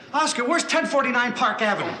Oscar, where's 1049 Park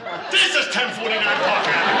Avenue? This is 1049 Park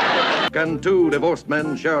Avenue. Can two divorced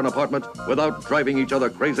men share an apartment without driving each other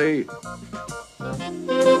crazy?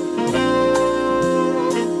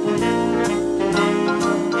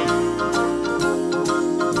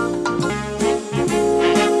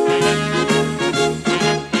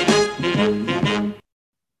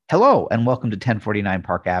 Hello, and welcome to 1049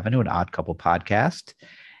 Park Avenue, an Odd Couple podcast.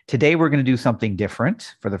 Today, we're going to do something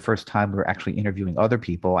different. For the first time, we're actually interviewing other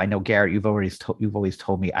people. I know, Garrett, you've always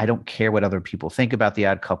told me, I don't care what other people think about the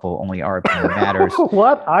Odd Couple, only our opinion matters.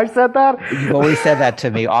 What? I said that? You've always said that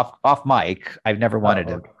to me off mic. I've never wanted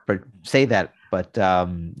to say that, but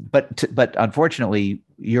unfortunately,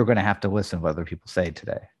 you're going to have to listen to what other people say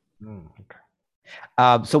today.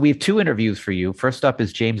 Okay. So we have two interviews for you. First up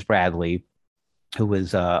is James Bradley, who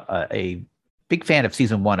is a big fan of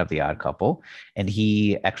season 1 of The Odd Couple, and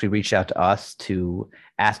he actually reached out to us to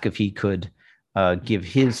ask if he could give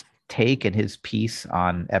his take and his piece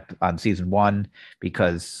on season 1,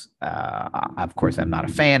 because of course I'm not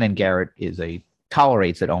a fan, and Garrett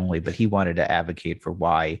tolerates it only, but he wanted to advocate for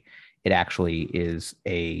why it actually is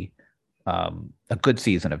a good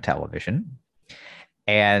season of television.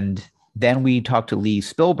 And then we talked to Lee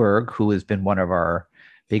Spielberg, who has been one of our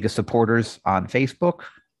biggest supporters on Facebook,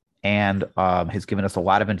 and has given us a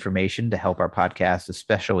lot of information to help our podcast,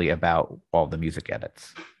 especially about all the music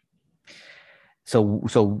edits. So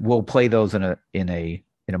we'll play those in a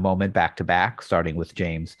moment, back to back, starting with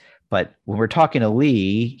James. But when we're talking to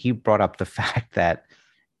Lee, he brought up the fact that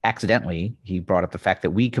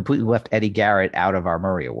we completely left Eddie Garrett out of our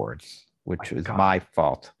Murray Awards, which was my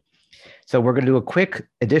fault. So we're going to do a quick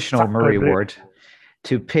additional Murray Award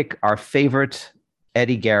to pick our favorite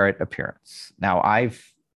Eddie Garrett appearance. Now, I've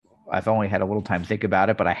only had a little time to think about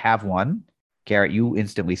it, but I have one. Garrett, you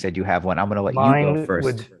instantly said you have one. I'm going to let you go first.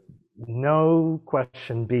 Would no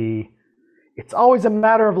question be, it's always a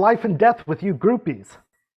matter of life and death with you groupies.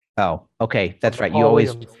 Oh, okay, that's right. You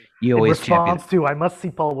always in response champion. To I must see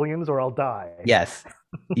Paul Williams or I'll die. Yes,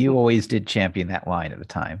 you always did champion that line at the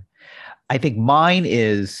time. I think mine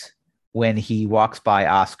is when he walks by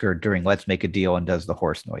Oscar during Let's Make a Deal and does the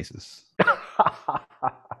horse noises.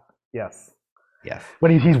 Yes.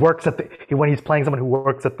 When when he's playing someone who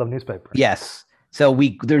works at the newspaper. Yes. So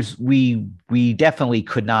we definitely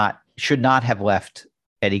should not have left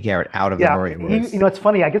Eddie Garrett out of the Murray Awards. It's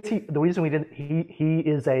funny. I guess the reason we didn't. He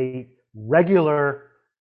is a regular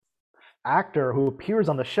actor who appears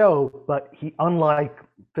on the show, but he, unlike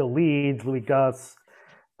Phil Leeds, Louis Gus,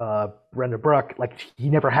 Brenda Brooke, he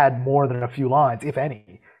never had more than a few lines, if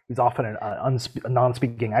any. He's often a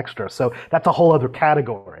non-speaking extra. So that's a whole other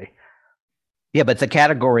category. Yeah, but it's a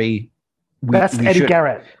category. Best Eddie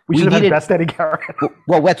Garrett. We should have had Best Eddie Garrett.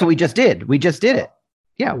 Well, that's what we just did. We just did it.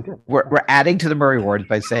 Yeah, we're adding to the Murray Awards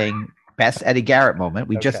by saying Best Eddie Garrett moment.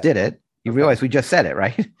 We just did it. You realize we just said it,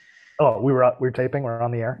 right? Oh, we're taping. We're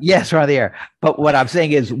on the air. Yes, we're on the air. But what I'm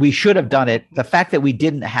saying is we should have done it. The fact that we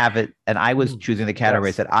didn't have it, and I was choosing the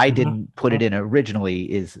categories that I didn't put it in originally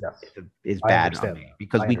is bad on me,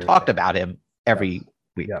 because we talked about him every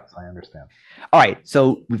week. Yes, I understand. All right,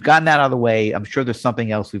 so we've gotten that out of the way. I'm sure there's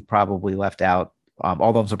something else we've probably left out,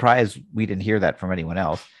 although I'm surprised we didn't hear that from anyone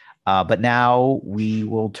else. But now we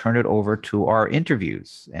will turn it over to our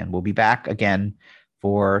interviews, and we'll be back again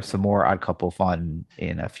for some more Odd Couple fun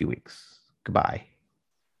in a few weeks. Goodbye.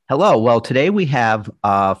 Hello. Well, today we have,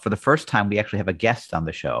 for the first time, we actually have a guest on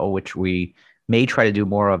the show, which we may try to do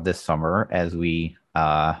more of this summer as we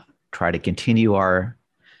try to continue our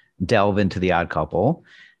delve into the Odd Couple.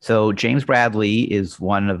 So James Bradley is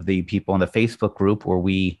one of the people in the Facebook group where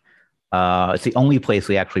it's the only place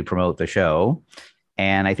we actually promote the show.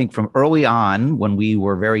 And I think from early on, when we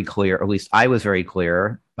were very clear, or at least I was very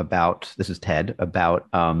clear about, this is Ted, about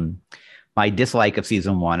my dislike of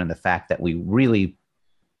season 1 and the fact that we really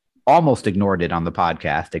almost ignored it on the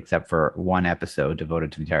podcast, except for one episode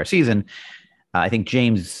devoted to the entire season. I think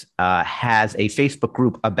James has a Facebook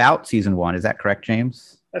group about season 1. Is that correct,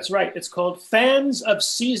 James? That's right. It's called Fans of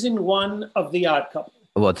Season 1 of The Odd Couple.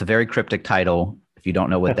 Well, it's a very cryptic title. If you don't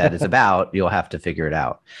know what that is about, you'll have to figure it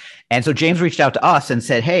out. And so James reached out to us and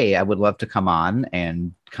said, hey, I would love to come on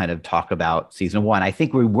and kind of talk about season 1. I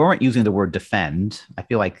think we weren't using the word defend. I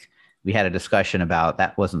feel like we had a discussion about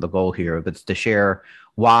that wasn't the goal here, but it's to share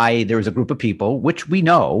why there was a group of people, which we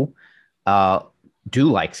know do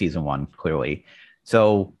like season 1, clearly.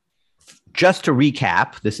 So just to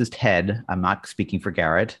recap, this is Ted. I'm not speaking for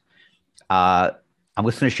Garrett. I'm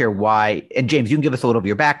just going to share why. And James, you can give us a little of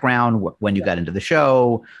your background, when you got into the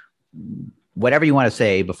show, whatever you want to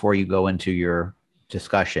say before you go into your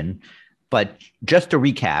discussion. But just to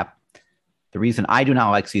recap, The reason I do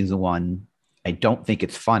not like season one, I don't think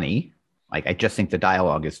it's funny. Like, I just think the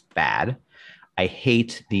dialogue is bad. I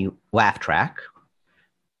hate the laugh track,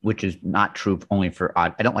 which is not true only for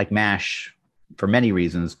Odd. I don't like MASH for many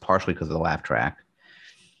reasons, partially because of the laugh track.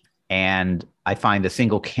 And I find the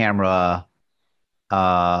single camera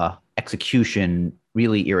execution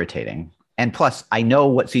really irritating. And plus, I know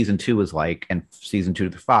what season 2 is like and season 2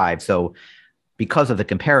 to 5. So because of the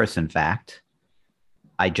comparison fact,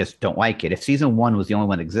 I just don't like it. If season 1 was the only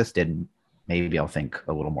one that existed, maybe I'll think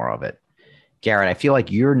a little more of it. Garrett, I feel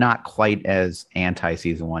like you're not quite as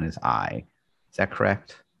anti-season 1 as I. Is that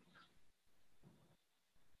correct?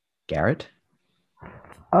 Garrett?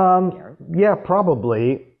 Yeah,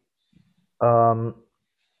 probably.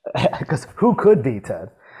 Because who could be,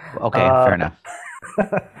 Ted? Okay, fair enough.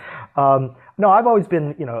 No, I've always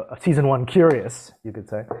been, a season 1 curious, you could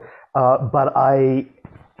say. But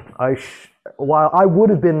while I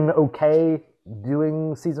would have been okay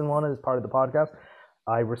doing season 1 as part of the podcast,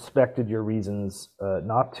 I respected your reasons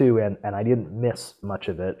not to, and I didn't miss much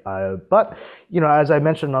of it. But, as I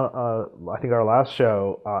mentioned, I think our last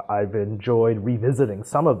show, I've enjoyed revisiting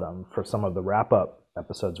some of them for some of the wrap-up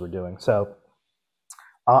episodes we're doing. So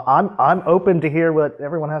I'm open to hear what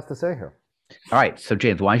everyone has to say here. All right. So,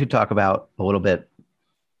 James, why don't you talk about a little bit,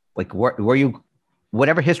 like, where you,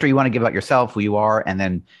 whatever history you want to give about yourself, who you are, and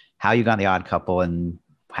then how you got in The Odd Couple and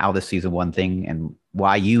how this season 1 thing and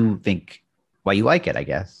why you like it, I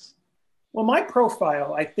guess. Well, my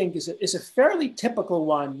profile, I think, is a fairly typical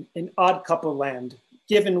one in Odd Couple land,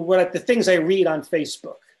 given the things I read on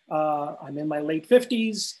Facebook. I'm in my late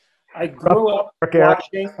 50s. I grew up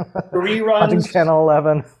watching reruns. Watching Channel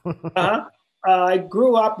 11. I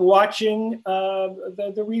grew up watching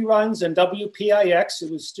the reruns and WPIX.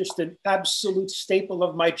 It was just an absolute staple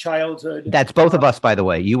of my childhood. That's both of us, by the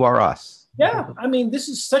way. You are us. Yeah, I mean, this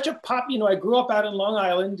is such a pop. I grew up out in Long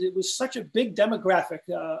Island. It was such a big demographic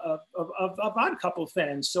of Odd Couple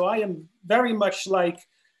fans. So I am very much like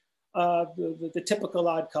the typical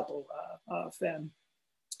Odd Couple fan.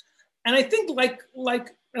 And I think like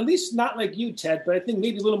at least not like you, Ted, but I think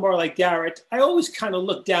maybe a little more like Garrett. I always kind of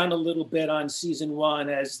look down a little bit on season 1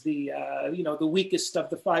 as the the weakest of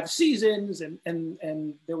the 5 seasons,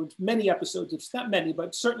 and there were many episodes. It's not many,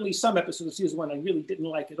 but certainly some episodes of season 1 I really didn't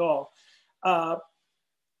like at all.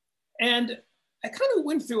 And I kind of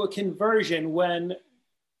went through a conversion when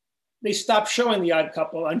they stopped showing The Odd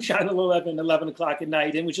Couple on Channel 11 o'clock at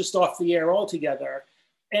night, and was just off the air altogether.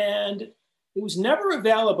 And it was never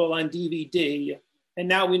available on DVD. And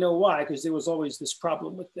now we know why, because there was always this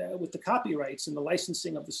problem with the copyrights and the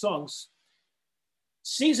licensing of the songs.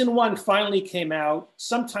 Season 1 finally came out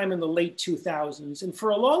sometime in the late 2000s. And for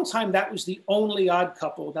a long time, that was the only Odd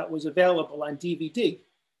Couple that was available on DVD.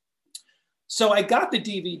 So I got the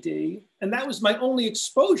DVD, and that was my only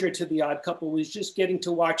exposure to The Odd Couple, was just getting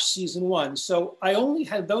to watch season 1. So I only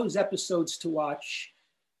had those episodes to watch,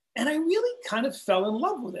 and I really kind of fell in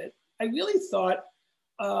love with it. I really thought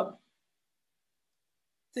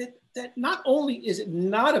that not only is it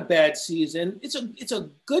not a bad season, it's a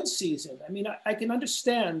good season. I mean, I can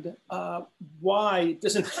understand why it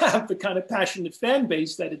doesn't have the kind of passionate fan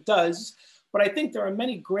base that it does, but I think there are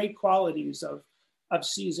many great qualities of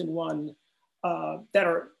season 1 that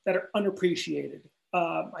are unappreciated.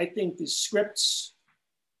 I think the scripts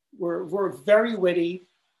were very witty.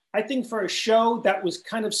 I think for a show that was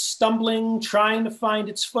kind of stumbling, trying to find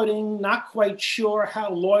its footing, not quite sure how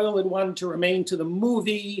loyal it wanted to remain to the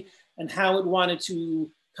movie and how it wanted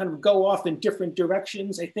to kind of go off in different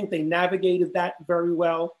directions, I think they navigated that very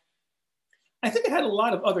well. I think it had a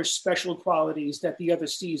lot of other special qualities that the other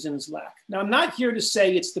seasons lack. Now, I'm not here to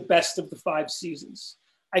say it's the best of the 5 seasons.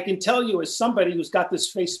 I can tell you, as somebody who's got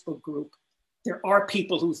this Facebook group, there are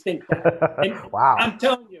people who think that. And wow. I'm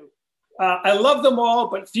telling you, I love them all,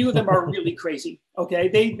 but few of them are really crazy. Okay,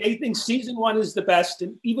 they think season 1 is the best,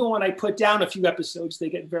 and even when I put down a few episodes, they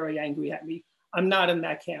get very angry at me. I'm not in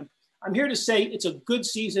that camp. I'm here to say it's a good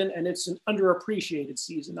season, and it's an underappreciated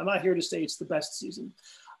season. I'm not here to say it's the best season.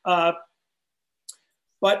 But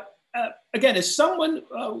again, as someone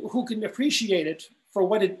who can appreciate it for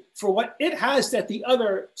what it has that the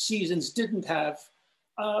other seasons didn't have,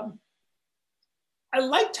 I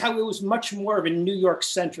liked how it was much more of a New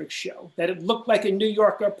York-centric show, that it looked like a New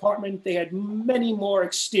York apartment. They had many more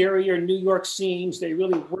exterior New York scenes. They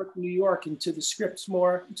really worked New York into the scripts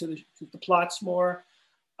more, into the plots more.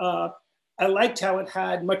 I liked how it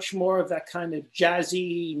had much more of that kind of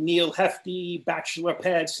jazzy, Neil Hefti, Bachelor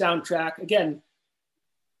Pad soundtrack, again,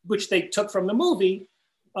 which they took from the movie.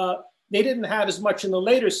 They didn't have as much in the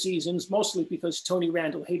later seasons, mostly because Tony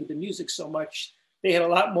Randall hated the music so much They had a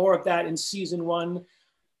lot more of that in season 1.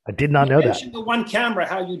 I did not know You that. mentioned the one camera,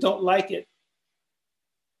 how you don't like it.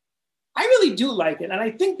 I really do like it. And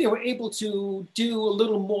I think they were able to do a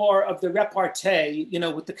little more of the repartee,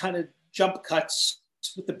 with the kind of jump cuts,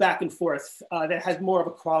 with the back and forth that has more of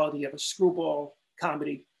a quality of a screwball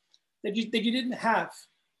comedy that you didn't have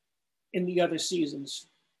in the other seasons.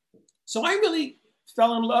 So I really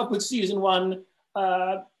fell in love with season 1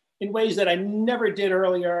 in ways that I never did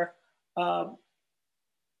earlier.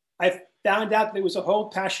 I found out there was a whole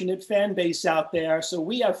passionate fan base out there. So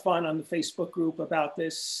we have fun on the Facebook group about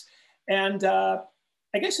this. And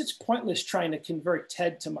I guess it's pointless trying to convert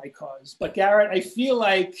Ted to my cause. But Garrett, I feel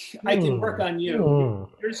like I can work on you.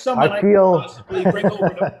 There's someone I can possibly bring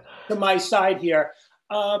over to my side here.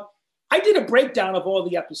 I did a breakdown of all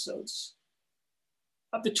the episodes.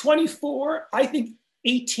 Of the 24, I think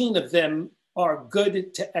 18 of them are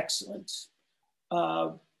good to excellent.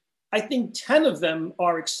 I think 10 of them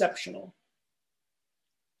are exceptional.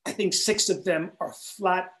 I think 6 of them are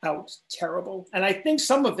flat out terrible. And I think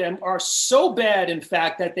some of them are so bad, in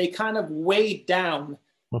fact, that they kind of weigh down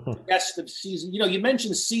the rest of season. You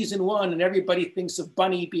mentioned season 1 and everybody thinks of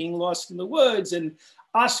Bunny being lost in the woods and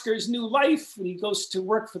Oscar's new life when he goes to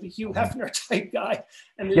work for the Hugh Hefner type guy.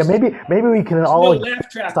 And maybe we can all laugh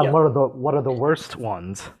track. What are the worst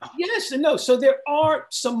ones? Yes and no. So there are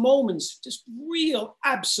some moments, just real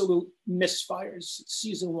absolute misfires.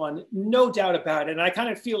 Season 1, no doubt about it. And I kind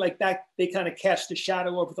of feel like that they kind of cast a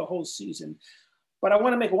shadow over the whole season. But I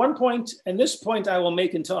want to make one point, and this point I will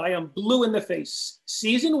make until I am blue in the face.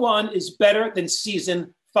 Season 1 is better than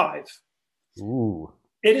season 5. Ooh.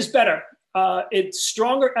 It is better. It's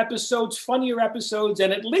stronger episodes, funnier episodes,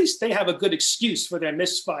 and at least they have a good excuse for their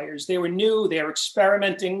misfires. They were new, they were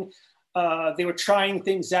experimenting, they were trying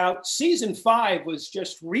things out. Season 5 was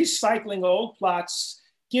just recycling old plots,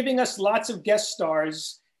 giving us lots of guest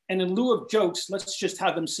stars, and in lieu of jokes, let's just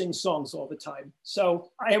have them sing songs all the time.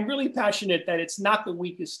 So I am really passionate that it's not the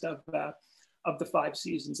weakest of the 5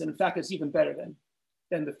 seasons, and in fact, it's even better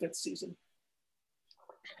than the 5th season.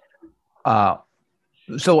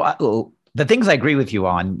 So the things I agree with you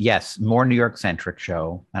on, yes, more New York centric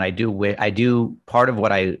show. And I do part of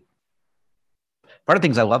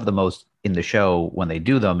things I love the most in the show when they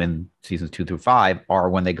do them in seasons 2 through 5 are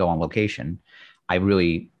when they go on location. I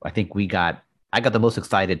think I got the most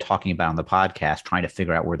excited talking about on the podcast, trying to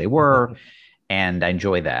figure out where they were. And I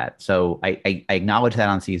enjoy that. So I acknowledge that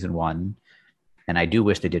on season 1 and I do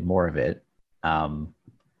wish they did more of it.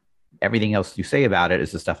 Everything else you say about it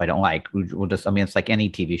is the stuff I don't like. It's like any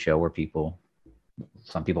TV show where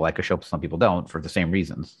some people like a show, some people don't for the same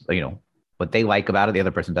reasons. What they like about it, the other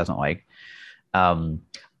person doesn't like. I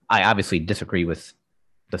obviously disagree with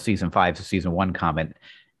the season 5 to season 1 comment.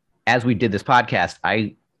 As we did this podcast,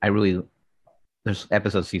 there's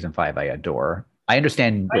episodes of season 5 I adore. I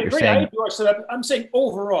understand what you're saying. I adore, so I'm saying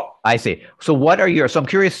overall. I see. So I'm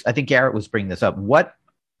curious, I think Garrett was bringing this up. What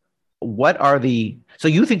are so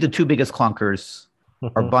you think the 2 biggest clunkers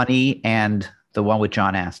are Bunny and the one with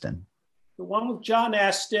John Astin? The one with John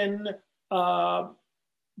Astin, the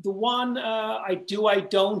one I Do, I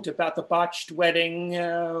Don't about the botched wedding,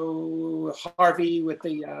 Harvey with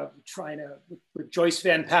with Joyce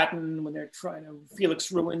Van Patten when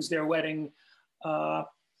Felix ruins their wedding. The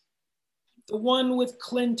one with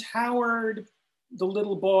Clint Howard, the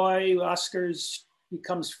little boy, Oscar's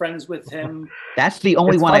becomes friends with him. That's the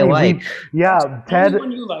only one I like. Ted.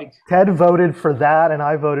 One you like. Ted voted for that, and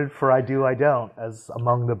I voted for I Do, I Don't as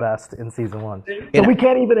among the best in season 1. So we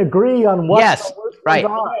can't even agree on what. Yes, right.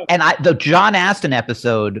 And the John Astin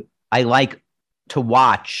episode I like to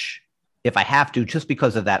watch if I have to, just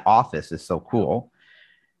because of that office is so cool.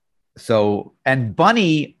 So, and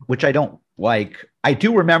Bunny, which I don't like, I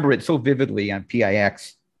do remember it so vividly on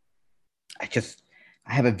PIX.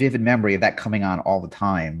 I have a vivid memory of that coming on all the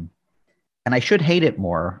time. And I should hate it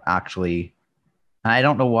more, actually. And I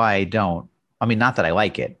don't know why I don't. I mean, not that I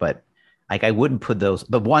like it, but I wouldn't put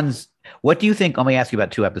the ones. What do you think? Let me ask you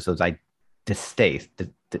about 2 episodes I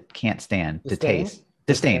can't stand.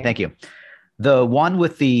 Disdain. Thank you. The one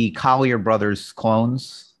with the Collier brothers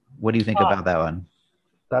clones. What do you think about that one?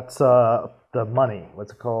 That's the Money.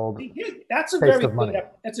 What's it called? That's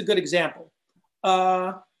that's a good example.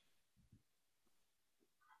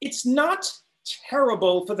 It's not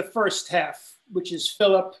terrible for the first half, which is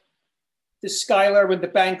Philip, the Skylar with the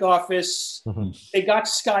bank office. Mm-hmm. They got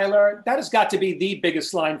Skylar. That has got to be the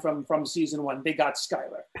biggest line from season 1. They got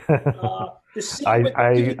Skylar. The scene with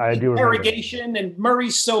the interrogation, and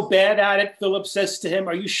Murray's so bad at it. Philip says to him,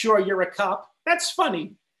 "Are you sure you're a cop?" That's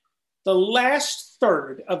funny. The last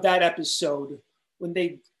third of that episode, when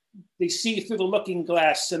they they see through the looking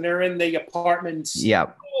glass and they're in the apartments. Yeah.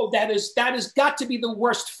 Oh, that has got to be the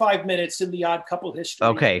worst 5 minutes in the Odd Couple history.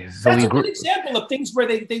 Okay, so that's a good example of things where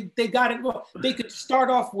they got it wrong. They could start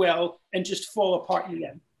off well and just fall apart in the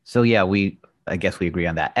end. So yeah, I guess we agree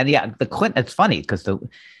on that. And yeah, the Clint. It's funny because the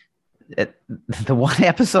one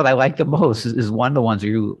episode I like the most is one of the ones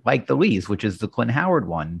where you like the least, which is the Clint Howard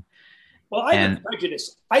one. Well, I have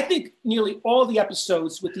prejudice. I think nearly all the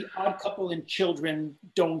episodes with the Odd Couple and children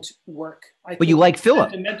don't work. But you like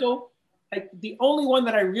Philip. The only one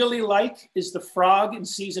that I really like is the frog in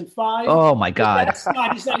season 5. Oh my God!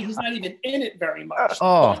 He's not even in it very much.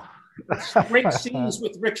 Oh, it's great scenes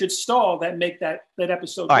with Richard Stahl that make that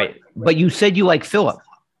episode. All right, but you said you like Philip.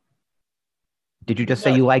 Did you just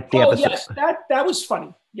say you liked the episode? Yes, that was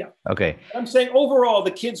funny. Yeah. Okay. I'm saying overall,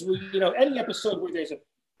 the kids were, any episode where there's an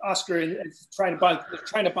Oscar and trying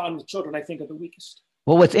to bond with children, I think are the weakest.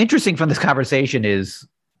 Well, what's interesting from this conversation is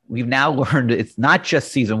we've now learned it's not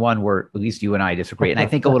just season 1 where at least you and I disagree. And I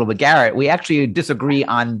think a little bit, Garrett, we actually disagree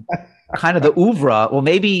on kind of the oeuvre. Well,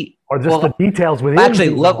 maybe. Or just the details within. Actually,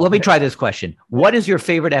 let me try this question. What is your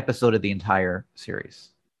favorite episode of the entire series?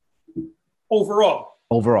 Overall.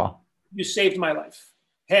 You Saved My Life.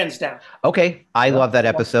 Hands down. Okay. I love that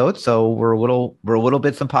episode. So we're a little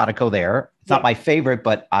bit simpatico there. It's not my favorite,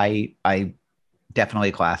 but I definitely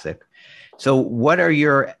a classic. So what's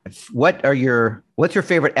your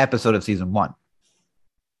favorite episode of season 1?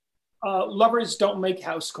 Lovers Don't Make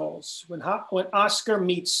House Calls. When Oscar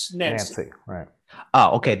meets Nancy. Right.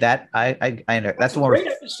 Oh, okay. That I that's the one. Great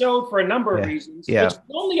episode for a number of reasons. Yeah. It's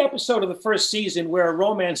the only episode of the first season where a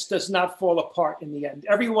romance does not fall apart in the end.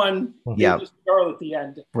 Everyone is a girl at the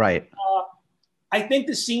end. Right. I think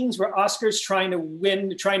the scenes where Oscar's trying to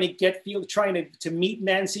win, trying to meet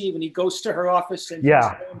Nancy when he goes to her office and he's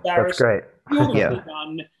so embarrassed. That's great. Beautifully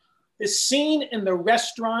done. The scene in the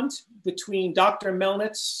restaurant between Dr.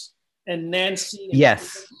 Melnitz and Nancy.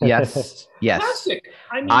 Yes. Classic.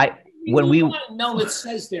 I mean, what Melnitz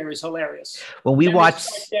says there is hilarious. When we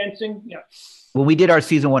watched dancing, when we did our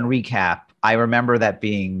season 1 recap, I remember that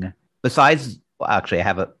being besides. Well, actually,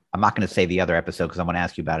 I'm not going to say the other episode because I want to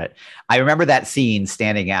ask you about it. I remember that scene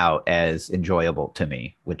standing out as enjoyable to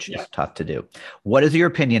me, which is tough to do. What is your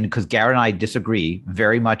opinion? Because Garrett and I disagree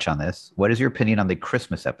very much on this. What is your opinion on the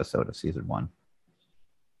Christmas episode of season 1?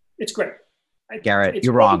 It's great. Garrett,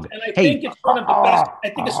 you're wrong. And I think it's one of the best. I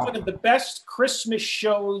think it's one of the best Christmas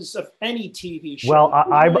shows of any TV show. Well,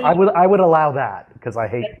 I would allow that because I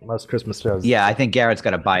hate most Christmas shows. Yeah, I think Garrett's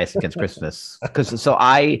got a bias against Christmas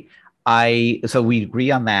so we agree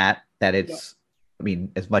on that it's. I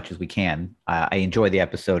mean, as much as we can. I enjoy the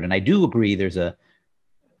episode, and I do agree. There's I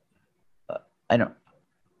don't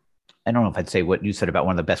know if I'd say what you said about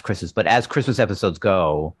one of the best Christmas, but as Christmas episodes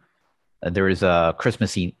go. There is a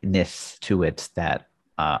Christmassiness to it that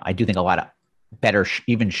I do think a lot of better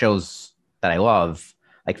even shows that I love,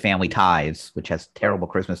 like Family Ties, which has terrible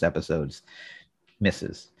Christmas episodes,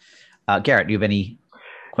 misses. Garrett, do you have any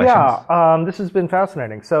questions? Yeah, this has been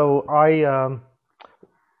fascinating. So I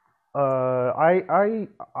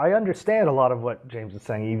understand a lot of what James is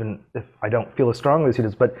saying, even if I don't feel as strongly as he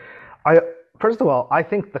does. But first of all, I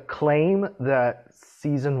think the claim that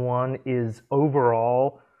season 1 is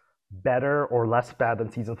overall better or less bad than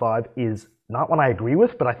season 5 is not one I agree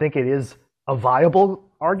with, but I think it is a viable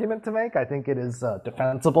argument to make. I think it is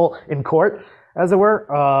defensible in court, as it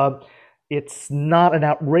were. It's not an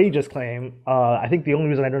outrageous claim. I think the only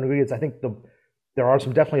reason I don't agree is I think there are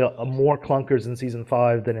some definitely more clunkers in season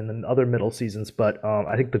 5 than in the other middle seasons, but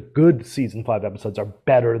I think the good season 5 episodes are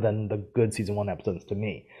better than the good season 1 episodes to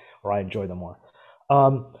me, or I enjoy them more.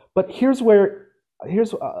 But here's what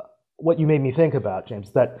you made me think about,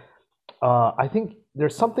 James, that I think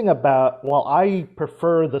there's something about, while I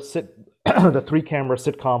prefer the 3-camera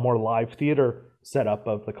sitcom or live theater setup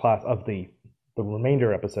of the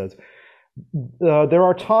remainder episodes, there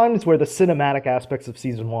are times where the cinematic aspects of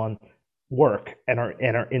season 1 work and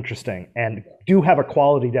are interesting and do have a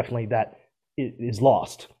quality definitely that is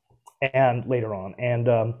lost and later on. And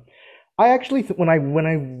I actually when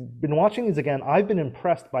I've been watching these again, I've been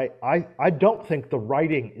impressed by. I don't think the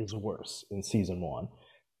writing is worse in season 1.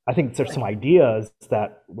 I think there's some ideas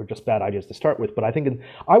that were just bad ideas to start with, but I think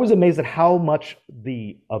I was amazed at how much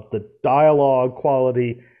of the dialogue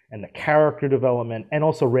quality and the character development and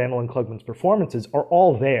also Randall and Klugman's performances are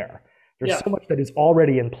all there. There's so much that is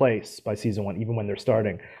already in place by season 1, even when they're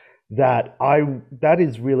starting, that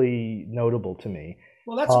is really notable to me.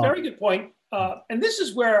 Well, that's a very good point. And this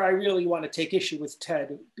is where I really want to take issue with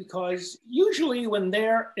Ted, because usually when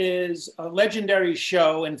there is a legendary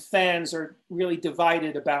show and fans are really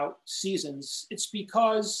divided about seasons, it's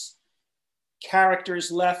because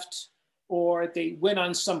characters left, or they went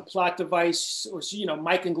on some plot device, or,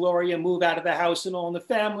 Mike and Gloria move out of the house and All in the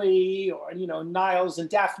Family, or, Niles and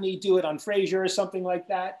Daphne do it on Frasier or something like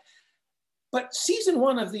that. But season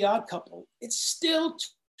 1 of The Odd Couple, it's still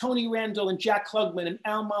Tony Randall and Jack Klugman and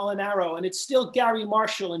Al Molinaro, and it's still Gary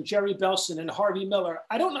Marshall and Jerry Belson and Harvey Miller.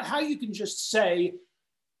 I don't know how you can just say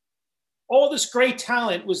all this great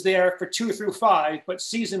talent was there for 2 through 5, but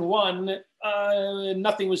season 1,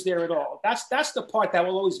 nothing was there at all. That's the part that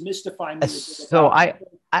will always mystify me. So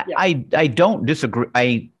I don't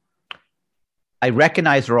disagree. I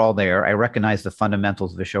recognize they're all there. I recognize the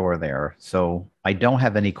fundamentals of the show are there. So I don't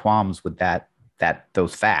have any qualms with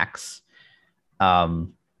those facts.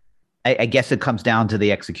 I guess it comes down to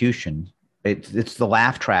the execution. It's the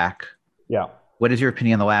laugh track. Yeah. What is your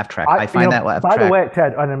opinion on the laugh track? I find that laugh track. By the way,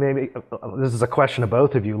 Ted, and maybe this is a question to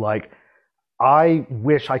both of you. Like, I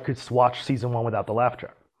wish I could watch season 1 without the laugh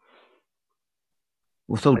track.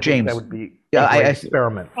 Well, so James, that would be a great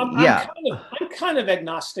experiment. I'm kind of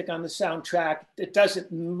agnostic on the soundtrack. It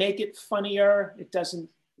doesn't make it funnier. It doesn't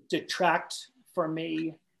detract for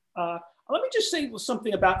me. Let me just say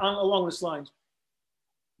something along this lines.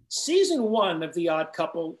 Season 1 of The Odd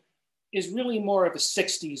Couple is really more of a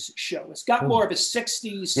 60s show. It's got more of a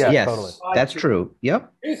 60s. Yeah, yes, totally. That's true.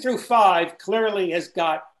 Yep. 3 through 5 clearly has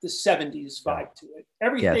got the 70s vibe to it.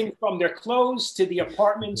 Everything from their clothes to the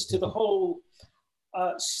apartments to the whole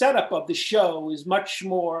setup of the show is much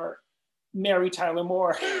more Mary Tyler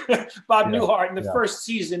Moore, Bob Newhart, and the first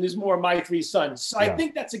season is more My Three Sons. So I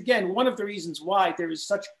think that's, again, one of the reasons why there is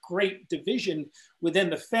such great division within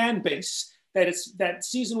the fan base, that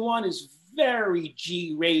season 1 is very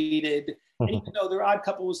G-rated. And even though The Odd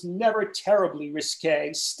Couple was never terribly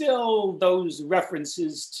risque, still those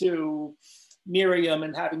references to Miriam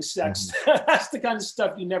and having sex, that's the kind of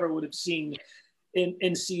stuff you never would have seen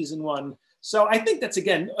in season 1. So I think that's,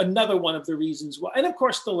 again, another one of the reasons why. And of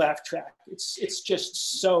course, the laugh track. It's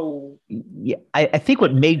just so. Yeah, I think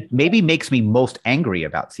what maybe makes me most angry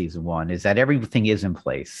about season 1 is that everything is in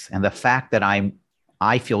place, and the fact that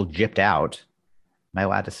I feel gypped out. Am I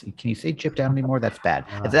allowed to say? Can you say gypped out anymore? That's bad.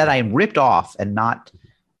 It's that I am ripped off and not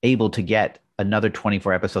able to get another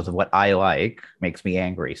 24 episodes of what I like makes me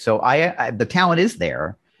angry. So the talent is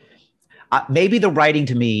there. Maybe the writing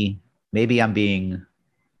to me. Maybe I'm being.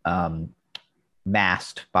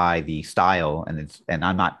 Masked by the style, and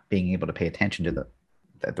I'm not being able to pay attention to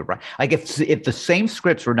the right. Like if the same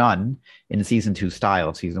scripts were done in season 2 style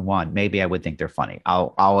of season 1, maybe I would think they're funny.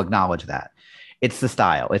 I'll acknowledge that. It's the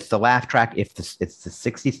style. It's the laugh track. It's the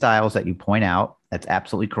 60 styles that you point out. That's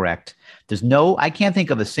absolutely correct. I can't think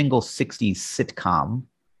of a single 60s sitcom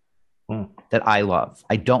that I love.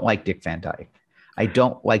 I don't like Dick Van Dyke. I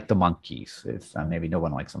don't like the Monkees. Maybe no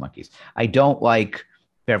one likes the Monkees. I don't like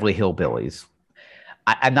Beverly Hillbillies.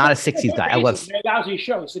 I'm not a 60s guy. I love lousy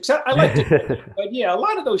shows, except I like it. But yeah, a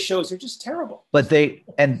lot of those shows are just terrible. But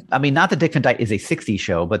not that Dick Van Dyke is a 60s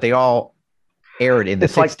show, but they all aired in the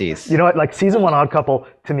 60s. Like, you know what? Like season 1 Odd Couple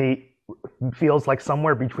to me feels like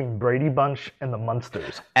somewhere between Brady Bunch and the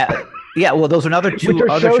Munsters. Yeah, well, those are another two Which are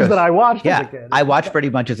other shows that I watched as a kid. I watched Brady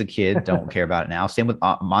Bunch as a kid. Don't care about it now. Same with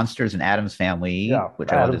Monsters and Addams Family,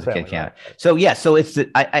 which I loved as a kid. Right. So it's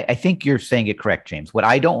I think you're saying it correct, James. What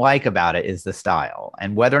I don't like about it is the style,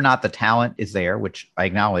 and whether or not the talent is there, which I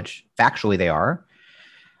acknowledge factually they are.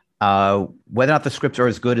 Whether or not the scripts are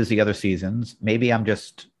as good as the other seasons, maybe I'm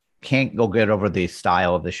just can't go get over the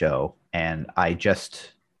style of the show, and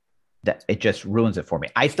that it just ruins it for me.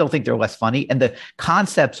 I still think they're less funny, and the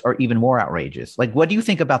concepts are even more outrageous. Like, what do you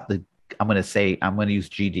think about I'm going to use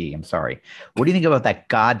GD. I'm sorry. What do you think about that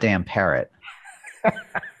goddamn parrot?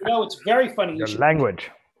 It's very funny. Your language.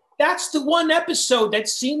 That's the one episode that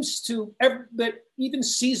seems to, that even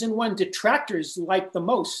season 1 detractors like the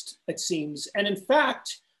most, it seems. And in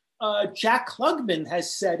fact, Jack Klugman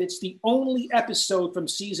has said it's the only episode from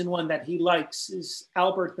season 1 that he likes is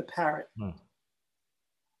Albert the Parrot.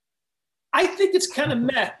 I think it's kind of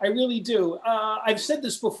meh. I really do. I've said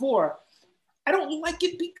this before. I don't like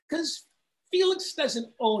it because Felix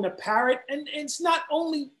doesn't own a parrot. And it's not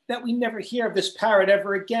only that we never hear of this parrot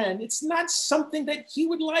ever again. It's not something that he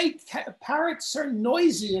would like. Parrots are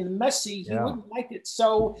noisy and messy. He wouldn't like it.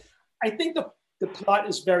 So I think the plot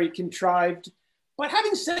is very contrived. But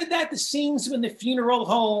having said that, the scenes in the funeral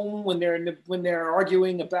home, when they're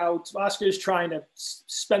arguing about Oscar's trying to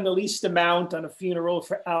spend the least amount on a funeral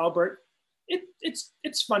for Albert,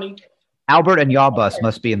 it's funny. Albert and Yawbus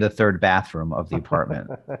must be in the third bathroom of the apartment.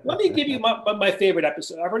 Let me give you my favorite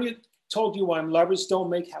episode. I've already told you one. Lovers don't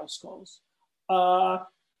make house calls.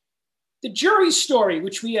 The jury story,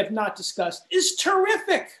 which we have not discussed, is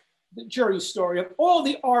terrific. The jury story of all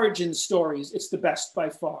the origin stories, it's the best by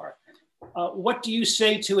far. What do you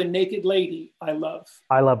say to a naked lady? I love.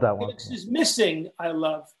 I love that one. Felix is missing. I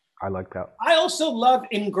love. I like that. I also love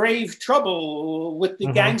In Grave Trouble with the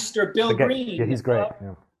gangster Bill Green. Yeah, he's great.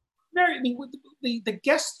 Very. I mean, the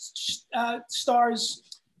guest stars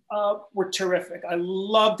were terrific. I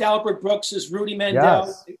loved Albert Brooks as Rudy Mandel.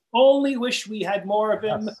 Yes. I only wish we had more of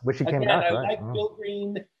him. Yes. Wish he came Again, back. I Right? like Bill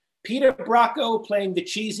Green. Peter Bracco playing the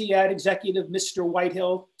cheesy ad executive, Mr.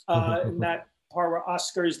 Whitehill, in that part where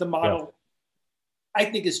Oscar is the model. I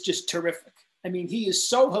think is just terrific. I mean, he is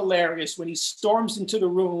so hilarious when he storms into the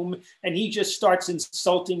room and he just starts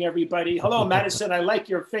insulting everybody. Hello, Madison, I like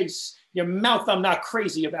your face. Your mouth I'm not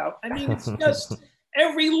crazy about. I mean, it's just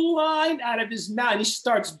every line out of his mouth. He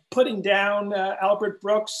starts putting down Albert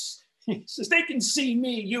Brooks. He says, they can see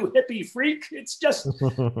me, you hippie freak. It's just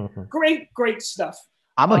great stuff.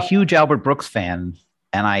 I'm a huge Albert Brooks fan,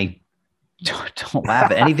 and I don't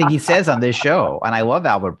laugh at anything he says on this show. And I love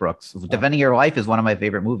Albert Brooks. Defending Your Life is one of my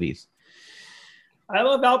favorite movies. I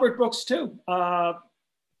love Albert Brooks too. No,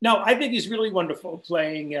 I think he's really wonderful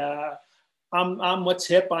playing. I'm what's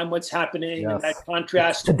hip. I'm what's happening. Yes. And that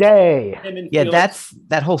contrast Today. Him and Yeah, Felix. that's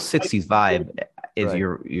that whole 60s vibe is Right.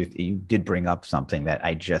 you did bring up something that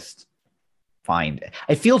I just find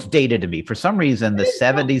it feels dated to me. For some reason, the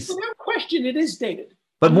 70s, Without question, it is dated.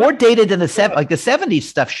 but more dated than the 70s. Like the 70s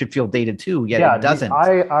stuff should feel dated too, yet it doesn't.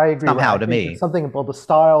 I agree. somehow I to think me. it's something about the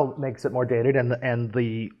style makes it more dated, and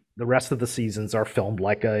the rest of the seasons are filmed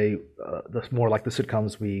like more like the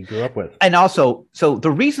sitcoms we grew up with. And also, so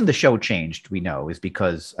the reason the show changed, we know, is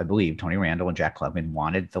because I believe Tony Randall and Jack Klugman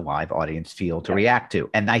wanted the live audience feel to react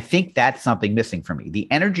to. And I think that's something missing for me. The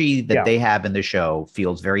energy that they have in the show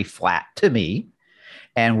feels very flat to me.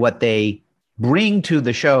 And what they bring to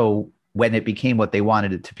the show when it became what they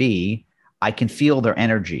wanted it to be, I can feel their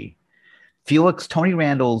energy. Tony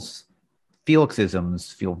Randall's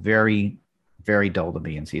Felixisms feel very, very dull to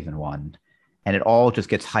me in season one. And it all just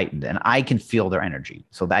gets heightened, and I can feel their energy.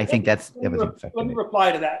 So I think that's everything affected Let me me.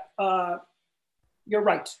 reply to that. You're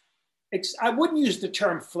right. I wouldn't use the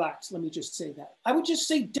term flat. Let me just say that. I would just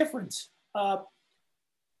say different.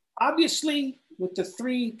 Obviously, with the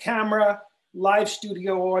 3-camera live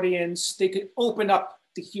studio audience, they could open up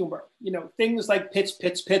the humor. You know, things like Pitts,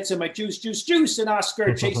 and my juice, and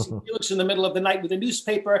Oscar chasing Felix in the middle of the night with a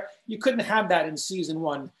newspaper. You couldn't have that in season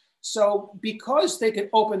one. So because they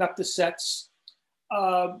could open up the sets,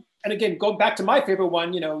 and again, go back to my favorite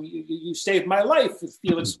one, you saved my life with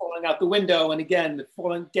Felix falling out the window, and again,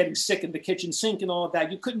 getting sick in the kitchen sink and all of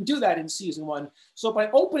that. You couldn't do that in season one. So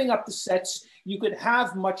by opening up the sets, you could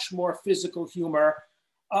have much more physical humor.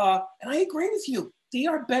 And I agree with you. They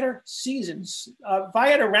are better seasons. If I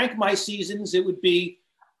had to rank my seasons, it would be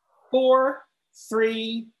 4,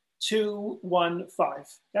 3, 2, 1,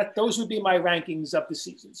 5. Those would be my rankings of the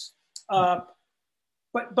seasons. But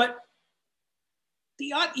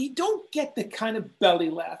you don't get the kind of belly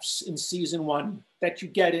laughs in season one that you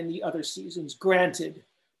get in the other seasons. Granted,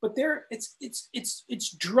 but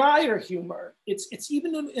it's drier humor. It's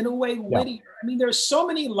even in a way wittier. I mean, there's so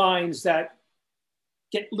many lines that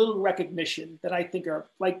get little recognition that I think are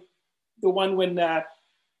like the one when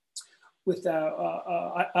with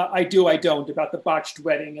I do, I don't, about the botched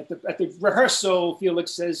wedding. At the rehearsal,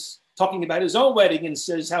 Felix says, talking about his own wedding, and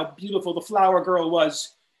says how beautiful the flower girl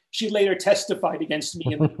was. She later testified against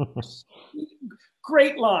me.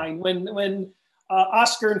 Great line when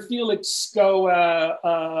Oscar and Felix go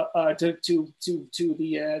to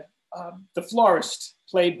the florist,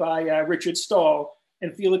 played by Richard Stahl.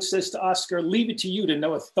 And Felix says to Oscar, leave it to you to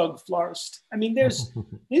know a thug florist. I mean,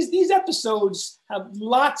 these episodes have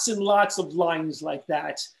lots and lots of lines like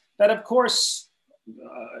that, of course,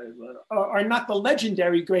 are not the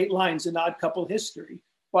legendary great lines in Odd Couple history.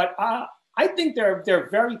 But I think they're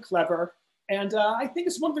very clever. And I think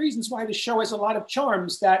it's one of the reasons why the show has a lot of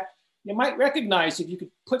charms that you might recognize if you could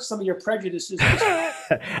put some of your prejudices.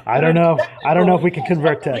 I don't know. I don't know if we can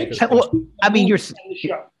convert that. Well, I mean,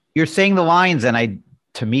 you're saying the lines, and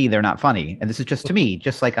to me, they're not funny. And this is just to me,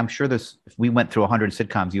 just like I'm sure if we went through 100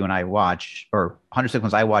 sitcoms you and I watch, or 100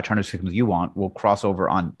 sitcoms I watch, 100 sitcoms you want, we'll cross over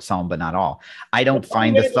on some, but not all. I don't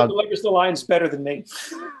find the thug. The lines better than me.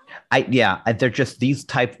 They're just these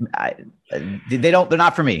type. They're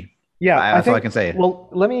not for me. Yeah, that's all I can say. Well,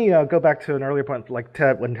 let me go back to an earlier point, like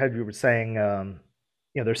Ted, you were saying,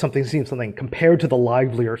 there's something compared to the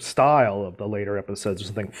livelier style of the later episodes, there's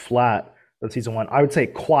something flat of season 1. I would say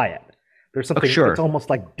quiet. There's something sure. It's almost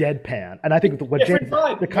like deadpan, and I think what Different James,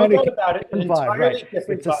 vibe. the No kind of doubt about it. An different vibe, entirely right?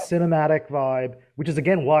 different It's a vibe. cinematic vibe, which is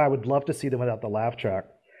again why I would love to see them without the laugh track,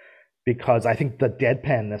 because I think the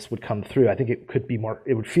deadpanness would come through. I think it could be more.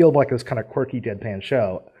 It would feel like this kind of quirky deadpan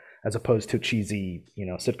show as opposed to cheesy,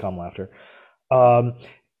 sitcom laughter.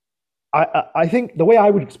 I think the way I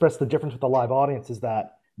would express the difference with the live audience is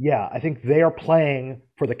that, yeah, I think they are playing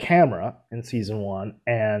for the camera in season 1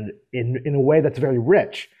 and in a way that's very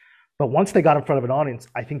rich. But once they got in front of an audience,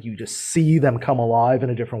 I think you just see them come alive in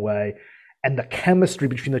a different way. And the chemistry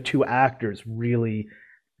between the two actors really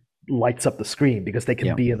lights up the screen because they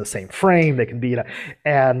can be in the same frame. They can be,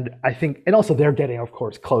 and I think, and also they're getting, of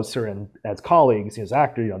course, closer and as colleagues, as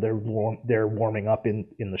actors, they're warming up in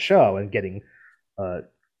the show and getting to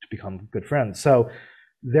become good friends. So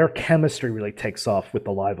their chemistry really takes off with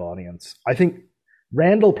the live audience. I think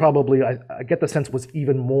Randall probably, I get the sense, was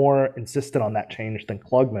even more insistent on that change than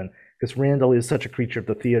Klugman, because Randall is such a creature of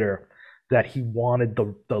the theater that he wanted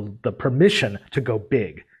the permission to go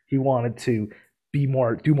big. He wanted to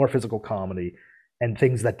do more physical comedy and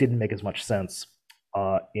things that didn't make as much sense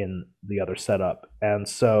in the other setup. And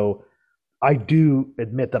so I do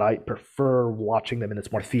admit that I prefer watching them in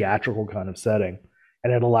this more theatrical kind of setting,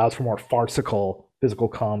 and it allows for more farcical physical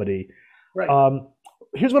comedy. Right.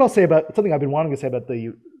 Here's what I'll say about something I've been wanting to say about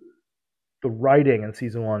the writing in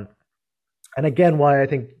season 1. And again, why I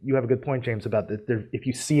think you have a good point, James, about if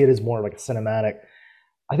you see it as more like a cinematic.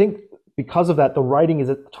 I think because of that, the writing is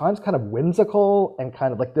at times kind of whimsical and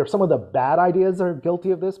kind of like there's some of the bad ideas that are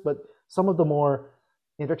guilty of this, but some of the more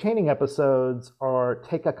entertaining episodes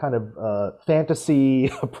take a kind of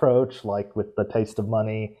fantasy approach, like with The Taste of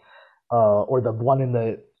Money, or the one in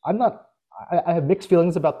the. I have mixed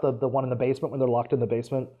feelings about the one in the basement when they're locked in the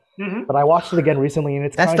basement. Mm-hmm. But I watched it again recently,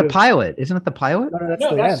 and that's the pilot, isn't it? The pilot? No, that's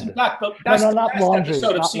the end. Not laundry.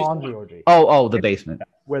 Not laundry orgy. Oh, the basement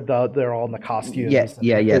where they're all in the costumes.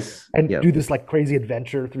 And do this like crazy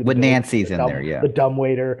adventure through with Nancy's in there. Yeah, the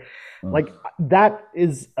dumbwaiter. Like that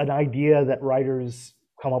is an idea that writers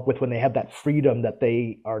come up with when they have that freedom that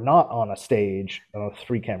they are not on a stage on a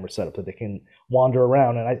 3-camera setup, that they can wander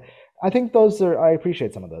around. And I think I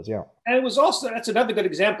appreciate some of those, yeah. And it was also, that's another good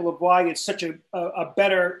example of why it's such a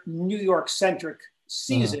better New York-centric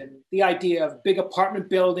season. The idea of big apartment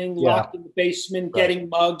building, locked in the basement, getting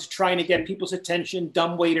mugged, trying to get people's attention,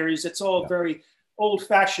 dumbwaiters. It's all very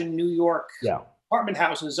old-fashioned New York apartment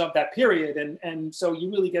houses of that period. And so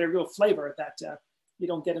you really get a real flavor that you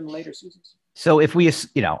don't get in the later seasons. So if we,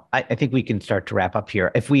 I think we can start to wrap up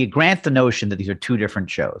here. If we grant the notion that these are two different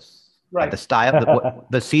shows, right? The style,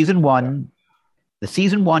 the season one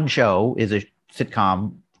show is a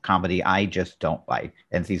sitcom comedy I just don't like,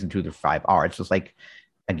 and season 2 through 5 are. It's just like,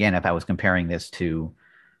 again, if I was comparing this to,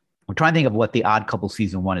 I'm trying to think of what the Odd Couple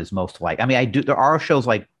season 1 is most like. I mean, there are shows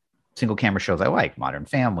like single camera shows I like, Modern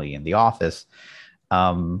Family and The Office.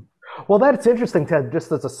 Well, that's interesting, Ted.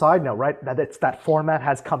 Just as a side note, right? That format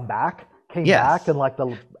has came back and like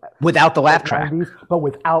without the laugh track, but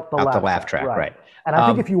without the laugh track, right? And I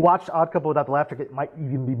think if you watched Odd Couple without the laugh track, it might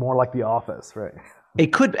even be more like The Office, right? I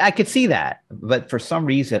could see that, but for some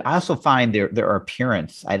reason, I also find their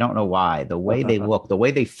appearance. I don't know why. The way they look, the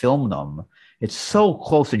way they film them, it's so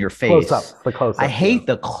close in your face. Close up. I hate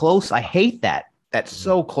the close. I hate that. That's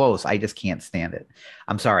so close. I just can't stand it.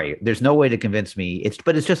 I'm sorry. There's no way to convince me.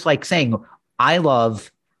 But it's just like saying I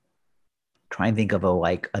love. Try and think of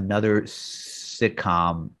another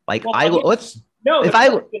sitcom.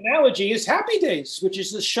 The analogy is Happy Days, which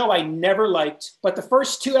is the show I never liked, but the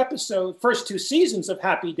first two seasons of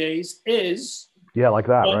Happy Days is like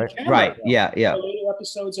that, right? Camera. Right. Yeah. The later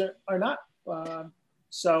episodes are not.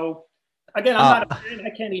 So again, I'm not a fan. I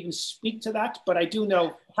can't even speak to that, but I do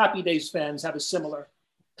know Happy Days fans have a similar.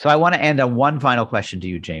 So I want to end on one final question to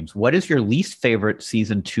you, James. What is your least favorite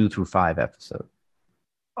season 2 through 5 episode?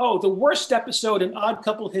 Oh, the worst episode in Odd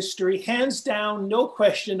Couple history, hands down, no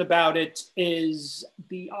question about it, is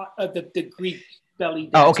the Greek belly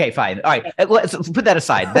dance. Oh, okay, fine. All right, let's put that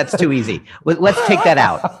aside. That's too easy. Let's take that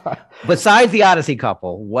out. Besides the Odyssey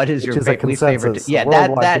Couple, what is your least favorite? Yeah,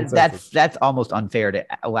 that's almost unfair to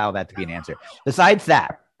allow that to be an answer. Besides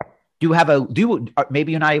that,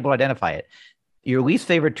 maybe you're not able to identify it. Your least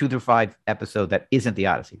favorite 2 through 5 episode that isn't the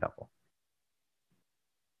Odyssey Couple.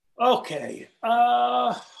 Okay.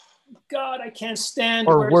 God, I can't stand.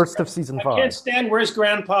 Or worst of season 5. I can't stand Where's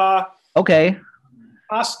Grandpa. Okay.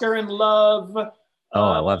 Oscar in Love.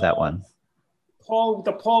 I love that one.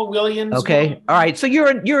 The Paul Williams. Okay. one. All right. So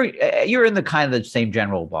you're in the kind of the same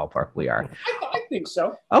general ballpark we are. think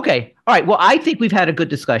so. Okay. All right. Well, I think we've had a good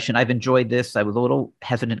discussion. I've enjoyed this. I was a little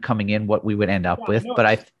hesitant coming in what we would end up with, but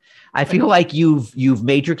I feel like you've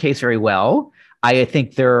made your case very well. I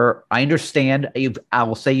think I understand. I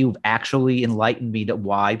will say you've actually enlightened me to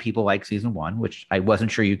why people like season one, which I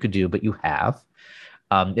wasn't sure you could do, but you have.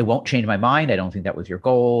 It won't change my mind. I don't think that was your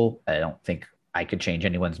goal. I don't think I could change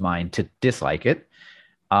anyone's mind to dislike it.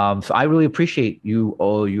 So I really appreciate you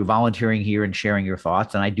volunteering here and sharing your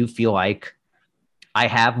thoughts. And I do feel like I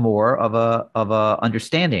have more of a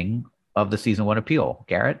understanding of the season one appeal.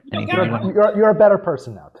 Garrett, you're a better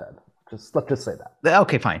person now, Ted. Let's just say that.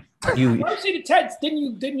 Okay, fine. Obviously, to Ted,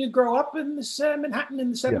 didn't you grow up in this Manhattan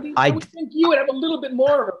in the 70s? Yeah. I would think you would have a little bit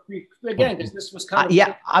more of a again, because this was kind of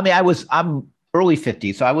yeah. I mean, I'm early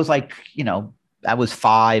 50s, so I was like, I was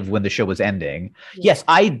 5 when the show was ending. Yeah. Yes,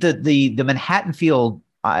 the Manhattan feel.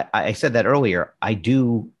 I said that earlier. I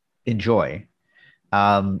do enjoy.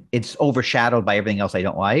 It's overshadowed by everything else I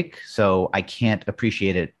don't like, so I can't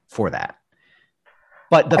appreciate it for that.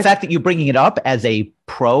 But the fact that you're bringing it up as a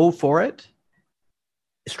pro for it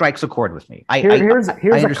strikes a chord with me. I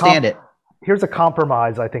understand it. Here's a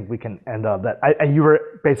compromise I think we can end up that. And you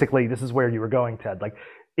were basically, this is where you were going, Ted. Like,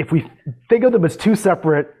 if we think of them as 2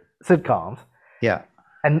 separate sitcoms, yeah,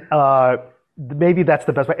 and maybe that's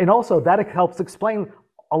the best way. And also that helps explain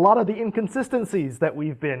a lot of the inconsistencies that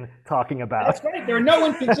we've been talking about. That's right. There are no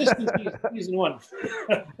inconsistencies in season one.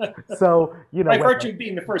 So, by virtue of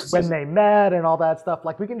being the first when season. they met and all that stuff,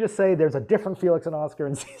 like we can just say there's a different Felix and Oscar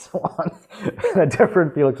in season one and a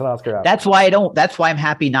different Felix and Oscar out. That's why I'm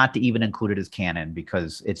happy not to even include it as canon,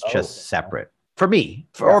 because it's just separate for me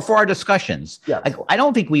or for our discussions. Yes. I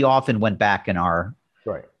don't think we often went back in our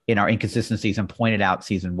right. in our inconsistencies and pointed out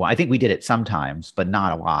season one. I think we did it sometimes, but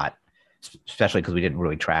not a lot, especially because we didn't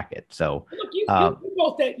really track it. So,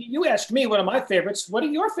 look, you asked me one of my favorites. What are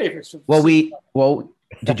your favorites?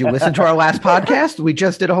 Did you listen to our last podcast? We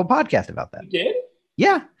just did a whole podcast about that. You did?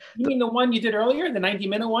 Yeah. You mean the one you did earlier, the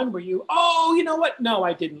 90-minute one, where you? Oh, you know what? No,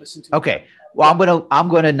 I didn't listen to it. Okay. Well,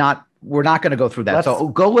 we're not going to go through that. So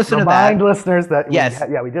go listen to that. Remind listeners that yes.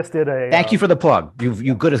 We just did a. Thank you for the plug.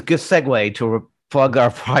 You good segue to plug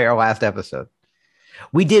our last episode.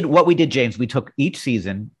 We did what we did, James. We took each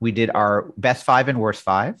season. We did our best 5 and worst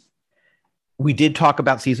 5. We did talk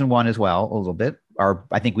about season 1 as well a little bit.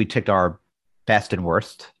 I think we took our best and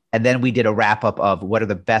worst, and then we did a wrap up of what are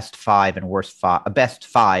the best 5 and worst 5, best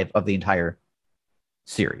 5 of the entire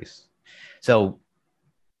series. So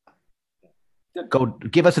go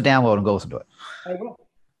give us a download and go listen to it. I will.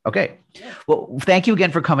 Okay. Well, thank you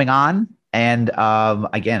again for coming on. And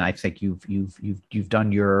again, I think you've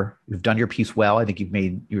done your piece well. I think you've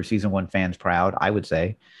made your season 1 fans proud, I would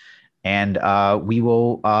say. And we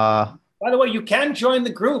will. By the way, you can join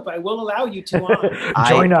the group. I will allow you to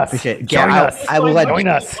join us. Join us. I will join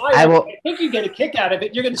us. I think you get a kick out of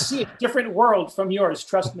it. You're going to see a different world from yours.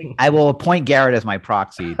 Trust me. I will appoint Garrett as my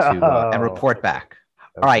proxy to and report back.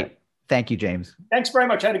 Okay. All right. Thank you, James. Thanks very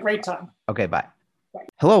much. I had a great time. Okay. Bye.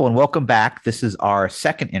 Hello and welcome back. This is our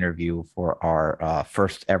second interview for our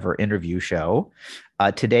first ever interview show.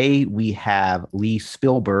 Today we have Lee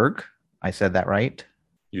Spielberg. I said that right?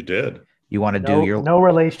 You did. You want to do your... No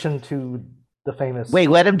relation to the famous... Wait,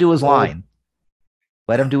 let him do his line.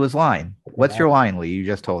 Let him do his line. What's your line, Lee? You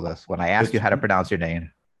just told us when I asked you how to pronounce your name.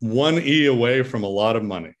 1 E away from a lot of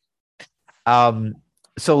money.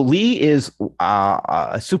 So Lee is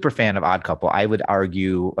a super fan of Odd Couple. I would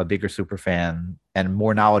argue a bigger super fan and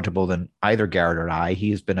more knowledgeable than either Garrett or I.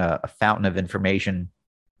 He's been a fountain of information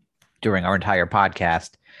during our entire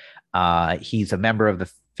podcast. He's a member of the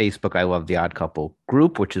Facebook I Love the Odd Couple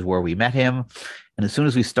group, which is where we met him. And as soon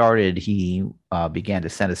as we started, he began to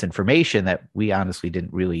send us information that we honestly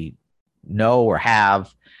didn't really know or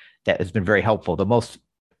have that has been very helpful. The most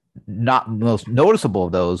noticeable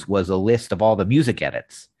of those was a list of all the music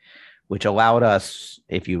edits, which allowed us,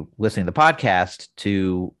 if you listen to the podcast,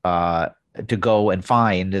 to go and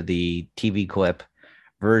find the TV clip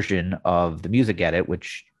version of the music edit,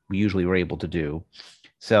 which we usually were able to do.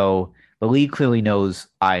 So, but Lee clearly knows,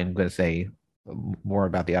 I'm going to say, more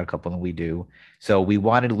about the Odd Couple than we do. So we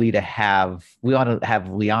wanted Lee to have Lee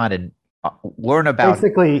on and learn about.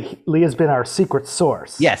 Basically, Lee has been our secret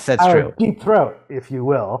source. Yes, that's our true. Deep throat, if you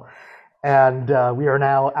will, and we are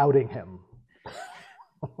now outing him.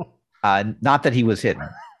 Not that he was hidden.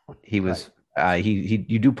 He was. Right.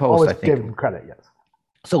 You do post. Always I think. Give him credit. Yes.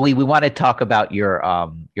 So Lee, we want to talk about your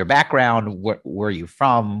background. Where are you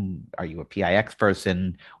from? Are you a PIX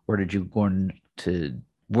person? Where did you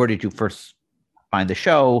first find the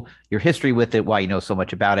show, your history with it, why you know so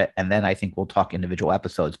much about it, and then I think we'll talk individual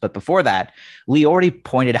episodes. But before that, Lee already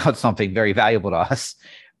pointed out something very valuable to us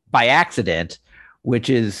by accident, which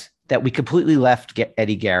is that we completely left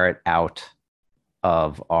Eddie Garrett out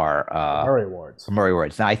of our Murray Awards. Murray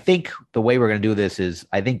Awards. Now, I think the way we're going to do this is,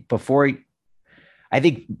 at the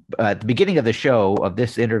beginning of the show of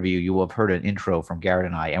this interview, you will have heard an intro from Garrett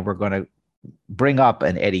and I, and we're going to bring up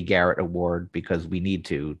an Eddie Garrett Award because we need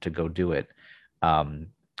to go do it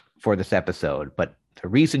for this episode. But the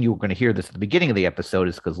reason you were going to hear this at the beginning of the episode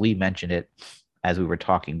is because Lee mentioned it as we were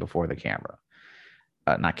talking before the camera.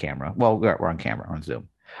 Not camera. Well, we're on camera, on Zoom.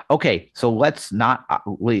 Okay, so let's not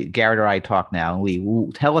Lee, Garrett or I talk now. Lee,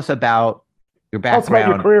 tell us about your background. Tell us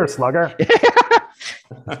about your career, Slugger.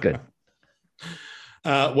 That's good.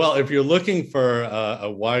 Well, if you're looking for a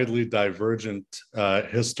widely divergent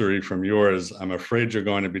history from yours, I'm afraid you're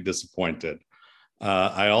going to be disappointed.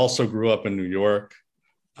 I also grew up in New York.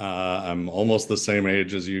 I'm almost the same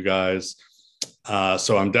age as you guys.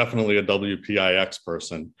 So I'm definitely a WPIX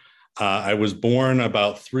person. I was born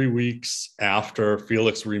about 3 weeks after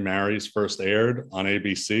Felix Remarries first aired on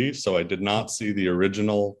ABC. So I did not see the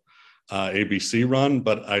original ABC run,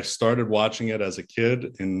 but I started watching it as a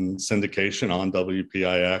kid in syndication on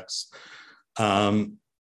WPIX.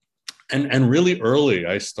 And really early,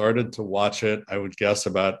 I started to watch it, I would guess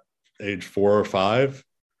about age 4 or 5.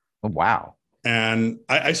 Oh, wow. And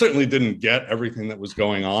I certainly didn't get everything that was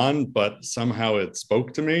going on, but somehow it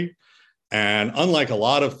spoke to me. And unlike a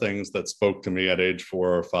lot of things that spoke to me at age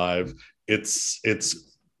 4 or 5, it's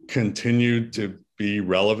continued to be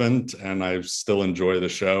relevant, and I still enjoy the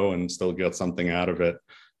show and still get something out of it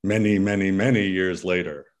many, many, many years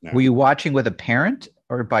later. Now. Were you watching with a parent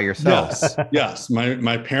or by yourself? Yes.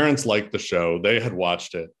 My parents liked the show. They had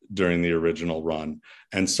watched it during the original run.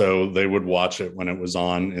 And so they would watch it when it was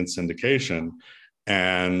on in syndication.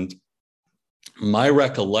 And my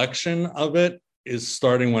recollection of it is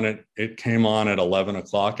starting when it came on at 11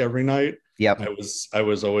 o'clock every night. Yep. I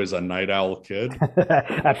was always a night owl kid.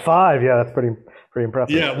 At 5, yeah, that's pretty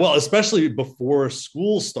impressive. Yeah, well, especially before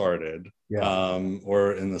school started, Yeah.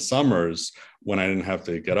 or in the summers when I didn't have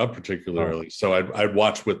to get up particularly early. So I'd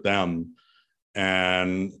watch with them,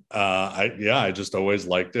 and I just always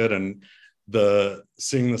liked it. And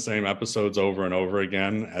seeing the same episodes over and over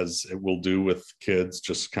again, as it will do with kids,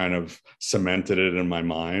 just kind of cemented it in my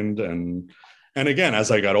mind. And again,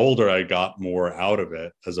 as I got older, I got more out of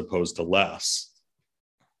it as opposed to less.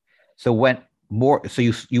 So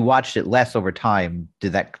you watched it less over time.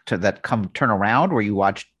 Did that turn around where you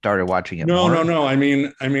started watching it more? No. I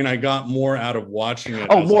mean, I got more out of watching it.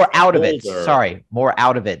 Oh, more out of it. Sorry. More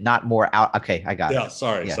out of it, not more out. Okay, I got it. Yeah,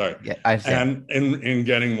 sorry. Yeah, I understand. And in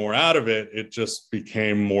getting more out of it, it just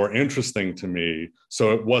became more interesting to me.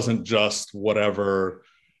 So it wasn't just whatever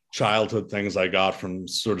childhood things I got from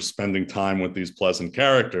sort of spending time with these pleasant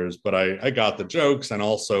characters, but I got the jokes, and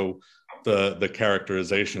also the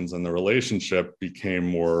characterizations and the relationship became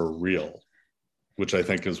more real, which I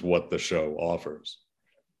think is what the show offers.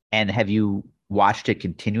 And have you watched it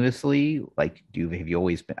continuously? Like, have you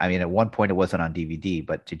always been, I mean, at one point it wasn't on DVD,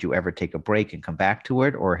 but did you ever take a break and come back to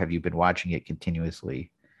it, or have you been watching it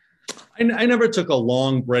continuously? I never took a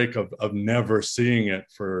long break of never seeing it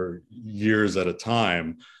for years at a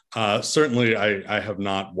time. Certainly, I have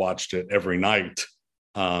not watched it every night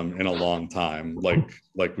in a long time,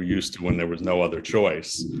 like we used to when there was no other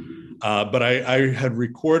choice. But I had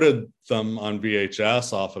recorded them on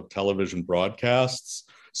VHS off of television broadcasts,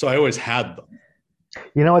 so I always had them.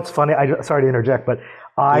 You know, it's funny. Sorry to interject, but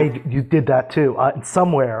you did that too.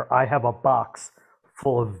 Somewhere I have a box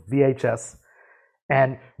full of VHS,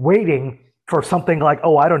 and waiting for something like,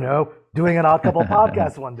 I don't know, doing an Odd Couple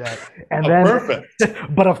podcast one day. And then,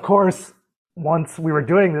 perfect. But of course, once we were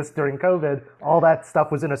doing this during COVID, all that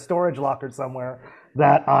stuff was in a storage locker somewhere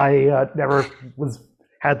that I never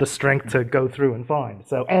had the strength to go through and find.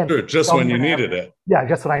 So, and sure, just when you needed it. Yeah,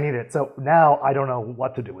 just when I needed it. So now I don't know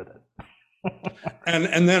what to do with it.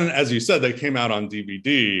 And then, as you said, they came out on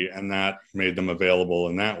DVD, and that made them available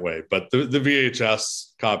in that way. But the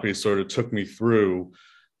VHS copy sort of took me through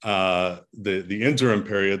the interim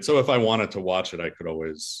period. So if I wanted to watch it, I could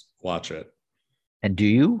always watch it. And do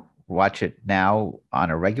you watch it now on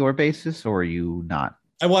a regular basis, or are you not?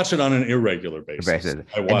 I watch it on an irregular basis.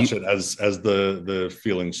 I watch it as the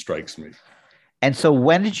feeling strikes me. And so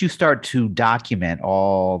when did you start to document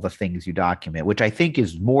all the things you document, which I think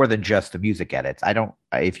is more than just the music edits?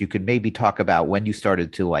 If you could maybe talk about when you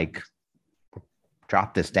started to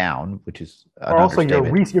drop this down, which is or also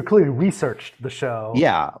you clearly researched the show.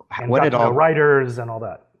 Yeah. And what did all writers and all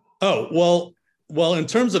that. Oh, well, Well, in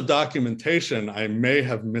terms of documentation, I may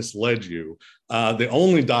have misled you. The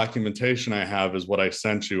only documentation I have is what I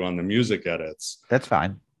sent you on the music edits. That's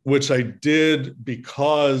fine. Which I did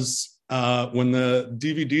because when the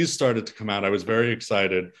DVDs started to come out, I was very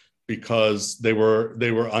excited because they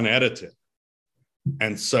were unedited.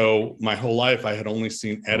 And so my whole life, I had only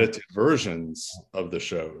seen edited versions of the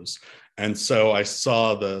shows. And so I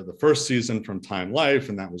saw the first season from Time Life,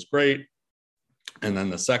 and that was great. And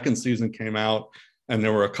then the second season came out, and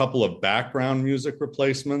there were a couple of background music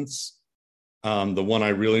replacements. The one I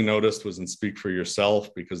really noticed was in Speak for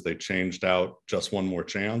Yourself, because they changed out Just One More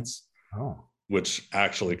Chance, which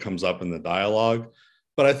actually comes up in the dialogue.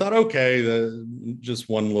 But I thought, okay, just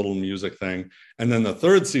one little music thing. And then the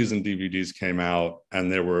third season DVDs came out,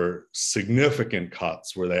 and there were significant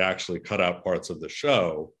cuts where they actually cut out parts of the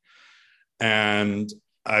show. And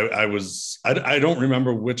I don't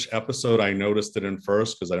remember which episode I noticed it in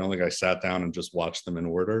first, because I don't think I sat down and just watched them in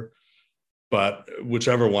order. But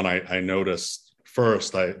whichever one I noticed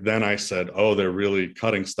first, then I said, oh, they're really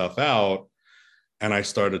cutting stuff out. And I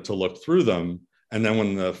started to look through them. And then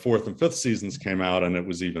when the fourth and fifth seasons came out and it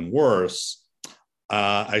was even worse,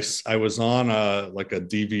 I was on a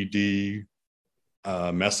DVD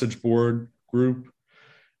message board group,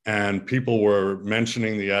 and people were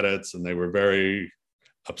mentioning the edits, and they were very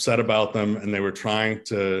upset about them, and they were trying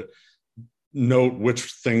to note which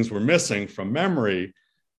things were missing from memory.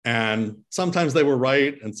 And sometimes they were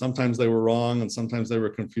right, and sometimes they were wrong, and sometimes they were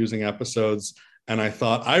confusing episodes. And I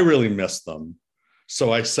thought, I really missed them.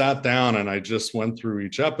 So I sat down and I just went through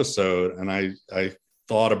each episode, and I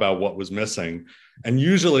thought about what was missing. And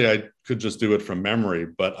usually I could just do it from memory,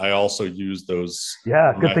 but I also used those.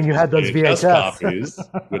 Yeah, good thing you had those VHS copies,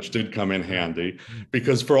 which did come in handy,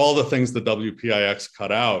 because for all the things the WPIX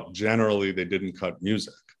cut out, generally they didn't cut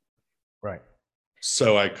music. Right.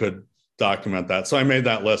 So I could document that. So I made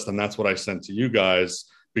that list, and that's what I sent to you guys,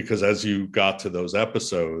 because as you got to those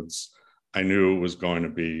episodes, I knew it was going to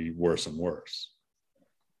be worse and worse.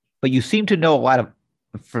 But you seem to know a lot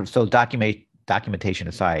of, so documentation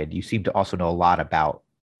aside, you seem to also know a lot about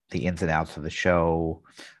the ins and outs of the show.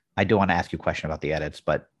 I do want to ask you a question about the edits,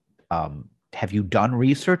 but have you done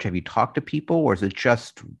research? Have you talked to people, or is it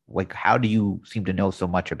just like, how do you seem to know so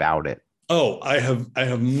much about it? Oh, I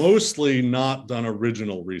have mostly not done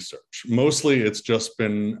original research. Mostly it's just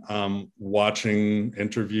been watching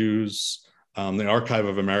interviews, the Archive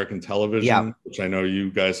of American Television, which I know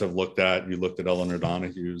you guys have looked at. You looked at Eleanor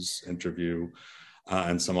Donahue's interview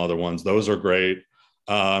and some other ones. Those are great.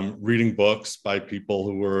 Reading books by people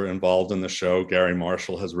who were involved in the show. Gary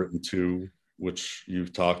Marshall has written 2, which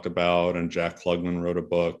you've talked about, and Jack Klugman wrote a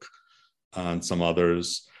book, and some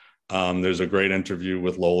others. There's a great interview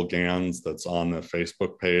with Lowell Gans that's on the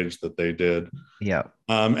Facebook page that they did. Yeah.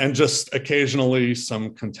 And just occasionally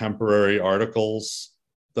some contemporary articles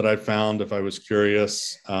that I found, if I was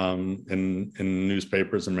curious, in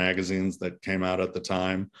newspapers and magazines that came out at the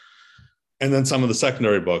time. And then some of the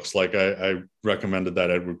secondary books, like I recommended that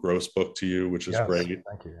Edward Gross book to you, which is great.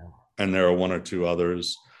 Thank you. And there are 1 or 2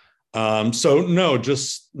 others. So no,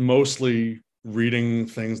 just mostly reading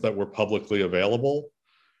things that were publicly available.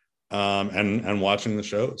 And watching the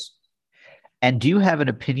shows. And do you have an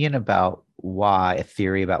opinion about why, a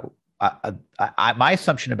theory about, my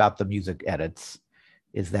assumption about the music edits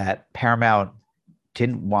is that Paramount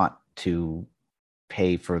didn't want to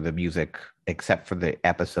pay for the music except for the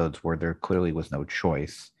episodes where there clearly was no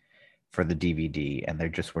choice for the DVD, and they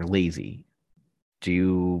just were lazy. Do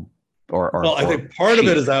you, well, I think part of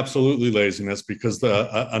it is absolutely laziness, because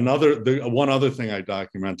the one other thing I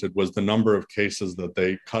documented was the number of cases that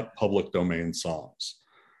they cut public domain songs.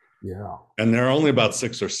 Yeah. And there are only about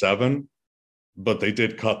 6 or 7, but they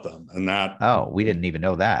did cut them. And that. Oh, we didn't even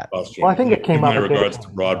know that. Well, I think it came up. In regards to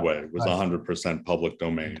Broadway, was 100% public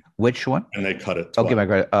domain. Which one? And they cut it twice. Okay, my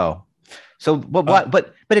God. Oh, so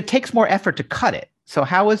but it takes more effort to cut it. So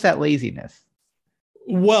how is that laziness?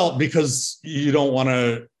 Well, because you don't want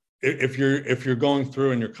to. If you're going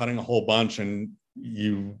through and you're cutting a whole bunch and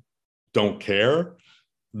you don't care,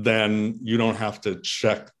 then you don't have to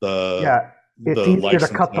check the. Yeah, it's easier to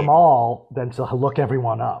cut them all than to look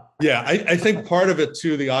everyone up. Yeah, I think part of it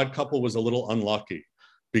too, The Odd Couple was a little unlucky,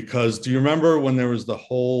 because do you remember when there was the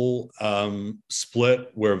whole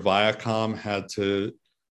split where Viacom had to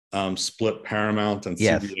split Paramount and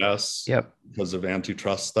CBS because of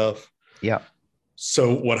antitrust stuff? Yeah.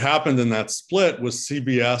 So what happened in that split was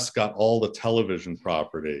CBS got all the television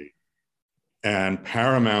property and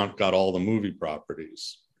Paramount got all the movie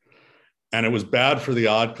properties. And it was bad for The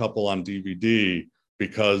Odd Couple on DVD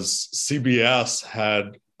because CBS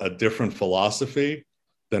had a different philosophy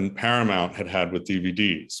than Paramount had had with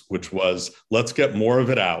DVDs, which was, let's get more of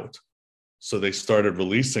it out. So they started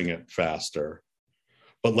releasing it faster,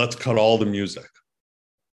 but let's cut all the music.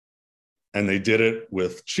 And they did it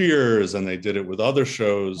with Cheers, and they did it with other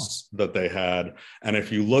shows that they had. And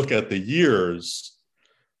if you look at the years,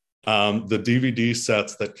 the DVD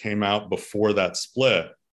sets that came out before that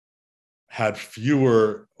split had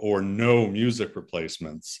fewer or no music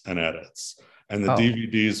replacements and edits. And the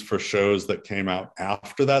DVDs for shows that came out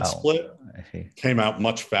after that split came out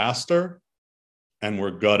much faster and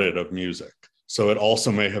were gutted of music. So it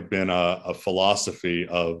also may have been a philosophy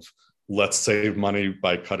of, let's save money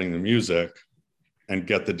by cutting the music and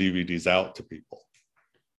get the DVDs out to people.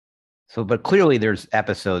 So, but clearly there's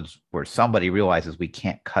episodes where somebody realizes we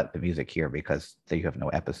can't cut the music here because they have no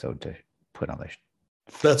episode to put on the show.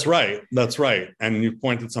 That's right. That's right. And you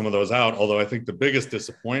pointed some of those out, although I think the biggest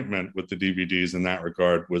disappointment with the DVDs in that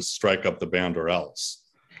regard was Strike Up the Band or Else.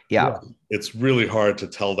 Yeah. It's really hard to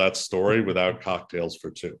tell that story without Cocktails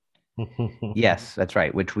for Two. Yes, that's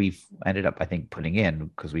right. Which we've ended up, I think, putting in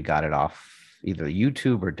because we got it off either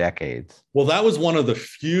YouTube or Decades. Well, that was one of the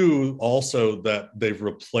few also that they've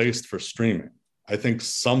replaced for streaming. I think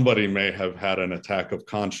somebody may have had an attack of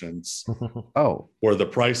conscience or the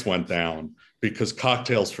price went down because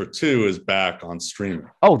Cocktails for Two is back on streaming.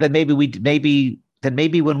 Oh, then maybe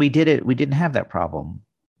when we did it, we didn't have that problem.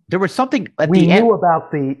 There was something at we the knew end.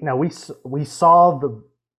 about the. No, we saw the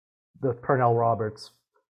Pernell Roberts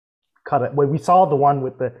cut it. We saw the one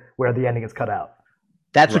with where the ending is cut out.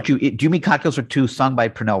 That's right. Do you mean Cocktails for Two, sung by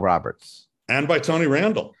Pernell Roberts and by Tony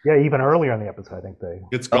Randall? Yeah, even earlier in the episode, I think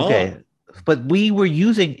it's gone. Okay. But we were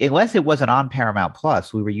using, unless it wasn't on Paramount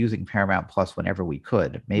Plus, we were using Paramount Plus whenever we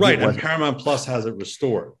could. Maybe right, and Paramount Plus has it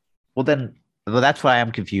restored. Well, that's why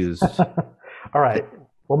I'm confused. All right.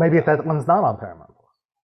 Well, maybe if that one's not on Paramount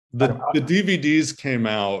Plus. The DVDs came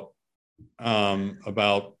out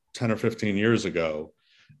about 10 or 15 years ago,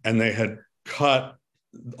 and they had cut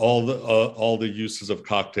all the uses of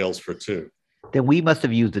Cocktails for Two. Then we must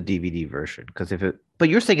have used the DVD version but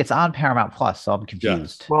you're saying it's on Paramount Plus, so I'm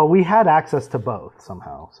confused. Yes. Well, we had access to both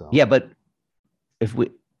somehow. So yeah, but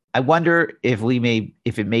I wonder if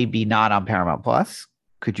it may be not on Paramount Plus.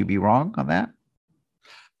 Could you be wrong on that?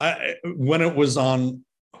 When it was on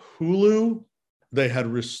Hulu, they had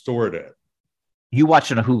restored it. You watched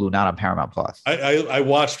it on Hulu, not on Paramount Plus. I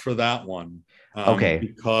watched for that one. Okay.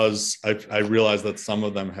 Because I realized that some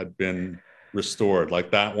of them had been restored, like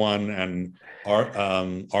that one and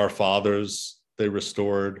Our Fathers. They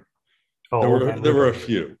restored. There were a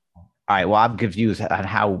few. All right. Well, I'm confused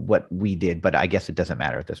on what we did, but I guess it doesn't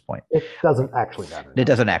matter at this point. It doesn't actually matter. It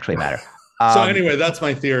doesn't actually matter. So anyway, that's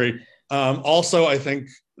my theory. Also, I think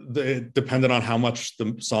it depended on how much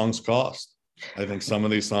the songs cost. I think some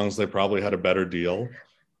of these songs, they probably had a better deal,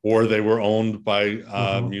 or they were owned by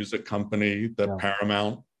a music company that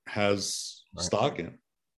Paramount has stock in,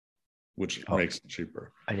 which makes it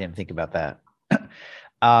cheaper. I didn't think about that.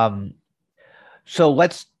 So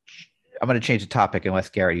I'm going to change the topic unless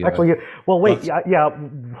Gary. Wait. Yeah.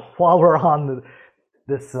 While we're on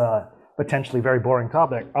this potentially very boring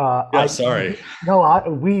topic. Sorry.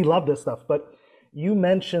 We love this stuff, but you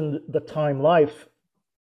mentioned the Time Life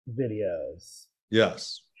videos.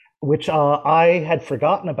 Yes. Which I had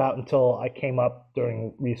forgotten about until I came up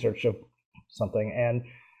during research of something. And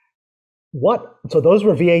so those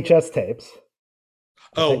were VHS tapes.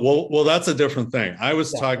 Oh, well, that's a different thing. I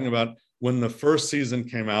was talking about when the first season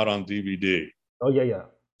came out on DVD. Oh, yeah.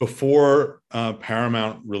 Before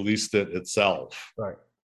Paramount released it itself. Right.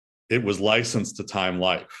 It was licensed to Time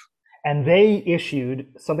Life. And they issued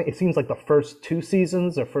something, it seems like the first two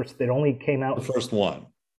seasons, it only came out. The first one.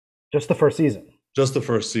 Just the first season. Just the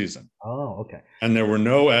first season. Oh, okay. And there were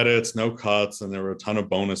no edits, no cuts, and there were a ton of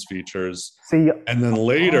bonus features. And then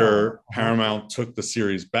later, Paramount took the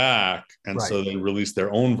series back, and so they released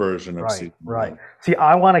their own version of season one. Right. See,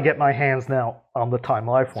 I want to get my hands now on the Time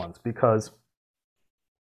Life ones because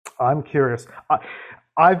I'm curious.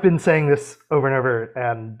 I've been saying this over and over,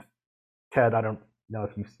 and Ted, I don't know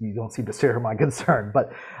if you don't seem to share my concern,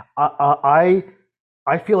 but I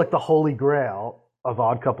feel like the holy grail of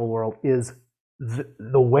Odd Couple World is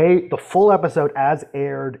the full episode as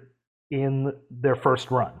aired in their first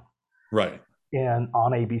run, right, and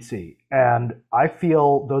on ABC. And I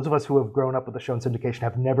feel those of us who have grown up with the show in syndication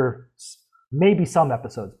have never, maybe some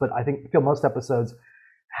episodes, but I feel most episodes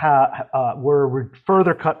were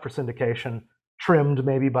further cut for syndication, trimmed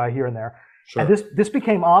maybe by here and there. Sure. And this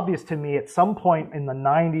became obvious to me at some point in the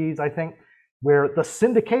 90s, I think, where the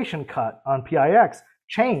syndication cut on PIX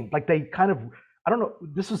changed. Like they kind of, I don't know,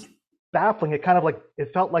 this was baffling. It kind of like,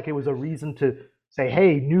 it felt like it was a reason to say,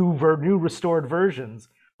 "Hey, new restored versions."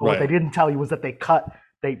 But what Right. they didn't tell you was that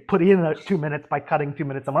they put in 2 minutes by cutting 2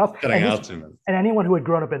 minutes somewhere else. Cutting out 2 minutes. And anyone who had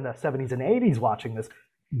grown up in the 70s and 80s watching this,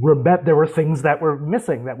 there were things that were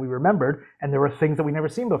missing that we remembered, and there were things that we never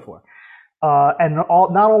seen before. And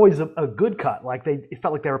not always a good cut. Like it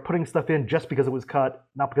felt like they were putting stuff in just because it was cut,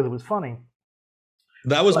 not because it was funny.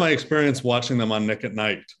 That was my experience watching them on Nick at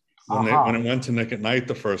Night. When it went to Nick at Night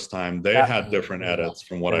the first time, they had different edits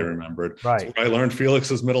from what I remembered. Right. So I learned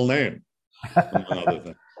Felix's middle name, among other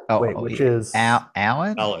things. Which is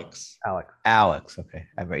Alan? Alex. Okay.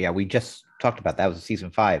 Yeah, we just talked about that. It was a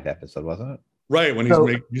season 5 episode, wasn't it? Right, when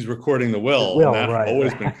he's recording the will, and that had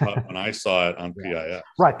always been cut when I saw it on PIX.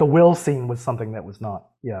 Right, the will scene was something that was not,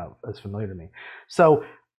 as familiar to me. So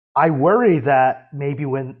I worry that maybe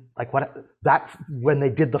when they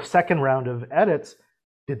did the second round of edits,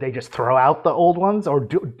 did they just throw out the old ones, or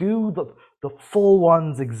do the full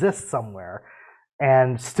ones exist somewhere?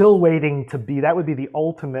 And still waiting to be, that would be the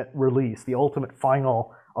ultimate release, the ultimate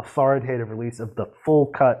final authoritative release of the full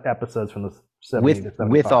cut episodes from the 70 to 75.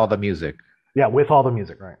 With all the music. Yeah, with all the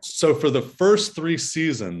music, right. So for the first 3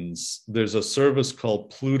 seasons, there's a service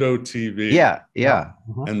called Pluto TV. Yeah.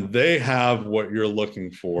 Mm-hmm. And they have what you're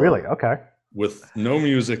looking for. Really? Okay. With no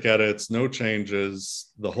music edits, no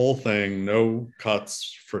changes, the whole thing, no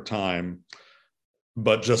cuts for time,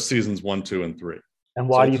 but just seasons 1, 2, and 3. And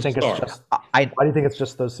why do you think it's just? Why do you think it's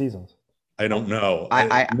just those seasons? I don't know.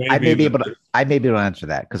 I may be able to answer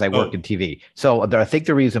that because I work in TV. So I think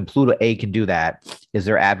the reason Pluto A can do that is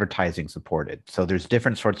they're advertising supported. So there's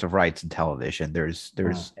different sorts of rights in television. There's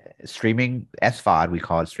streaming SVOD, we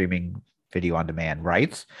call it streaming video on demand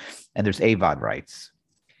rights, and there's AVOD rights.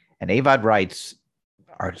 And AVOD rights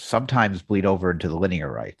are sometimes bleed over into the linear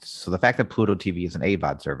rights. So the fact that Pluto TV is an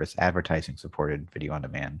AVOD service, advertising supported video on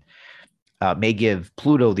demand, may give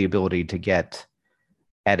Pluto the ability to get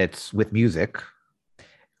edits with music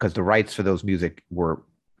because the rights for those music were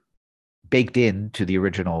baked into the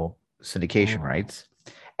original syndication rights.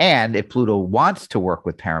 And if Pluto wants to work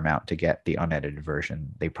with Paramount to get the unedited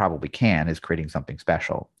version, they probably can, is creating something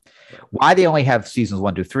special. Why they only have seasons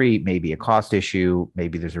 1 to 3 may be a cost issue.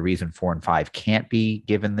 Maybe there's a reason 4 and 5 can't be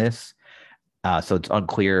given this. So it's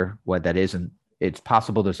unclear what that is. And it's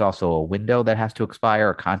possible there's also a window that has to expire,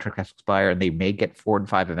 a contract has to expire, and they may get 4 and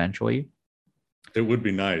 5 eventually. It would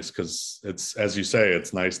be nice because it's, as you say,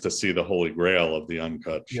 it's nice to see the holy grail of the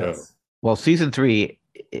uncut show. Well, season 3,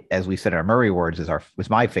 as we said, our Murray Awards was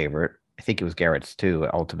my favorite. I think it was Garrett's too,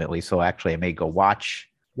 ultimately. So actually, I may go watch.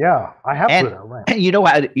 Yeah, I have Pluto. Right. And you know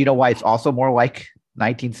why it's also more like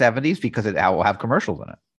 1970s, because it will have commercials in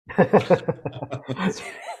it.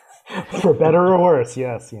 For better or worse,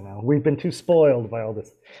 yes. We've been too spoiled by all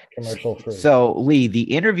this commercial free. So Lee, the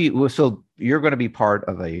interview. So you're going to be part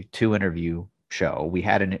of a 2-interview show. We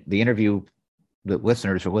had the interview. The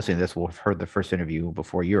listeners who are listening to this will have heard the first interview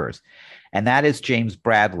before yours, and that is James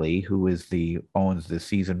Bradley, who owns the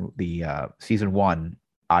season 1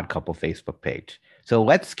 Odd Couple Facebook page. So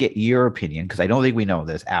let's get your opinion, because I don't think we know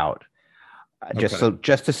this out.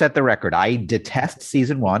 Just to set the record, I detest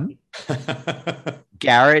season 1.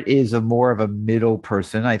 Garrett is more of a middle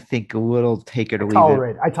person. I think a little take it or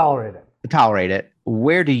leave it. I tolerate it.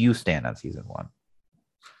 Where do you stand on season 1?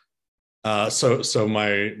 So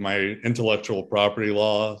my intellectual property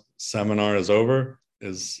law seminar is over.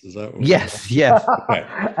 Is that what yes. Okay.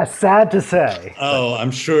 Sad to say. Oh,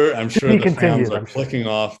 I'm sure the fans are clicking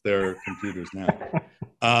off their computers now.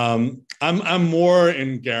 I'm more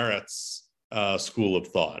in Garrett's school of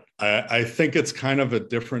thought. I think it's kind of a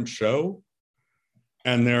different show,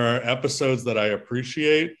 and there are episodes that I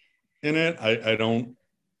appreciate in it. I don't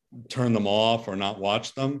turn them off or not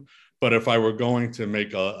watch them. But if I were going to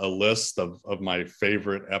make a list of my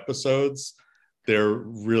favorite episodes, there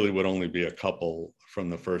really would only be a couple from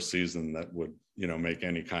the first season that would, make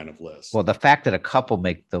any kind of list. Well, the fact that a couple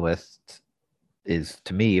make the list is,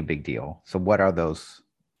 to me, a big deal. So what are those?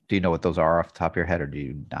 Do you know what those are off the top of your head, or do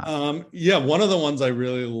you not? Yeah, one of the ones I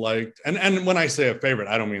really liked, and when I say a favorite,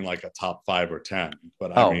 I don't mean like a top 5 or 10,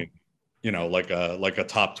 but I mean, like a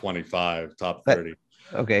top 25, top 30.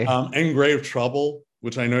 Okay. In Grave Trouble,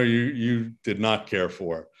 which I know you did not care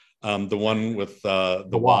for. The one with the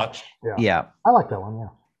watch. Yeah. I like that one, yeah.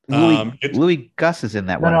 Louis Gus is in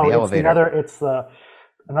that one in the elevator. It's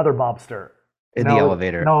another mobster. In the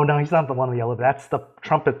elevator. No, he's not the one in the elevator. That's the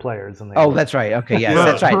trumpet players in the elevator. That's right. Okay, yeah,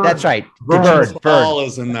 that's right. Vern Paul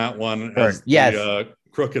is in that one as yes. the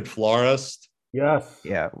crooked florist. Yes.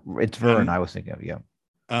 Yeah, it's Vern I was thinking of, yeah.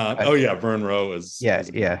 Vern Rowe is.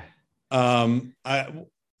 Yeah.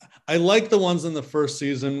 I like the ones in the first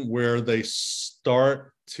season where they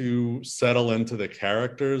start to settle into the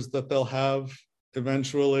characters that they'll have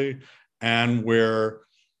eventually, and where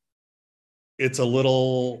it's a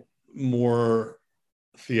little more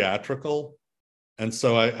theatrical. And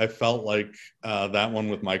so I felt like that one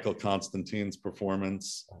with Michael Constantine's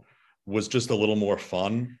performance was just a little more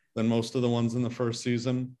fun than most of the ones in the first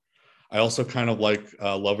season. I also kind of like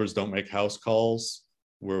Lovers Don't Make House Calls,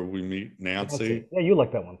 where we meet Nancy. Yeah, you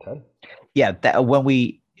like that one, Ted. Yeah, that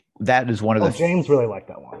is one of the James really liked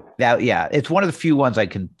that one. It's one of the few ones I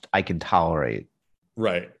can tolerate.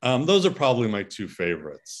 Right. Those are probably my two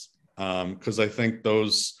favorites, because I think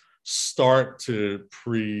those start to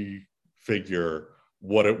prefigure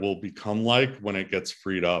what it will become like when it gets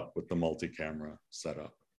freed up with the multi-camera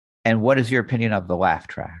setup. And what is your opinion of the laugh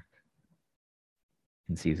track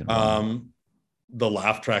in season 1? The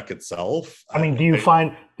laugh track itself. I mean, do you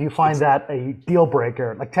find that a deal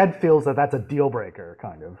breaker? Like Ted feels that that's a deal breaker,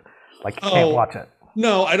 kind of. Like can't watch it.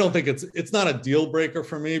 No, I don't think it's not a deal breaker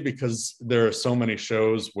for me, because there are so many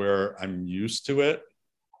shows where I'm used to it.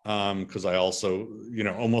 Because I also,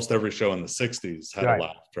 almost every show in the 60s had a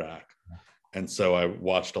laugh track. And so I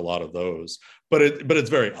watched a lot of those. But it's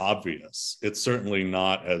very obvious. It's certainly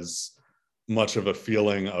not as much of a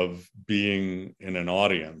feeling of being in an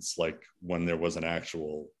audience like when there was an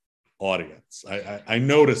actual audience. I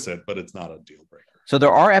notice it, but it's not a deal breaker. So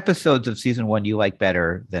there are episodes of season 1 you like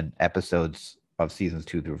better than episodes of seasons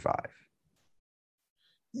 2 through 5.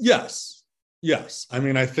 Yes. I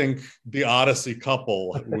mean, I think the Odyssey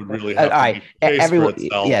couple would really have to make a case for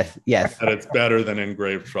itself. Yes. That it's better than In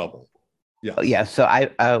Grave Trouble. Yes. Yeah.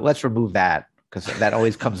 So let's remove that, because that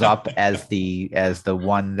always comes up as the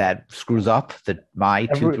one that screws up my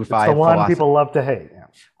 2 through 5. It's the one philosophy people love to hate.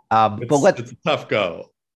 Yeah. It's a tough go.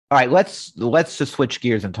 All right, let's just switch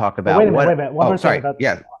gears and talk about. Wait a minute. One more thing about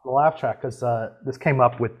the laugh track, because this came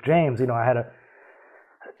up with James. I had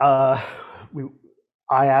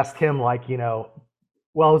I asked him, like, well,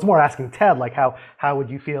 I was more asking Ted, like, how would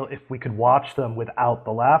you feel if we could watch them without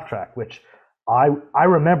the laugh track? Which I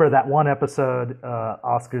remember that one episode,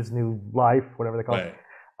 Oscar's New Life, whatever they call it,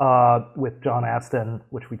 with John Astin,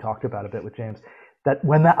 which we talked about a bit with James.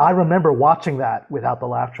 I remember watching that without the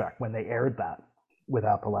laugh track when they aired that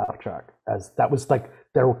without the laugh track, as that was like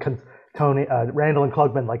Tony, Randall and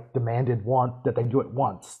Klugman like demanded that they do it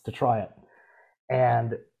once to try it,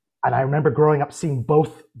 and I remember growing up seeing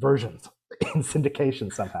both versions in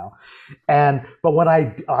syndication somehow, but when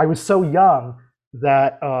I was so young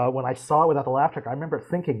that when I saw it without the laugh track, I remember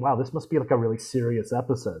thinking, wow, this must be like a really serious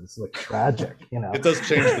episode. It's like tragic, It does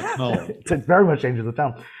change the tone. It very much changes the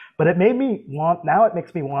tone. But it makes me want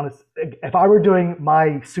to, if I were doing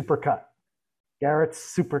my supercut,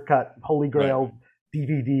 Garrett's supercut Holy Grail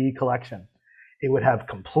DVD collection, it would have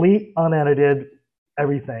complete unedited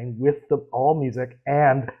everything with all music,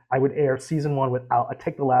 and I would air season 1 I'd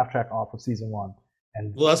take the laugh track off of season 1.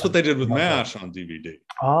 Well, that's what they did with MASH on DVD.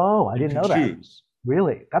 Oh, I didn't know that.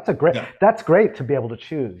 Really? That's great to be able to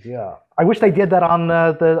choose. Yeah. I wish they did that on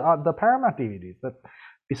the Paramount DVDs. That'd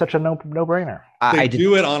be such a no-brainer. They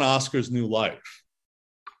do it on Oscar's New Life.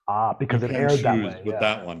 Because it aired that way. With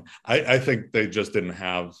that one. I think they just didn't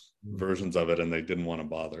have versions of it, and they didn't want to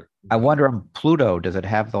bother. I wonder on Pluto, does it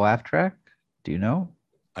have the laugh track? Do you know?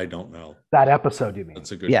 I don't know. That episode, you mean?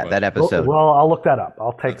 That's a good question. That episode. Well, I'll look that up.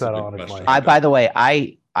 I'll take that on as well. By the way,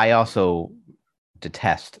 I also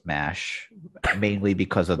detest MASH, mainly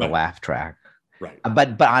because of the laugh track. Right.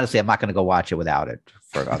 But honestly, I'm not going to go watch it without it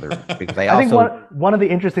for other, because I think one of the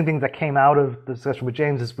interesting things that came out of the discussion with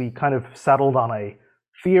James is we kind of settled on a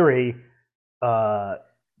theory that,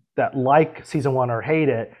 like season 1 or hate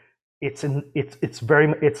it, it's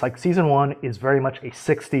like season 1 is very much a late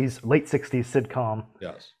 60s sitcom.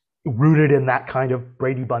 Yes. Rooted in that kind of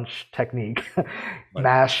Brady Bunch technique.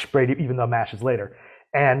 MASH, Brady, even though MASH is later.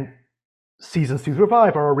 And seasons 2 through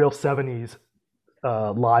 5 are a real 70s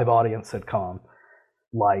live audience sitcom,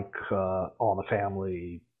 like All in the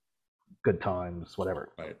Family, Good Times,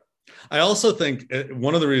 whatever. Right. I also think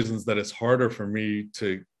one of the reasons that it's harder for me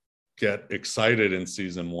to get excited in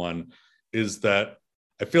season 1 is that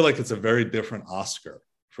I feel like it's a very different Oscar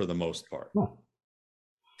for the most part.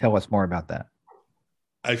 Tell us more about that.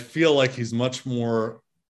 I feel like he's much more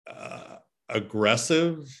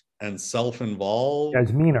aggressive and self-involved. Yeah,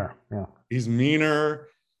 he's meaner. Yeah, he's meaner.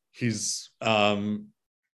 He's a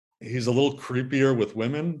little creepier with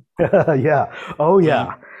women. Yeah. Oh,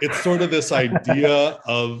 yeah. It's sort of this idea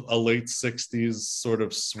of a late 60s sort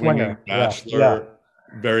of swinging bachelor,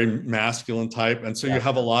 very masculine type. And so you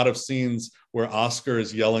have a lot of scenes where Oscar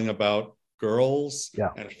is yelling about girls, Yeah.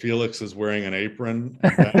 and Felix is wearing an apron.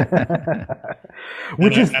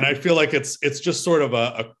 Which is I feel like it's just sort of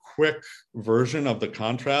a quick version of the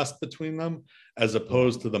contrast between them, as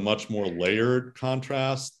opposed to the much more layered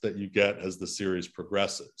contrast that you get as the series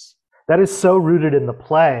progresses. that is so rooted in the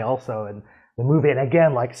play also in the movie. And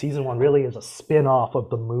again, like season 1 really is a spin-off of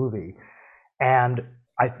the movie. And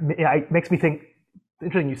it makes me think,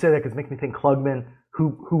 interesting you say that, because it makes me think Klugman,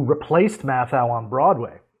 who replaced Mathau on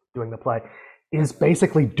Broadway doing the play, is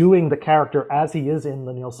basically doing the character as he is in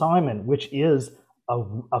the Neil Simon, which is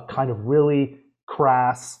a kind of really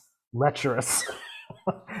crass, lecherous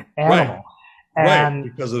animal. Right, And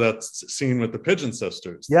because of that scene with the Pigeon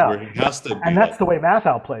Sisters, Yeah. where he has to be and that's like, the way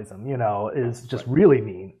Mathau plays him, is just really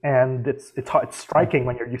mean. And it's striking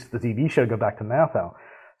when you're used to the TV show to go back to Mathau.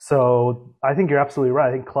 So I think you're absolutely right.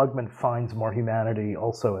 I think Klugman finds more humanity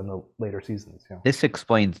also in the later seasons. Yeah. This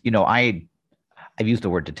explains, I've used the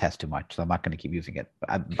word detest too much, so I'm not going to keep using it.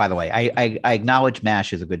 By the way, I acknowledge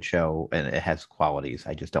MASH is a good show and it has qualities.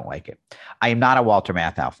 I just don't like it. I am not a Walter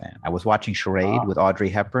Matthau fan. I was watching Charade with Audrey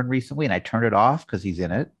Hepburn recently, and I turned it off because he's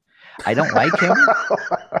in it. I don't like him.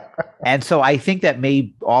 And so I think that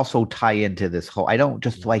may also tie into this whole, I don't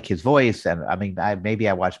just like his voice. And I mean, maybe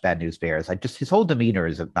I watched Bad News Bears. His whole demeanor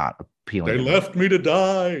is not appealing. They left me to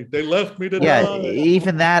die. They left me to die. Yeah,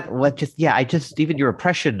 even that, even your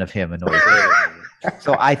oppression of him annoys me.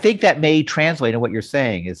 So I think that may translate in what you're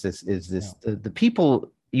saying is the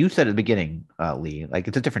people, you said at the beginning, Lee, like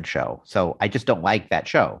it's a different show. So I just don't like that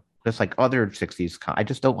show. Just like other 60s, I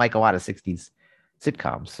just don't like a lot of 60s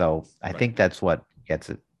sitcoms. So I think that's what gets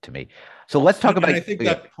it to me. So let's talk about. I think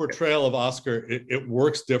that portrayal of Oscar, it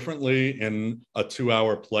works differently in a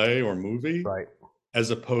 2-hour play or movie, Right.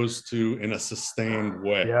 as opposed to in a sustained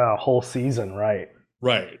way. Yeah, a whole season, right.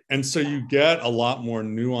 Right. And so you get a lot more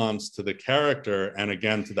nuance to the character, and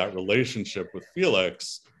again to that relationship with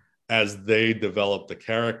Felix as they develop the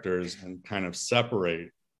characters and kind of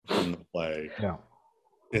separate from the play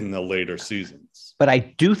in the later seasons. But I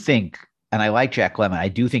do think, and I like Jack Lemmon, I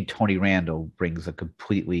do think Tony Randall brings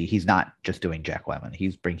he's not just doing Jack Lemmon.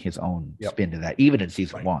 He's bringing his own spin to that, even in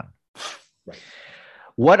season 1. Right.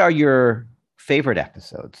 What are your favorite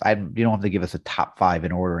episodes? You don't have to give us a top 5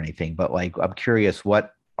 in order or anything, but like, I'm curious,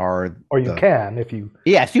 what are, or you can, if you,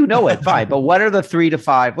 yes, it, fine. But what are the 3 to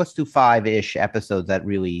 5, let's do 5-ish episodes that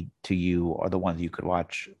really to you are the ones you could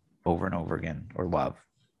watch over and over again or love?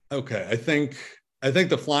 Okay. I think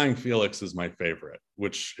the Flying Felix is my favorite,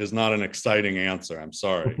 which is not an exciting answer. I'm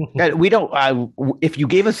sorry. We don't, if you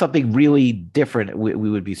gave us something really different, we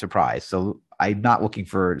would be surprised. So I'm not looking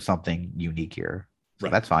for something unique here. So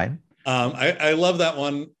that's fine. I love that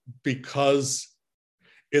one because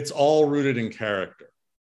it's all rooted in character.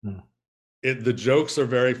 The jokes are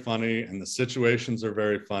very funny, and the situations are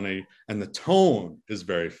very funny, and the tone is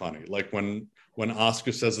very funny. Like when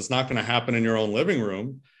Oscar says it's not going to happen in your own living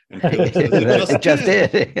room, and Felix says it just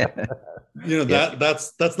did.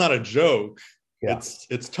 That's not a joke. Yeah.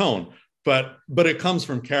 It's tone, but it comes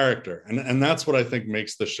from character, and that's what I think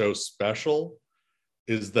makes the show special.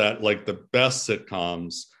 Is that like the best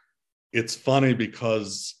sitcoms? It's funny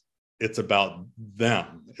because it's about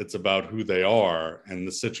them. It's about who they are, and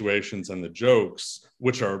the situations and the jokes,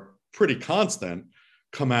 which are pretty constant,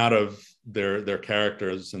 come out of their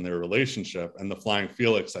characters and their relationship. And the Flying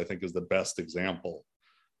Felix, I think, is the best example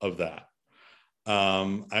of that.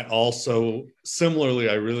 I also, similarly,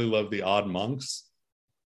 I really love the Odd Monks.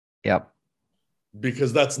 Yep.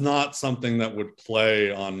 Because that's not something that would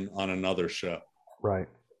play on another show. Right.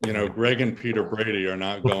 Greg and Peter Brady are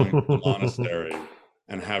not going to the monastery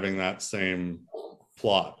and having that same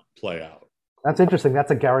plot play out. That's interesting. That's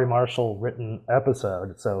a Gary Marshall written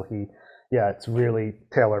episode. So it's really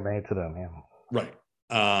tailor-made to them. Yeah. Right.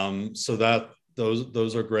 So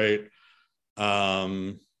those are great.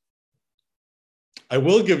 I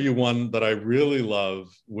will give you one that I really love,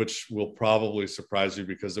 which will probably surprise you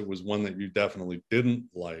because it was one that you definitely didn't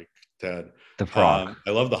like, Ted. The Frog. I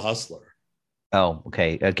love The Hustler. Oh,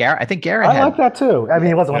 okay. I think Garrett I like that too. I mean,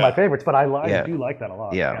 it wasn't one of my favorites, but I Yeah. do like that a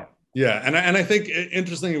lot. Yeah. Yeah, and I think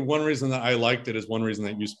interestingly, one reason that I liked it is one reason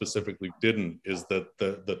that you specifically didn't, is that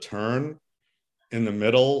the turn in the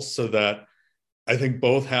middle, so that I think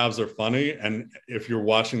both halves are funny, and if you're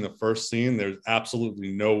watching the first scene, there's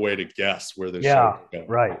absolutely no way to guess where this show is going.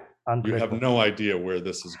 Right. You have no idea where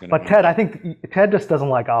this is going to. But Ted, I think Ted just doesn't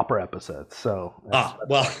like opera episodes, so.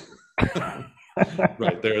 Well.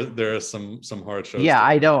 Right, there are some hard shows. Yeah,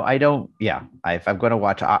 I don't. Yeah, if I'm going to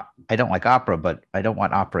watch, I don't like opera, but I don't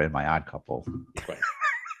want opera in my Odd Couple. Right.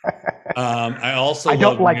 I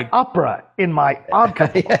don't like opera in my Odd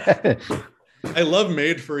Couple. I love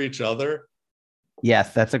Made for Each Other,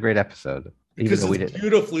 Yes, that's a great episode. Because Even though it's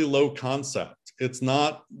beautifully low concept. It's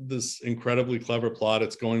not this incredibly clever plot.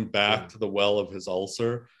 It's going back to the well of his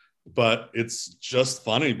ulcer, but it's just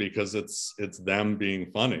funny because it's them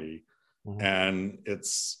being funny, and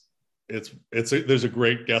there's a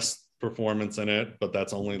great guest performance in it, but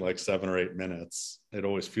that's only like 7 or 8 minutes. It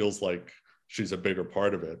always feels like she's a bigger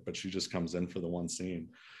part of it, but she just comes in for the one scene.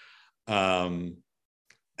 And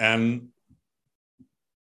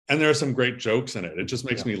there are some great jokes in it. It just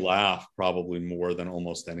makes me laugh probably more than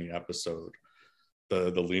almost any episode. The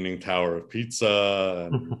Leaning Tower of Pizza,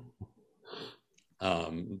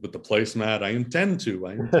 and with the placemat, I intend to.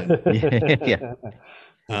 yeah.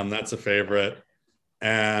 That's a favorite.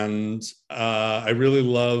 And I really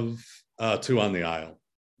love Two on the Aisle.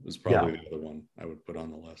 Was probably the other one I would put on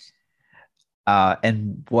the list.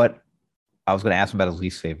 And what I was going to ask him about his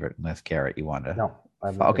least favorite, unless Garrett, you want to? No.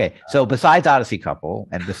 Okay, so besides Odyssey Couple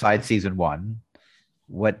and besides season 1,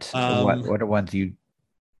 what are ones you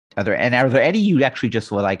are there any you actually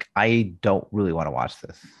just were like, I don't really want to watch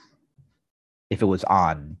this? If it was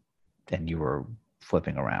on, then you were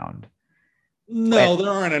flipping around. No, there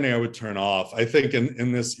aren't any I would turn off. I think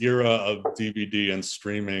in this era of DVD and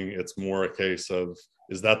streaming, it's more a case of,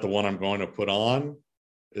 is that the one I'm going to put on?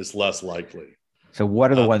 Is less likely. So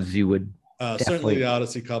what are the ones you would certainly the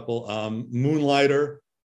Odyssey Couple, Moonlighter,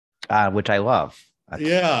 which I love.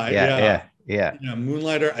 Yeah.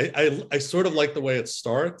 Moonlighter. I sort of like the way it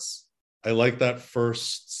starts. I like that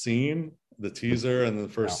first scene, the teaser, and the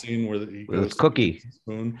first scene where he goes Cookie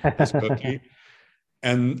spoon, his cookie,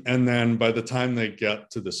 and then by the time they get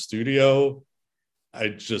to the studio, I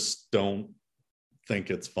just don't think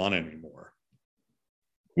it's fun anymore.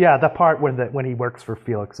 Yeah, the part when he works for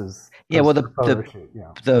Felix's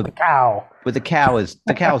the cow. With the cow's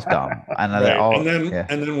dumb. And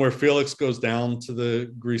then where Felix goes down to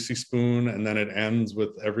the greasy spoon, and then it ends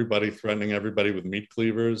with everybody threatening everybody with meat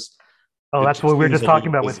cleavers. Oh, that's what we were just talking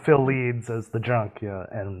about with Phil Leeds as the junk,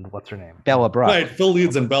 and what's her name? Bella Brock. Right, Phil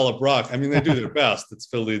Leeds and Bella Brock. I mean, they do their best. It's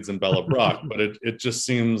Phil Leeds and Bella Brock, but it just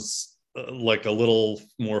seems like a little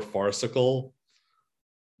more farcical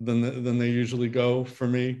than they usually go for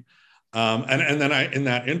me. And then in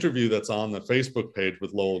that interview that's on the Facebook page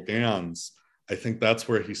with Lowell Gans, I think that's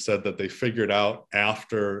where he said that they figured out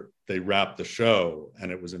after they wrapped the show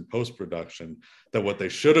and it was in post-production that what they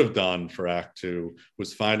should have done for Act 2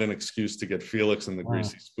 was find an excuse to get Felix in the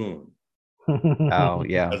greasy spoon. Oh,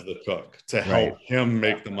 yeah. As the cook, to help him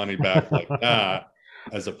make the money back like that,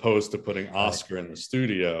 as opposed to putting Oscar in the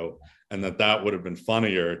studio. And that would have been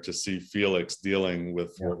funnier to see Felix dealing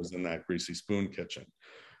with what was in that greasy spoon kitchen,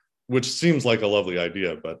 which seems like a lovely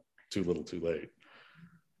idea, but too little too late.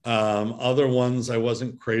 Other ones I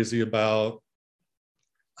wasn't crazy about.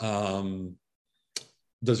 Does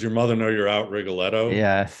Your Mother Know You're Out, Rigoletto?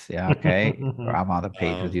 Yes. Yeah. Okay. I'm on the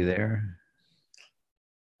page with you there.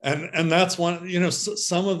 And that's one,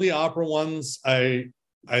 some of the opera ones I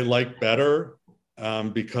like better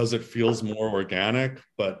because it feels more organic,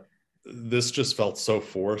 but this just felt so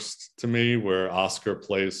forced to me, where Oscar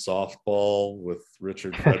plays softball with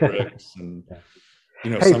Richard Fredericks, and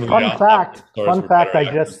some of the fun fact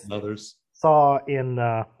I just saw in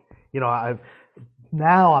I'm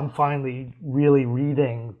finally really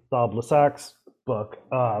reading Bob Lasak's book,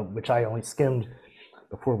 which I only skimmed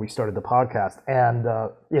before we started the podcast, and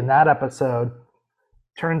in that episode,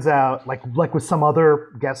 turns out like with some other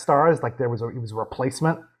guest stars, like it was a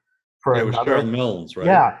replacement for another. Cheryl Milnes, right?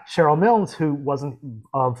 Yeah, Cheryl Milnes, who wasn't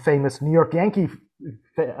of famous New York Yankee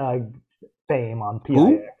fame on PIX.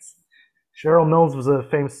 Who? Cheryl Milnes was a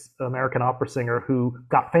famous American opera singer who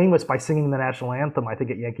got famous by singing the national anthem, I think,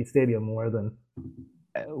 at Yankee Stadium more than.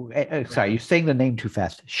 Sorry, you're saying the name too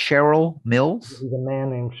fast. Cheryl Mills? He's a man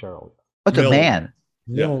named Cheryl. What's a man?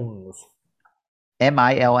 Milnes.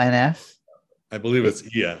 Milns? I believe it's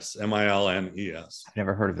ES, Milnes. I've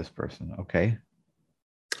never heard of this person. Okay.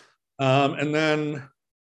 And then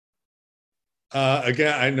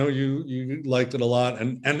again, I know you liked it a lot,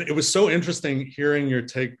 and it was so interesting hearing your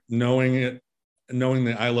take, knowing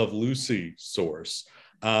the I Love Lucy source.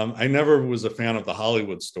 I never was a fan of the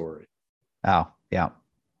Hollywood Story. Oh, yeah.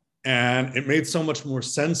 And it made so much more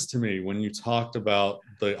sense to me when you talked about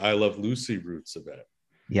the I Love Lucy roots of it.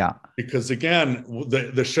 Yeah. Because again,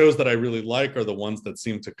 the shows that I really like are the ones that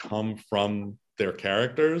seem to come from their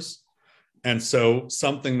characters. And so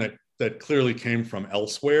something that clearly came from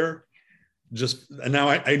elsewhere, and now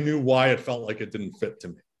I knew why it felt like it didn't fit to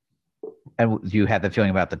me. And you had the feeling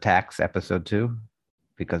about the Tax episode too,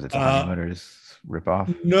 because it's a Honeymooners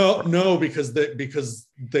ripoff? No, because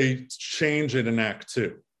they change it in Act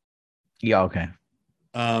 2. Yeah, okay.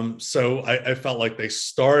 So I felt like they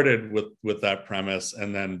started with that premise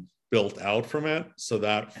and then built out from it. So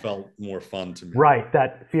that felt more fun to me. Right,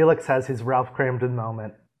 that Felix has his Ralph Cramden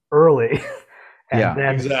moment early. And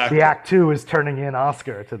then exactly. the Act 2 is turning in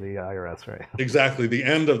Oscar to the IRS, right? Exactly. The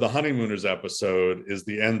end of the Honeymooners episode is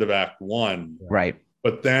the end of Act 1. Right.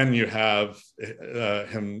 But then you have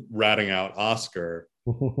him ratting out Oscar.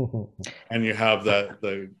 And you have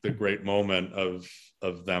the great moment of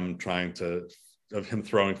them of him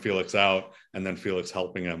throwing Felix out and then Felix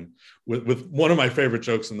helping him. With one of my favorite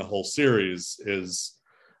jokes in the whole series is,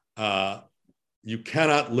 you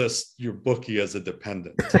cannot list your bookie as a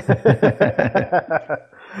dependent.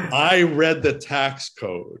 I read the tax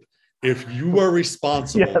code. If you are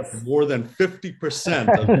responsible for more than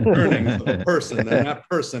 50% of the earnings of a person, then that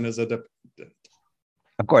person is a dependent.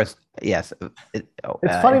 Of course, yes.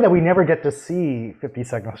 It's funny that we never get to see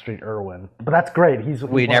 52nd Street Irwin, but that's great.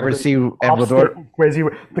 We never see crazy.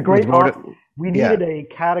 The great we needed a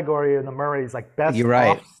category in the Murrays like best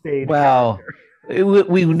offstage. Well,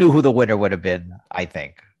 we knew who the winner would have been, I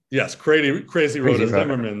think. Yes, Crazy Rhoda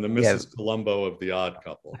Zimmerman, the Mrs. Columbo of The Odd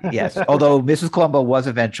Couple. Yes, although Mrs. Columbo was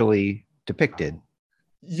eventually depicted.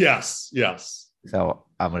 Yes. So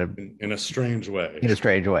I'm gonna in a strange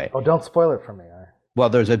way. Oh, don't spoil it for me. Well,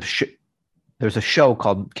 there's a show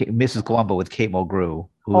called Mrs. Columbo with Kate Mulgrew.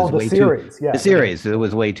 Who was the series. The series. It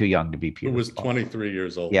was way too young to be Peter. Who was 23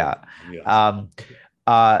 years old. Yeah.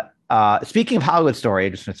 Yes. Speaking of Hollywood Story,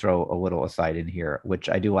 I'm just going to throw a little aside in here, which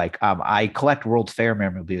I do like. I collect World's Fair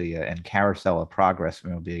memorabilia and Carousel of Progress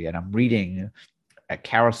memorabilia, and I'm reading a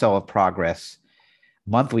Carousel of Progress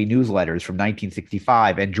monthly newsletters from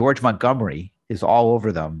 1965, and George Montgomery is all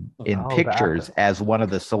over them in pictures as one of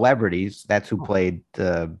the celebrities. That's who played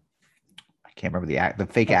I can't remember the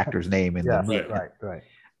fake actor's name in the movie. Right.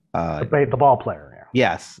 The ball player.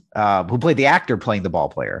 Yes, who played the actor playing the ball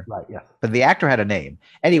player. Right, yes. But the actor had a name.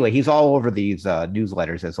 Anyway, he's all over these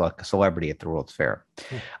newsletters as like a celebrity at the World's Fair.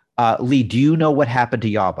 Lee, do you know what happened to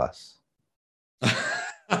Yabus?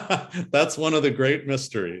 That's one of the great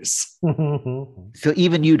mysteries. So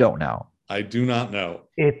even you don't know. I do not know.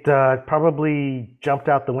 It probably jumped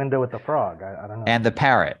out the window with the frog. I don't know. And the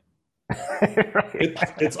parrot.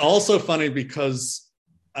 It's also funny because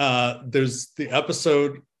there's the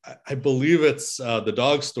episode, I believe it's The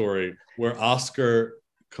Dog Story, where Oscar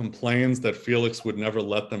complains that Felix would never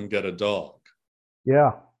let them get a dog.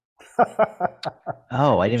 Yeah.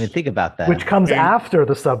 Oh, I didn't even think about that. Which comes after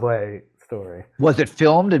the Subway story. Was it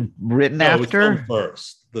filmed and written after? It was filmed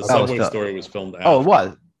first. The Subway story was filmed after. Oh, it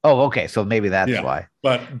was. Oh, okay. So maybe that's why.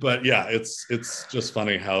 But yeah, it's just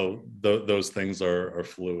funny how those things are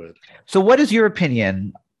fluid. So what is your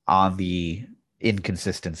opinion on the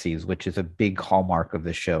inconsistencies, which is a big hallmark of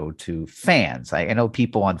the show to fans? I know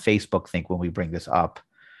people on Facebook think when we bring this up,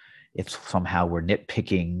 it's somehow we're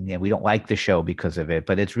nitpicking and we don't like the show because of it,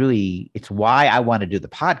 but it's why I want to do the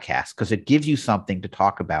podcast, because it gives you something to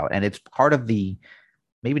talk about. And it's part of the,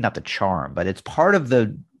 maybe not the charm, but it's part of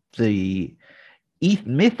the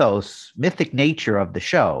mythic nature of the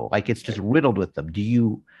show. Like it's just riddled with them. Do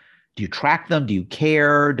you track them? Do you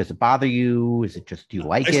care? Does it bother you? Is it just, do you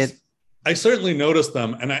like it? I certainly notice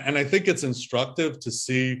them, and I think it's instructive to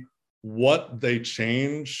see what they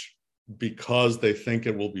change because they think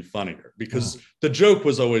it will be funnier, because the joke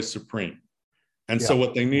was always supreme. And so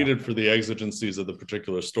what they needed for the exigencies of the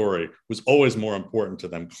particular story was always more important to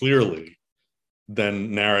them, clearly,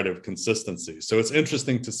 than narrative consistency. So it's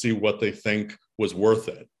interesting to see what they think was worth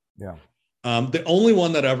it. Yeah. The only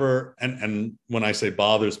one that ever, and when I say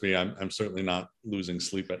bothers me, I'm certainly not losing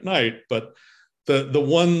sleep at night, but the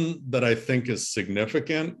one that I think is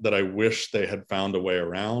significant that I wish they had found a way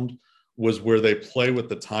around was where they play with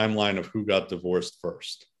the timeline of who got divorced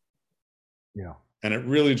first. Yeah. And it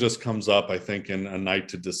really just comes up, I think, in A Night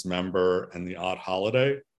to Dismember and The Odd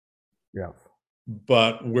Holiday. Yeah.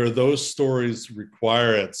 But where those stories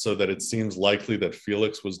require it so that it seems likely that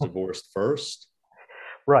Felix was divorced first,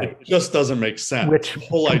 right? It just doesn't make sense. Which the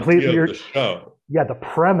whole idea of the show. Yeah, the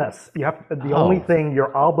premise. You have the only thing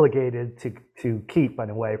you're obligated to keep, by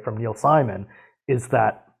the way, from Neil Simon is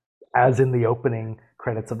that, as in the opening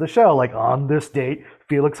credits of the show, like on this date,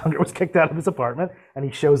 Felix Unger was kicked out of his apartment, and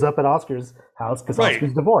he shows up at Oscar's house because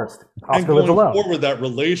Oscar's divorced. Oscar lives alone. Forward, that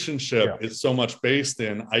relationship is so much based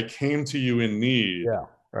in, I came to you in need,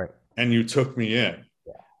 and you took me in.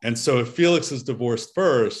 Yeah. And so if Felix is divorced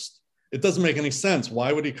first, it doesn't make any sense.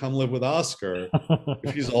 Why would he come live with Oscar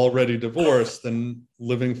if he's already divorced and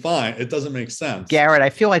living fine? It doesn't make sense. Garrett, I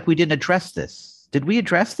feel like we didn't address this. Did we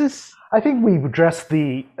address this? I think we addressed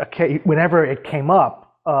whenever it came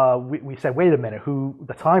up, we said, wait a minute,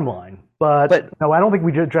 the timeline But no, I don't think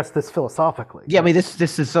we addressed this philosophically. Yeah, I mean,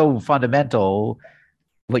 this is so fundamental.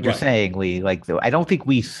 What you're Right. saying, Lee. Like, I don't think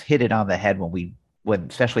we hit it on the head when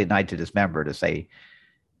especially at Night to Dismember, to say,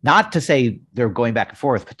 not to say they're going back and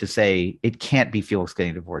forth, but to say it can't be Felix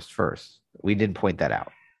getting divorced first. We didn't point that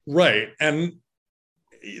out. Right. And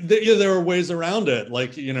there are ways around it.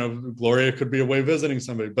 Like, Gloria could be away visiting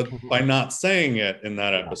somebody, but by not saying it in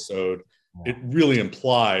that episode, it really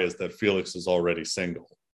implies that Felix is already single.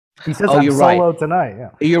 He says, you're solo right. tonight. Yeah.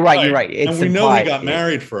 You're right. You're right. It's and we know he implied. got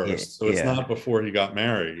married first, so it's yeah. not before he got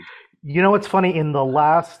married. You know what's funny? In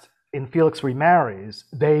Felix Remarries,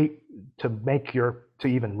 to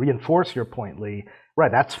even reinforce your point, Lee,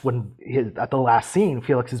 right, that's when at the last scene,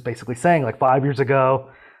 Felix is basically saying, like, 5 years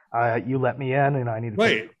ago, you let me in and I needed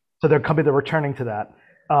Right. So they're returning to that.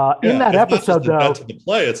 In that it's episode, not though, just to the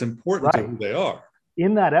play, it's important to Right. who they are.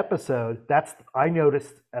 in that episode, I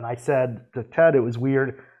noticed, and I said to Ted, it was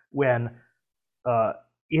weird when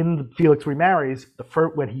in Felix Remarries,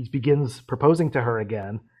 when he begins proposing to her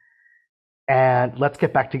again, and let's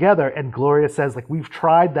get back together, and Gloria says, like, we've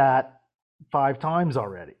tried that 5 times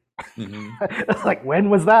already. Mhm. It's like, when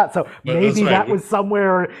was that? So But maybe that's right. that was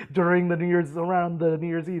somewhere during around the New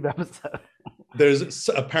Year's Eve episode. There's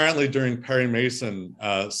apparently during Perry Mason,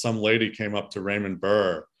 some lady came up to Raymond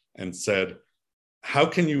Burr and said, "How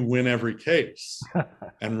can you win every case?"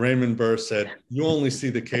 And Raymond Burr said, "You only see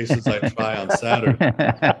the cases I try on Saturday."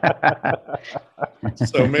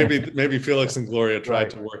 So maybe Felix and Gloria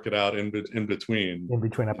tried to work it out in between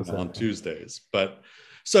episodes on Tuesdays. But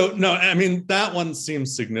so no, I mean, that one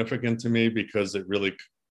seems significant to me because it really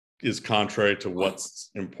is contrary to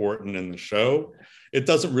what's important in the show. It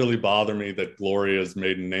doesn't really bother me that Gloria's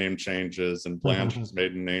maiden name changes and Blanche's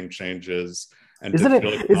maiden name changes. And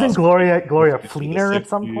isn't Gloria Fleener at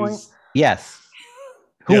some point? Yes.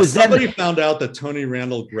 Somebody found out that Tony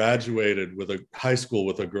Randall graduated with a high school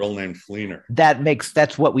with a girl named Fleener.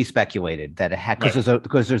 That's what we speculated, that it had,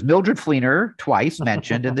 because there's Mildred Fleener twice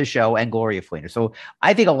mentioned in the show and Gloria Fleener. So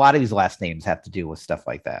I think a lot of these last names have to do with stuff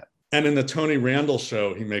like that. And in the Tony Randall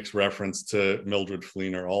show, he makes reference to Mildred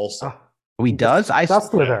Fleener also. He does? I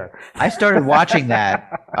started watching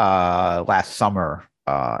that last summer.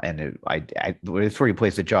 And it's where he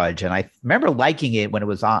plays the judge, and I remember liking it when it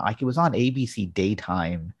was on. Like, it was on ABC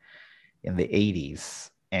daytime in the 80s,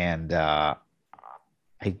 and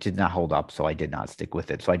it did not hold up, so I did not stick with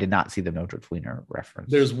it. So I did not see the Mildred Fleener reference.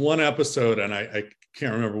 There's one episode, and I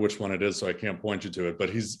can't remember which one it is, so I can't point you to it. But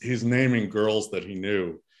he's naming girls that he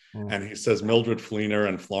knew, and he says Mildred Fleener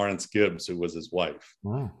and Florence Gibbs, who was his wife.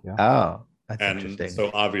 Oh. That's interesting.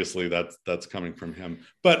 So obviously that's coming from him.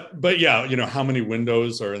 But yeah, how many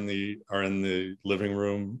windows are in the living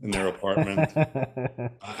room in their apartment?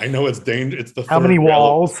 I know it's dangerous. It's the how many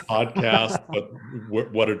walls podcast, but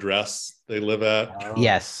what address they live at?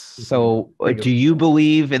 Yes. So do you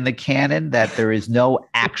believe in the canon that there is no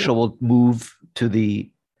actual move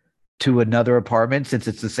to another apartment, since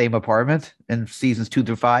it's the same apartment in seasons 2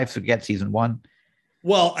 through 5? Forget season 1.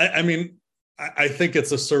 Well, I mean, I think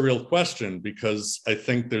it's a surreal question, because I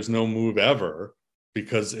think there's no move ever,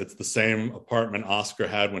 because it's the same apartment Oscar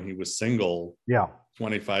had when he was single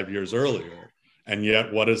 25 years earlier. And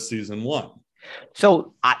yet, what is season 1?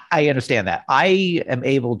 So I understand that. I am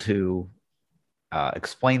able to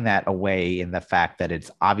explain that away in the fact that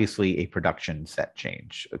it's obviously a production set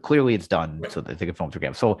change. Clearly it's done so that they can film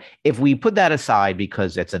through. So if we put that aside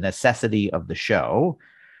because it's a necessity of the show,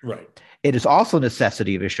 right? It is also a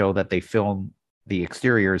necessity of the show that they film the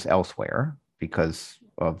exteriors elsewhere because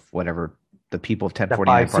of whatever the people of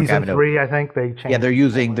 1049 Park season Avenue. 3, I think they changed. Yeah, they're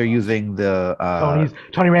using the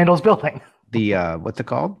Tony Randall's building. The what's it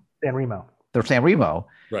called? San Remo. The San Remo.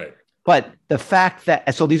 Right. But the fact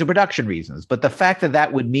that, so these are production reasons, but the fact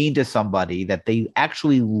that would mean to somebody that they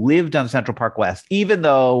actually lived on Central Park West, even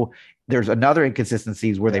though there's another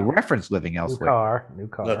inconsistencies where they reference living elsewhere. New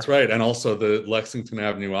car. That's right. And also the Lexington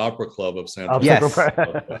Avenue Opera Club of San Yes.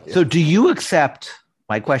 So do you accept,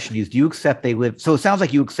 my question is, do you accept they live, so it sounds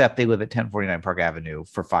like you accept they live at 1049 Park Avenue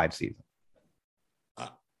for 5 seasons.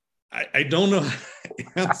 I don't know how to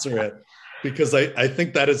answer it, because I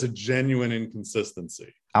think that is a genuine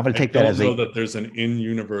inconsistency. I'm going to take that as that there's an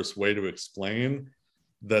in-universe way to explain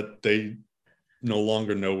that they no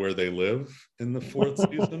longer know where they live in the 4th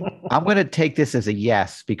season. I'm going to take this as a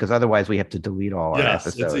yes, because otherwise we have to delete all our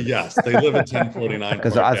episodes. Yes, it's a yes. They live at 1049.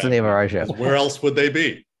 Because that's the name of our show. Where else would they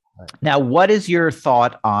be? Now, what is your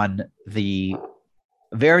thought on the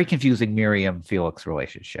very confusing Miriam-Felix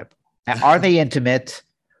relationship? Are they intimate?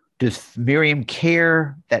 Does Miriam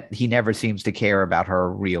care that he never seems to care about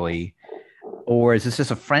her really? Or is this just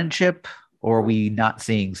a friendship? Or are we not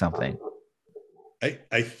seeing something?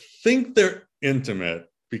 I think they're intimate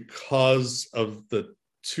because of the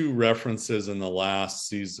two references in the last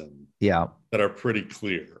season Yeah. that are pretty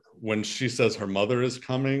clear. When she says her mother is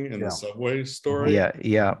coming in the subway story. Yeah.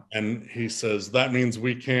 Yeah. And he says, that means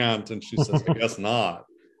we can't. And she says, I guess not.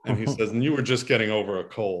 And he says, and you were just getting over a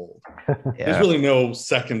cold. There's really no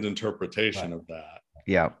second interpretation of that.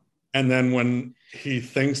 Yeah. And then when he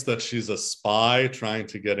thinks that she's a spy trying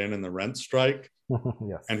to get in the rent strike,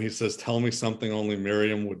 Yes. and he says, tell me something only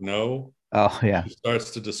Miriam would know. Oh, yeah. He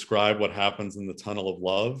starts to describe what happens in the tunnel of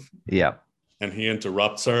love. Yeah. And he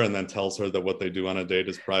interrupts her and then tells her that what they do on a date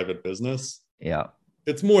is private business. Yeah.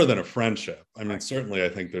 It's more than a friendship. I mean, certainly I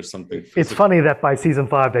think there's something physical. It's funny that by season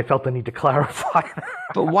 5 they felt the need to clarify.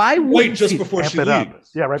 But why Wait, wouldn't just she before she amp it up?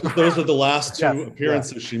 leaves. Yeah, right. Those are the last two Yes,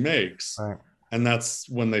 appearances she makes. Right. And that's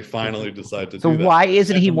when they finally decide to So do that. why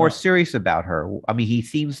isn't he Second more one. serious about her? I mean, he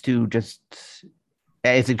seems to just.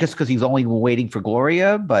 Is it just because he's only waiting for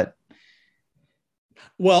Gloria? But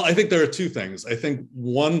Well, I think there are two things. I think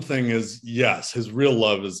one thing is, yes, his real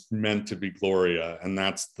love is meant to be Gloria, and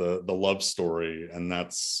that's the love story, and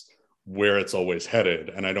that's where it's always headed.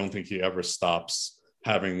 And I don't think he ever stops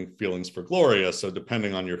having feelings for Gloria. So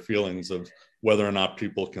depending on your feelings of whether or not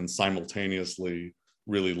people can simultaneously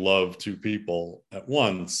really love two people at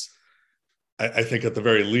once, I think at the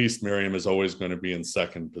very least, Miriam is always going to be in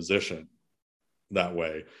second position that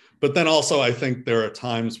way. But then also, I think there are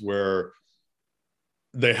times where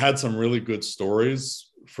they had some really good stories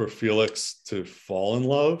for Felix to fall in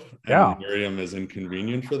love, and Yeah. Miriam is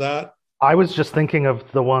inconvenient for that. I was just thinking of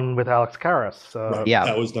the one with Alex Karras. Yeah.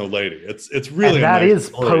 That was no lady. It's really and a that nice is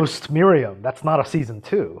story. post Miriam. That's not a season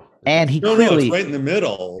 2. and he No, clearly it's right in the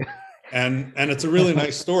middle, and it's a really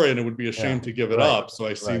nice story, and it would be a shame Yeah, to give it right, up. So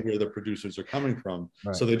I see right. where the producers are coming from.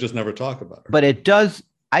 Right. So they just never talk about her. But it does,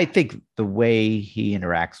 I think the way he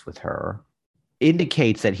interacts with her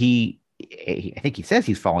indicates that I think he says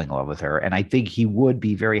he's falling in love with her. And I think he would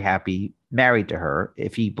be very happy married to her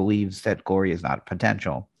if he believes that Gloria is not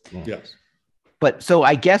potential. Yes. But so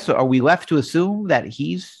I guess, are we left to assume that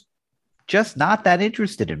he's just not that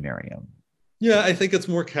interested in Miriam? Yeah, I think it's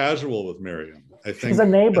more casual with Miriam. I think She's a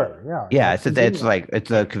neighbor. Yeah. Yeah, it's like, it's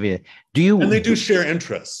a convenient. Do you, and they do share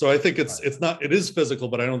interests. So I think it is physical,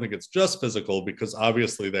 but I don't think it's just physical, because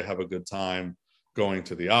obviously they have a good time going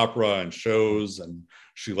to the opera and shows, and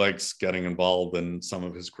she likes getting involved in some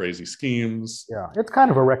of his crazy schemes. Yeah. It's kind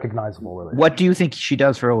of a recognizable relationship. what do you think she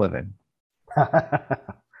does for a living?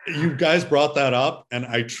 You guys brought that up, and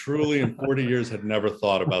I truly in 40 years had never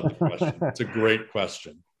thought about the question. It's a great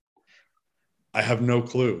question. I have no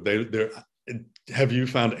clue. Have you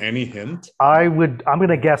found any hint? I'm going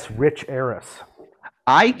to guess rich heiress.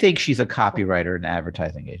 I think she's a copywriter in an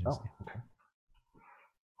advertising agency. Oh,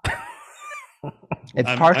 okay. It's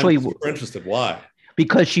I'm partially super interested. Why?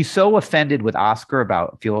 because she's so offended with Oscar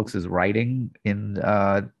about Felix's writing in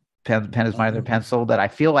Pen is My Other Pencil that I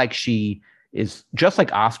feel like she is just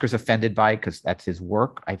like Oscar's offended by, because that's his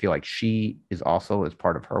work. I feel like she is also as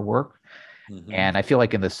part of her work. Mhm. And I feel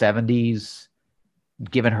like in the 70s,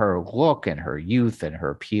 given her look and her youth and her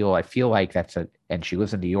appeal, I feel like and she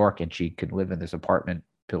lives in New York and she can live in this apartment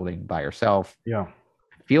building by herself. Yeah.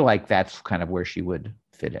 I feel like that's kind of where she would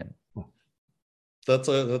fit in. That's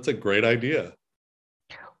a great idea.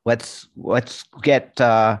 Let's get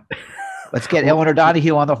Eleanor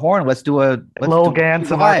Donahue on the horn. Let's do Lowell Gantz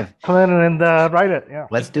and Mark live. come in and write it. Yeah.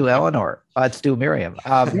 Let's do Eleanor. Let's do Miriam.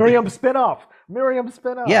 Miriam spinoff.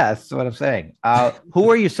 Yeah, that's what I'm saying.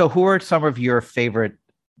 Who are some of your favorite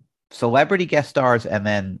celebrity guest stars and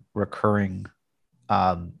then recurring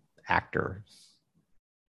actors?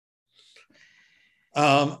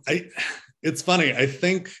 It's funny. I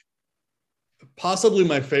think possibly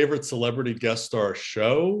my favorite celebrity guest star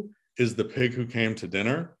show is The Pig Who Came to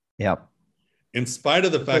Dinner. Yep. In spite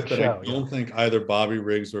of the fact that show, I don't think either Bobby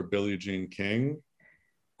Riggs or Billie Jean King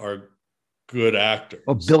are good actors.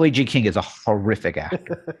 Well, Billie Jean King is a horrific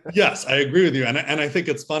actor. Yes, I agree with you. And I think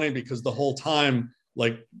it's funny because the whole time,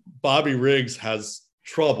 like, Bobby Riggs has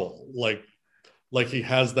trouble. Like he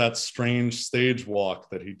has that strange stage walk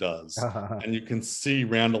that he does. And you can see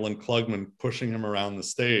Randall and Klugman pushing him around the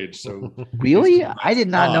stage. So Really? I did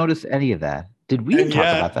not notice any of that. Did we And talk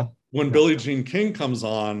yet, about that? when Billie Jean King comes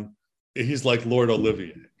on, he's like Lord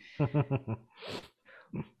Olivier.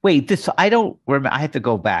 Wait, I don't remember. I have to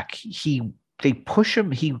go back. They push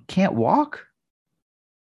him. He can't walk.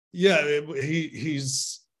 Yeah,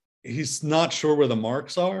 he's he's not sure where the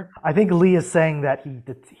marks are. I think Lee is saying that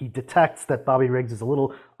he detects that Bobby Riggs is a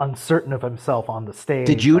little uncertain of himself on the stage.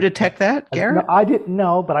 Did you detect that, Garrett? No, I didn't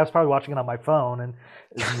know, but I was probably watching it on my phone and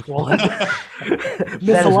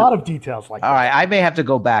miss a lot of details like that. All right, I may have to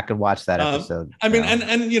go back and watch that episode. I mean,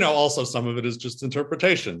 and also some of it is just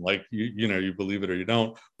interpretation. Like you believe it or you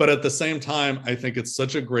don't. But at the same time, I think it's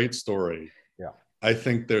such a great story. Yeah. I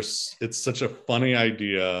think it's such a funny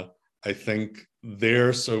idea. I think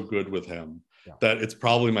they're so good with him that it's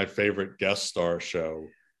probably my favorite guest star show.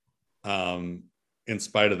 In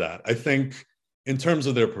spite of that, I think in terms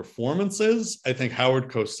of their performances, I think Howard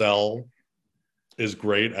Cosell is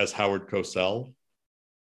great as Howard Cosell.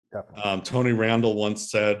 Tony Randall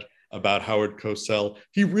once said about Howard Cosell,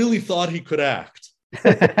 he really thought he could act.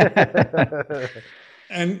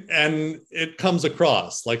 And it comes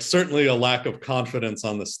across like certainly a lack of confidence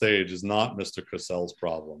on the stage is not Mr. Cosell's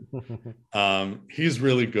problem. He's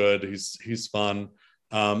really good. He's fun.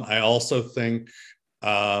 I also think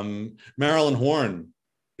Marilyn Horne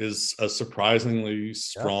is a surprisingly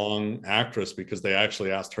strong actress because they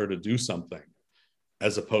actually asked her to do something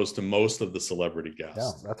as opposed to most of the celebrity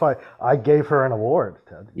guests. Yeah, that's why I gave her an award,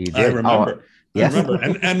 Ted. You did. I remember. Oh, yes. I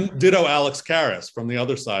remember. And ditto Alex Karras from the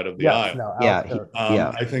other side of the aisle. No,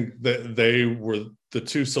 I think that they were the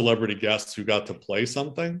two celebrity guests who got to play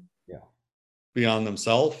something beyond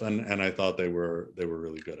themselves, and I thought they were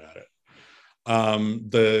really good at it.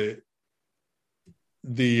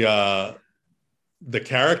 The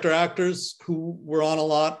character actors who were on a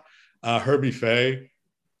lot, Herbie Faye,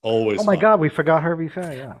 always. Oh my fun. God, we forgot Herbie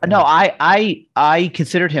Faye. Yeah. No, I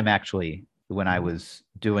considered him actually when I was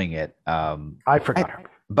doing it. I forgot Herbie.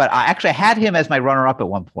 But I actually had him as my runner-up at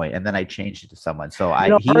one point, and then I changed it to someone. So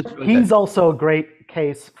he's also a great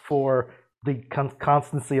case for the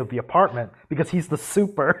constancy of the apartment because he's the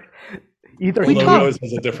super. Either he always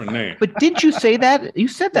has a different name. But did you say that? You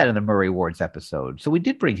said that in the Murray Awards episode, so we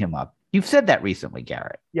did bring him up. You've said that recently,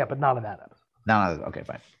 Garrett. Yeah, but not in that episode. No, okay,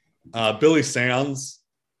 fine. Billy Sands.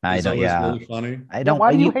 I know, really funny. I don't.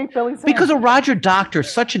 Why do you hate Billy Sands? Because of Roger Doctor,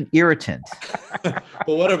 such an irritant. But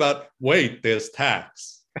what about there's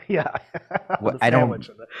Tax? Yeah, I don't.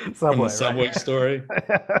 Subway, from the Subway story.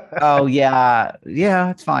 Oh yeah,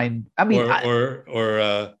 it's fine. I mean,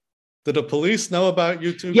 or did the police know about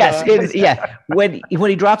you two? Yes, When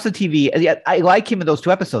he drops the TV, I like him in those two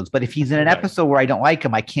episodes. But if he's in an episode where I don't like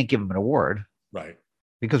him, I can't give him an award. Right.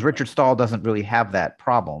 Because Richard Stahl doesn't really have that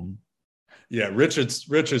problem. Yeah, Richard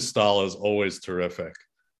Stahl is always terrific.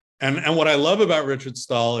 And what I love about Richard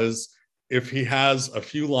Stahl is if he has a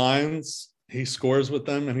few lines, he scores with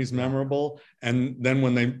them and he's memorable. And then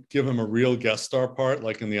when they give him a real guest star part,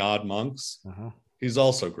 like in The Odd Monks, he's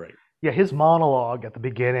also great. Yeah, his monologue at the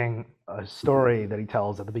beginning, a story that he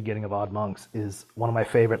tells at the beginning of Odd Monks, is one of my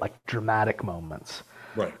favorite, like, dramatic moments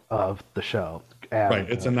of the show. And,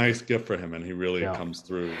 it's a nice gift for him, and he really comes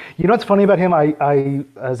through. You know what's funny about him? I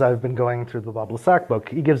as I've been going through the Bob Lassac book,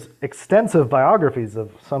 he gives extensive biographies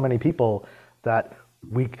of so many people that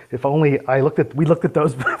we looked at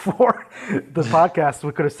those before the podcast,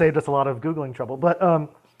 we could have saved us a lot of Googling trouble. But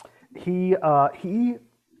he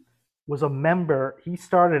was a member. He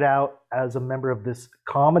started out as a member of this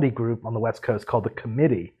comedy group on the West Coast called The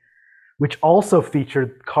Committee, which also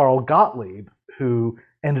featured Carl Gottlieb, who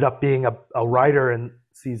ended up being a writer in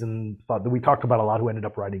season 5 that we talked about a lot, who ended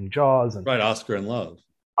up writing Jaws. And Oscar in Love,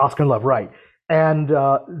 right. And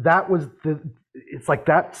that was it's like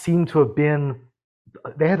that seemed to have been,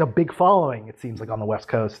 they had a big following, it seems like, on the West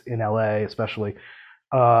Coast, in LA especially,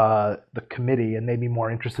 The Committee, and made me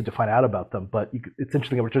more interested to find out about them. But it's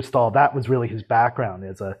interesting that Richard Stahl, that was really his background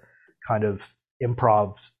as a kind of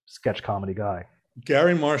improv sketch comedy guy.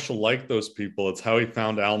 Gary Marshall liked those people. It's how he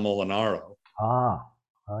found Al Molinaro.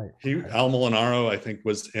 Right. Al Molinaro, I think,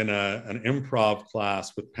 was in an improv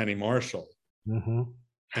class with Penny Marshall. Mm-hmm.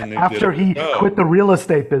 And after he quit the real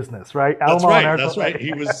estate business, right? That's right.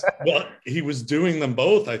 He was doing them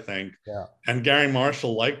both, I think. Yeah. And Gary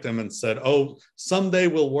Marshall liked him and said, "Oh, someday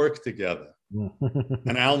we'll work together."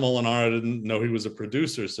 And Al Molinaro didn't know he was a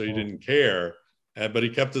producer, so he didn't care, but he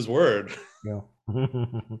kept his word. Yeah.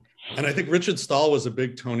 And I think Richard Stahl was a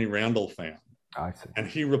big Tony Randall fan. I see. And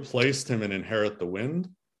he replaced him in Inherit the Wind.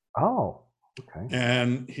 Oh, okay.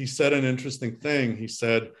 And he said an interesting thing. He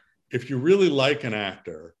said, if you really like an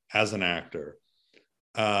actor, as an actor,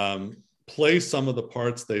 play some of the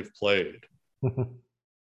parts they've played.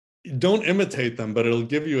 Don't imitate them, but it'll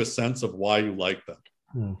give you a sense of why you like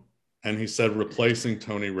them. And he said replacing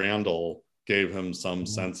Tony Randall gave him some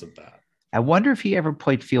sense of that. I wonder if he ever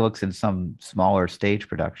played Felix in some smaller stage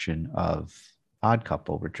production of Odd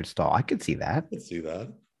Couple, Richard Stahl. I could see that. I could see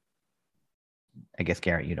that. I guess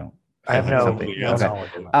Garrett, you don't. I have no something else. knowledge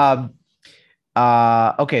of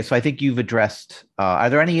that. Okay, so I think you've addressed. Are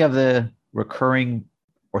there any of the recurring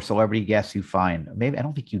or celebrity guests you find? Maybe I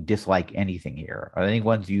don't think you dislike anything here. Are there any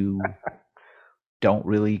ones you don't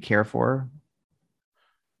really care for?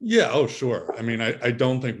 Yeah. Oh, sure. I mean, I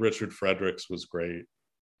don't think Richard Fredericks was great.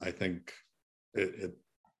 I think it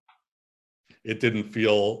didn't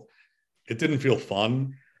feel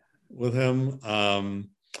fun with him.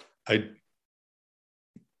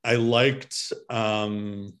 I liked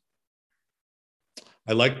Marilyn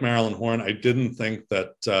Horne. I didn't think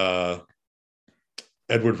that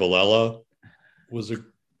Edward Villella was a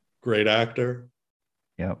great actor.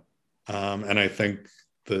 Yep. And I think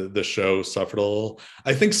the show suffered a little.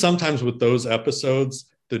 I think sometimes with those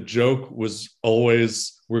episodes, the joke was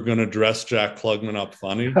always, we're going to dress Jack Klugman up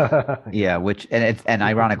funny. Yeah, and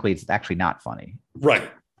ironically, it's actually not funny. Right.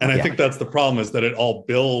 And I think that's the problem, is that it all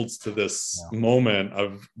builds to this moment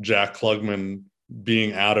of Jack Klugman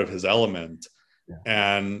being out of his element. Yeah.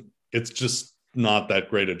 And it's just not that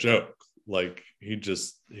great a joke. Like he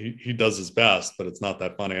does his best, but it's not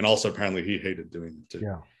that funny. And also apparently he hated doing it too.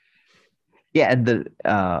 Yeah. Yeah. And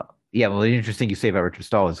well, the interesting you say about Richard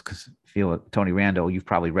Stahl is because Tony Randall, you've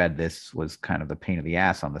probably read this, was kind of the pain in the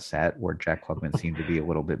ass on the set, where Jack Klugman seemed to be a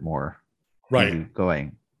little bit more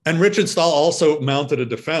going. And Richard Stahl also mounted a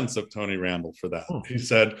defense of Tony Randall for that. He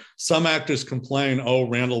said, some actors complain, oh,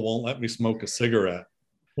 Randall won't let me smoke a cigarette.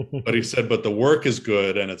 But he said, but the work is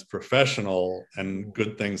good and it's professional and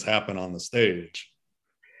good things happen on the stage.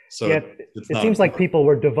 So it seems like people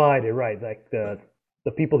were divided, right? Like the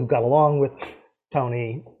people who got along with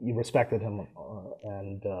Tony, you respected him,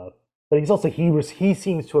 but he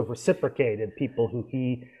seems to have reciprocated people who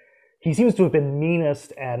he seems to have been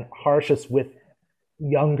meanest and harshest with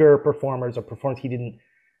younger performers or performers he didn't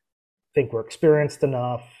think were experienced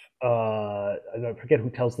enough. I forget who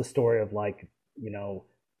tells the story of, like,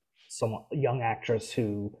 some young actress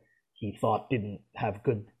who he thought didn't have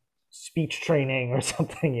good speech training or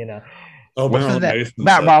something, Oh, Marilyn Mason.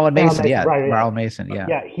 Marilyn Mason, yeah. Right, Marilyn Mason, yeah.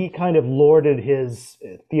 Yeah, he kind of lorded his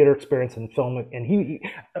theater experience in film. And he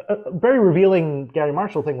a very revealing Gary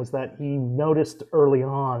Marshall thing was that he noticed early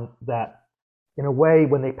on that, in a way,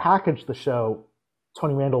 when they packaged the show,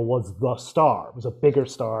 Tony Randall was the star, was a bigger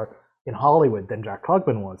star in Hollywood than Jack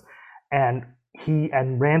Klugman was. And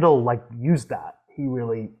Randall, like, used that. He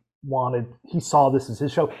really he saw this as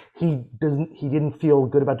his show. He didn't feel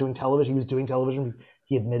good about doing television. He was doing television,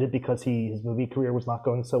 he admitted, because his movie career was not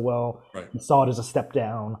going so well. Right. He saw it as a step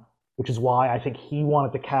down, which is why I think he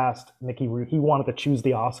wanted to cast Mickey Rooney. He wanted to choose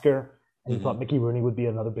the Oscar, and he thought Mickey Rooney would be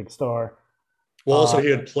another big star. Well, also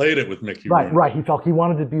he had played it with Mickey Rooney. Right. He felt he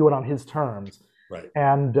wanted to do it on his terms. Right.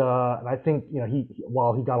 And I think,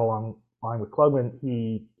 while he got along fine with Klugman,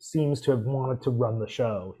 he seems to have wanted to run the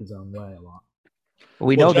show his own way a lot.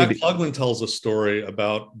 Jack Klugman tells a story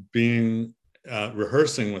about being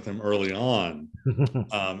rehearsing with him early on,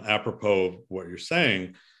 apropos of what you're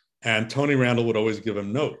saying, and Tony Randall would always give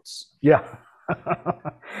him notes. Yeah.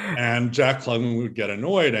 And Jack Klugman would get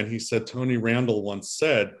annoyed, and he said, Tony Randall once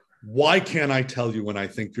said, why can't I tell you when I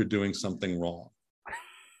think you're doing something wrong?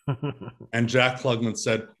 And Jack Klugman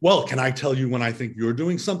said, well, can I tell you when I think you're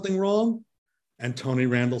doing something wrong? And Tony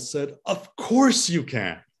Randall said, of course you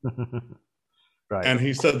can. Right. And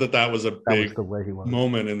he said that was a big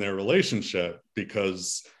moment in their relationship,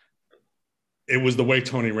 because it was the way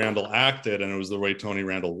Tony Randall acted and it was the way Tony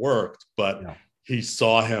Randall worked, but he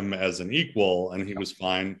saw him as an equal and he was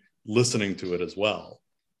fine listening to it as well.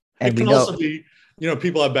 And it can also be,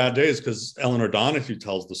 people have bad days, because Eleanor Donahue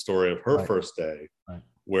tells the story of her first day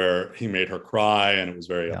where he made her cry and it was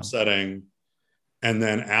very upsetting. And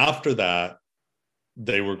then after that,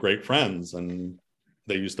 they were great friends and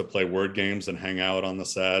they used to play word games and hang out on the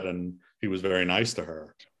set, and he was very nice to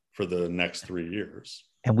her for the next 3 years.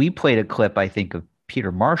 And we played a clip, I think, of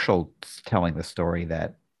Peter Marshall telling the story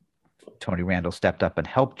that Tony Randall stepped up and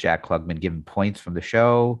helped Jack Klugman, give him points from the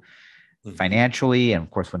show financially. And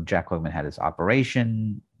of course, when Jack Klugman had his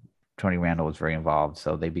operation, Tony Randall was very involved.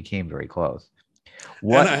 So they became very close.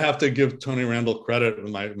 And I have to give Tony Randall credit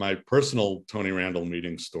with my personal Tony Randall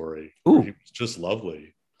meeting story. Ooh. He was just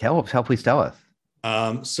lovely. Please tell us.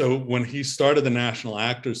 So when he started the National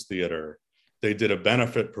Actors Theater, they did a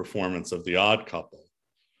benefit performance of The Odd Couple.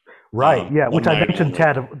 Right. Which I mentioned,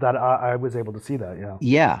 Ted, that I was able to see that. Yeah.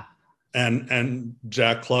 Yeah. And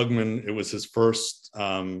Jack Klugman, it was his first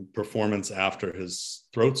performance after his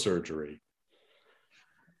throat surgery.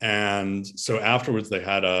 And so afterwards they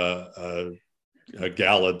had a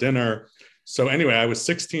gala dinner. So anyway, I was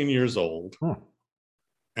 16 years old.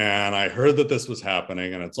 And I heard that this was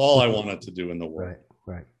happening, and it's all I wanted to do in the world,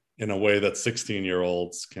 Right. in a way that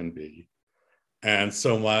 16-year-olds can be. And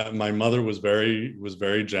so my mother was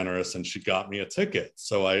very generous, and she got me a ticket.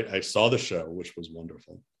 So I saw the show, which was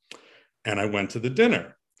wonderful. And I went to the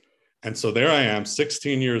dinner. And so there I am,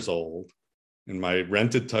 16 years old, in my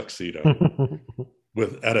rented tuxedo,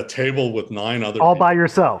 at a table with 9 other All people, by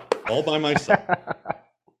yourself. all by myself.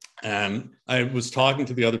 And I was talking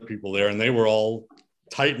to the other people there, and they were all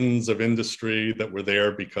titans of industry that were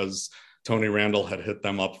there because Tony Randall had hit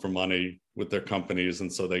them up for money with their companies,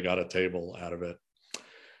 and so they got a table out of it.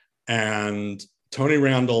 And Tony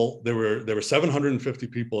Randall, there were 750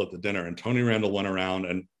 people at the dinner, and Tony Randall went around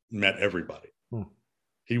and met everybody.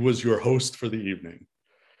 He was your host for the evening.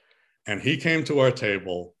 And he came to our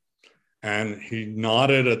table, and he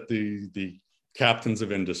nodded at the captains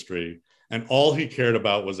of industry, and all he cared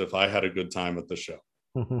about was if I had a good time at the show.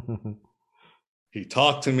 He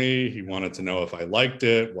talked to me. He wanted to know if I liked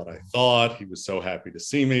it, what I thought. He was so happy to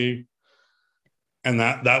see me. And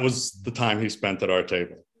that was the time he spent at our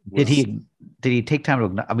table. Did he take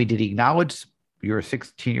time to, I mean, did he acknowledge you're a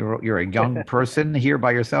 16-year-old, you're a young person here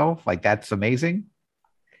by yourself? Like, that's amazing.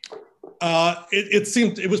 It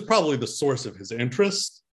seemed, it was probably the source of his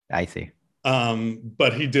interest. I see.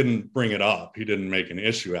 But he didn't bring it up. He didn't make an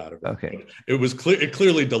issue out of it. Okay. But it was clear. It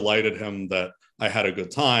clearly delighted him that I had a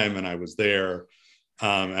good time and I was there.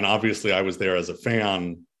 And obviously I was there as a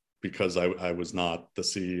fan because I was not the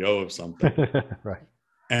CEO of something. Right.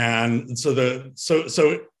 And so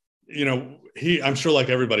you know, I'm sure like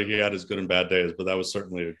everybody, he had his good and bad days, but that was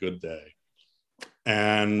certainly a good day.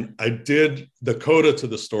 And the coda to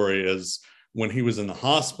the story is when he was in the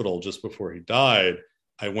hospital just before he died,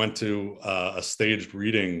 I went to a staged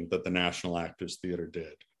reading that the National Actors Theater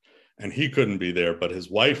did. And he couldn't be there, but his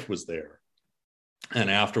wife was there. And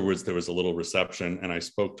afterwards, there was a little reception, and I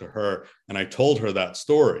spoke to her, and I told her that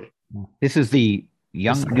story. This is the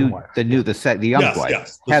young wife. The young wife,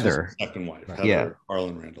 yes, Heather. The second wife, Right. Heather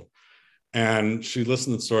Harlan Randall. And she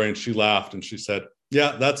listened to the story, and she laughed, and she said,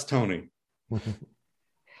 "Yeah, that's Tony."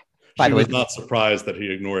 She was not surprised that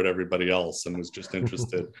he ignored everybody else and was just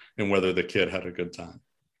interested in whether the kid had a good time.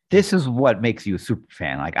 This is what makes you a super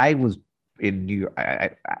fan. Like, I was in New York.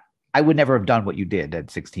 I would never have done what you did at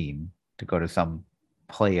 16 to go to some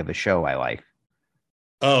play of a show I like.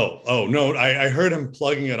 Oh no! I heard him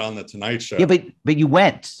plugging it on the Tonight Show. Yeah, but you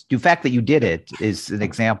went. The fact that you did it is an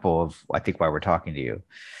example of, I think, why we're talking to you.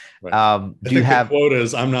 Right. Do you have the quote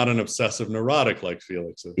is, "I'm not an obsessive neurotic like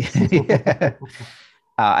Felix is." Yeah.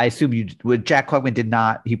 I assume Jack Klugman did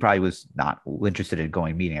not. He probably was not interested in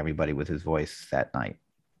meeting everybody with his voice that night.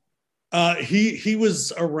 He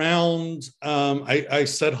was around. I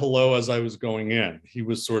said hello as I was going in. He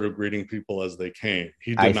was sort of greeting people as they came.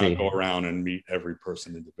 He did not go around and meet every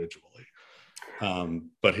person individually.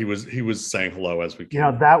 But he was saying hello as we came.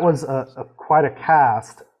 You know, that was quite a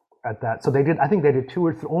cast at that. So I think they did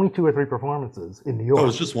only two or three performances in New York. Oh, it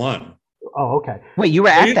was just one. Oh, okay. Wait, you were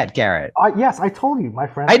at that, Garrett? Yes, I told you, my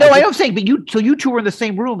friend. I know. I'm saying, but you two were in the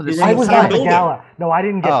same room. I was at the gala. No, I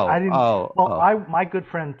didn't get. Oh. My good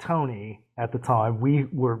friend Tony at the time, we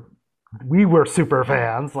were super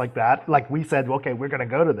fans like that. Like, we said, okay, we're going to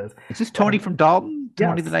go to this. Is this Tony from Dalton?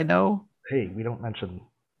 Tony that I know? Hey, we don't mention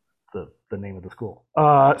the name of the school.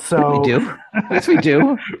 So we do. Yes, we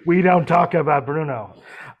do. We don't talk about Bruno.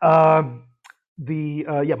 My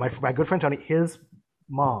good friend Tony, his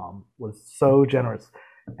mom was so generous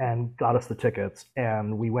and got us the tickets,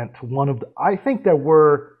 and we went to one of the, I think there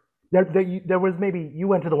was maybe, you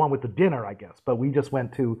went to the one with the dinner, I guess, but we just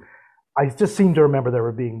went to, I just seem to remember there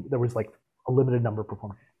was like a limited number of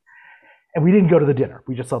performances, and we didn't go to the dinner,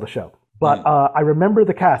 we just saw the show. But I remember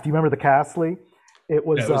the cast. Do you remember the cast, Lee? It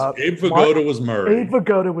was Abe Vigoda was Murray. Abe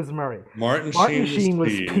Vigoda was Murray. Martin Sheen was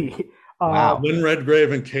P. Wow. Lynn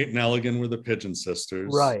Redgrave and Kate Nelligan were the Pigeon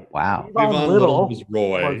Sisters. Right. Wow. Yvonne Little was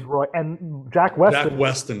Roy. And Jack Weston. Jack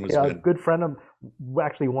Weston was a good friend of,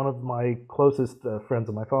 actually one of my closest friends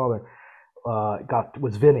of my father,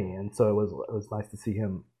 was Vinny, and so it was nice to see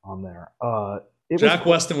him on there. Jack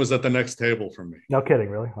Weston was at the next table from me. No kidding,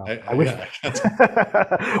 really? Wow. I wish.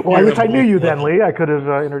 Well, I wish I knew you then, Lee. I could have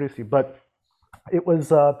introduced you, but it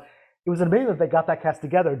was amazing that they got that cast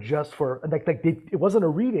together just for, like, it wasn't a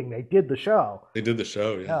reading. They did the show. They did the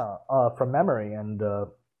show, yeah. From memory, and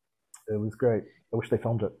it was great. I wish they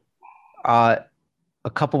filmed it. A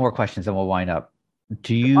couple more questions, and we'll wind up.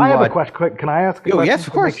 Do you? I have a question. Quick, can I ask a question? Yes,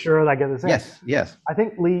 of course. To make sure that I get this in. Yes. I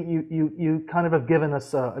think, Lee, you kind of have given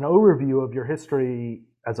us an overview of your history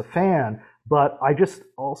as a fan, But I just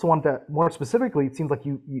also want that more specifically. It seems like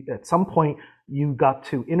you at some point you got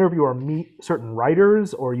to interview or meet certain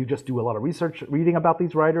writers, or you just do a lot of research reading about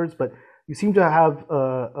these writers. But you seem to have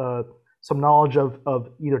some knowledge of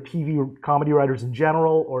either TV comedy writers in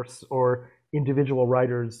general, or individual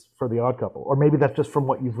writers for The Odd Couple, or maybe that's just from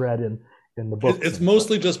what you've read in the book. It's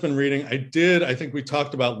mostly just been reading. I think we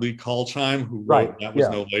talked about Lee Kalchheim, who wrote That Was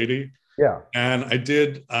No Lady. Yeah. And I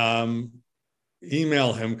did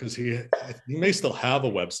email him because he may still have a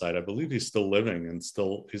website. I believe he's still living and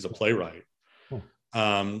he's a playwright.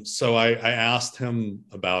 So I asked him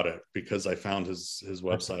about it because I found his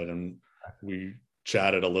website, and we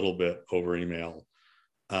chatted a little bit over email.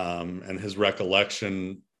 And his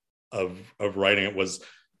recollection of writing it was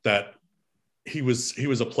that he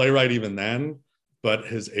was a playwright even then, but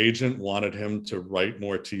his agent wanted him to write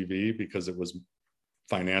more TV because it was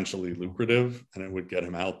financially lucrative and it would get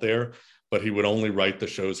him out there, but he would only write the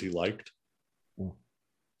shows he liked.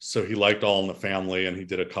 So he liked All in the Family, and he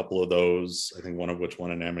did a couple of those, I think one of which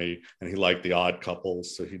won an Emmy, and he liked The Odd Couple,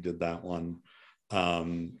 so he did that one.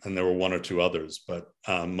 And there were one or two others, but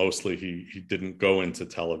mostly he didn't go into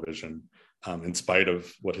television in spite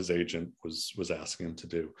of what his agent was asking him to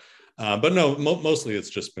do. But no, mostly it's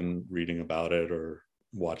just been reading about it or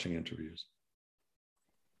watching interviews.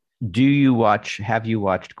 Have you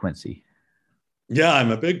watched Quincy? Yeah,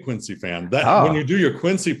 I'm a big Quincy fan. When you do your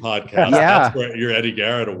Quincy podcast, that's where your Eddie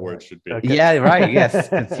Garrett Award should be. Okay. Yeah, right. Yes,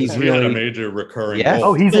 he's really had a major recurring role.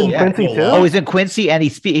 Oh, he's in Quincy too. Oh, he's in Quincy, and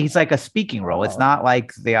he's like a speaking role. It's not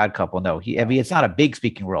like The Odd Couple. No, it's not a big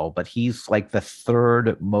speaking role, but he's like the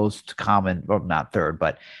third most common, or not third,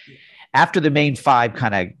 but after the main five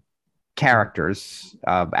kind of characters,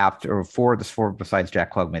 four besides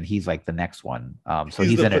Jack Klugman, he's like the next one. So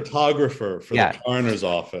he's the in photographer for the coroner's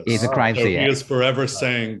office. He's a crime scene. He is forever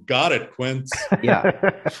saying, "Got it, Quince."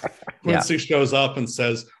 Yeah. Quincy shows up and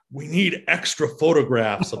says, "We need extra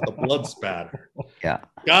photographs of the blood spatter." Yeah.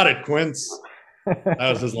 Got it, Quince. That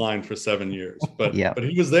was his line for 7 years. But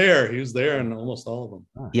he was there. He was there in almost all of them.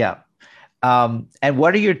 Yeah. And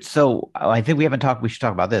what are I think we should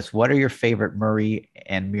talk about this. What are your favorite Murray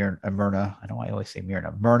and Myrna? I know I always say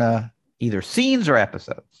Myrna, either scenes or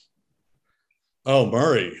episodes? Oh,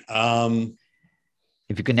 Murray.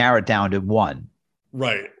 If you can narrow it down to one.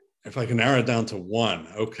 Right. If I can narrow it down to one.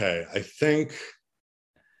 Okay. I think.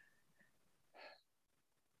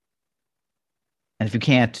 And if you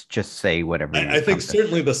can't, just say whatever. I think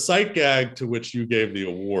certainly the sight gag to which you gave the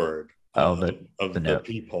award. The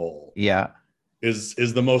peephole, is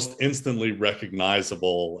the most instantly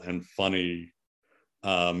recognizable and funny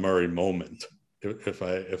Murray moment.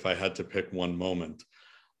 If I had to pick one moment,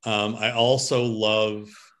 I also love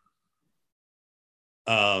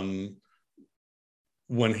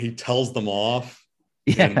when he tells them off.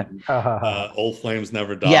 Yeah, Old Flames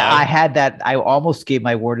Never Die. Yeah, I had that. I almost gave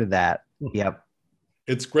my word to that. Yep.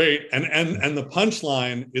 It's great. And the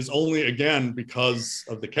punchline is only, again, because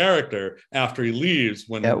of the character after he leaves,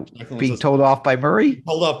 when being told off by Murray.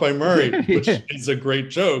 Told off by Murray, which is a great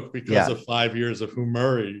joke because of 5 years of who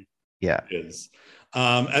Murray is.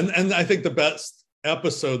 And I think the best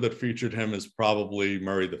episode that featured him is probably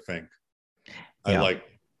Murray the Fink. I like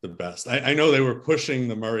the best. I know they were pushing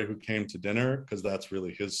the Murray Who Came to Dinner because that's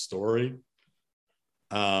really his story.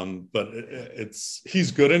 But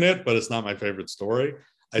he's good in it, but it's not my favorite story.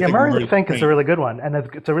 I think Murray the Fink is a really good one, and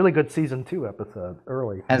it's a really good season 2 episode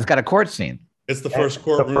early. And it's got a court scene. It's the first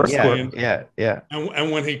courtroom scene. Yeah.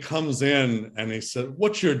 And when he comes in and he said,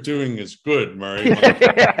 "What you're doing is good, Murray," and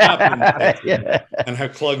how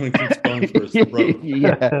Klugman keeps going for his throat.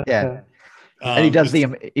 Yeah. And he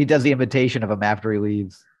does the imitation of him after he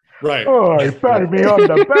leaves. Right. Oh, he patted me on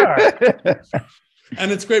the back. And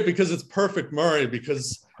it's great because it's perfect Murray,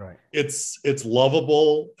 because it's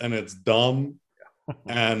lovable and it's dumb,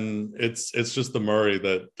 and it's just the Murray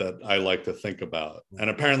that I like to think about. And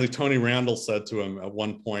apparently Tony Randall said to him at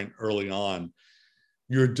one point early on,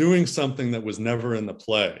 "You're doing something that was never in the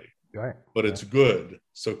play, but it's good,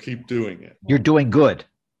 so keep doing it." You're doing good.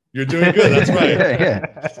 You're doing good. That's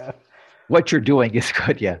right. What you're doing is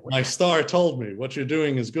good. Yeah. My star told me what you're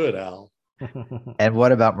doing is good, Al. And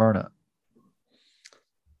what about Myrna?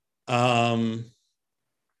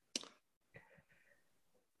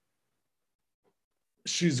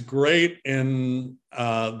 She's great in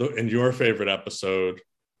your favorite episode,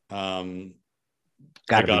 Gotta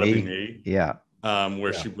Be Me. Yeah.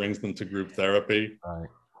 Where she brings them to group therapy.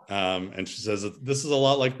 And she says, "This is a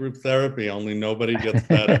lot like group therapy, only nobody gets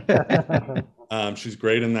better." She's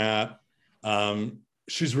great in that.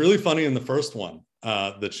 She's really funny in the first one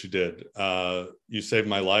that she did, You Saved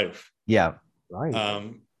My Life. Yeah.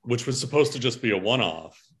 Right. which was supposed to just be a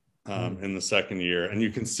one-off in the second year. And you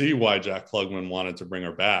can see why Jack Klugman wanted to bring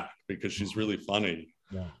her back, because she's really funny.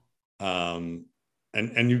 Yeah.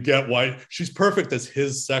 And you get why she's perfect as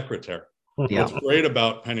his secretary. Yeah. What's great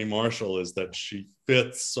about Penny Marshall is that she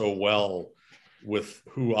fits so well with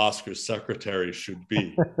who Oscar's secretary should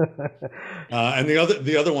be. And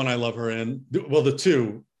the other one I love her in, well, the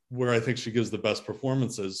two where I think she gives the best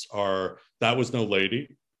performances are That Was No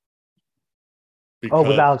Lady. Because,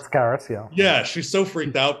 with Alex Karras, yeah. Yeah, she's so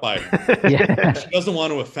freaked out by him. Yeah. She doesn't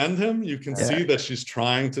want to offend him. You can see that she's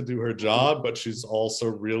trying to do her job, but she's also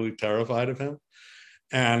really terrified of him.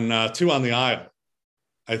 And Two on the Aisle,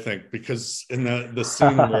 I think, because in the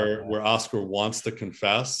scene where Oscar wants to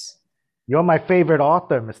confess. You're my favorite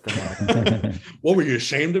author, Mr. Mark. What, were you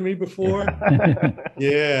ashamed of me before?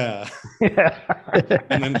 Yeah.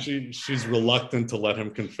 And then she's reluctant to let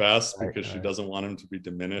him confess because she doesn't want him to be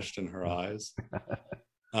diminished in her eyes.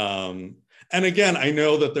 And again, I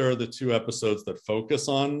know that there are the two episodes that focus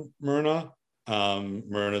on Myrna,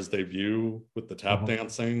 Myrna's debut with the tap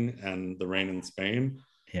dancing and The Rain in Spain.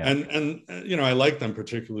 Yeah. And you know, I like them,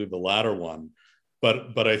 particularly the latter one,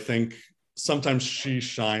 but I think sometimes she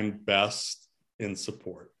shined best in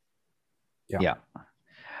support. Yeah.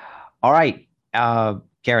 All right.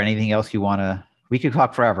 Garrett, anything else you want to, we could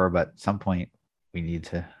talk forever, but at some point we need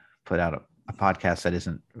to put out a podcast that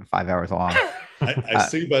isn't 5 hours long. I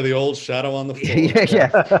see by the old shadow on the floor.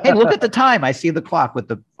 Yeah. Hey, look at the time. I see the clock with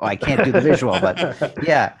I can't do the visual, but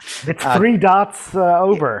yeah. It's 3 dots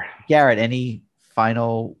over. Garrett, any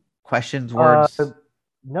final questions, words?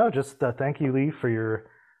 No, just thank you, Lee, for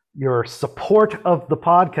your support of the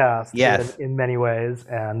podcast. Yes. in many ways,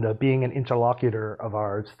 and being an interlocutor of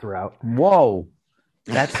ours throughout. Whoa,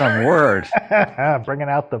 that's some word. Bringing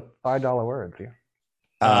out the $5 words.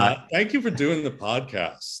 Thank you for doing the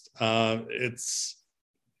podcast.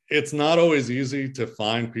 It's not always easy to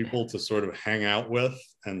find people to sort of hang out with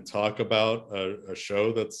and talk about a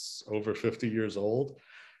show that's over 50 years old.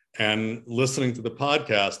 And listening to the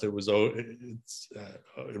podcast, it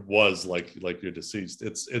was like you're deceased.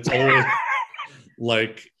 It's always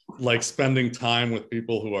like spending time with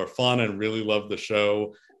people who are fun and really love the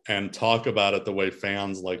show and talk about it the way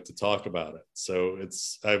fans like to talk about it. So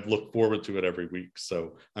I've looked forward to it every week.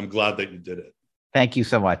 So I'm glad that you did it. Thank you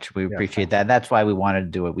so much. We appreciate that. And that's why we wanted to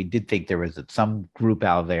do it. We did think there was some group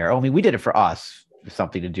out there. I mean, we did it for us,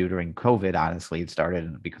 something to do during COVID. Honestly, it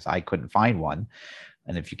started because I couldn't find one.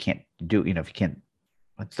 And if you can't do,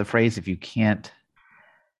 what's the phrase? If you can't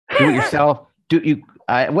do it yourself,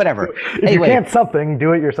 whatever. If you can't something,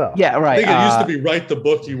 do it yourself. I Yeah, right. think it used to be write the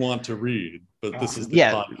book you want to read, but this is the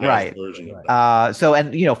podcast version of that. So,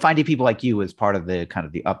 and finding people like you is part of the kind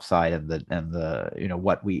of the upside and the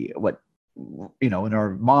what in our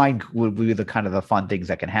mind would be the kind of the fun things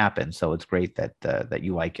that can happen. So it's great that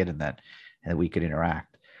you like it and that we could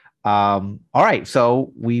interact. All right,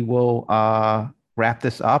 so we will wrap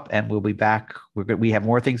this up, and we'll be back. We have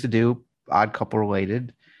more things to do, Odd Couple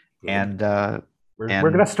related, and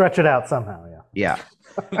we're gonna stretch it out somehow. Yeah.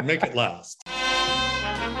 Make it last.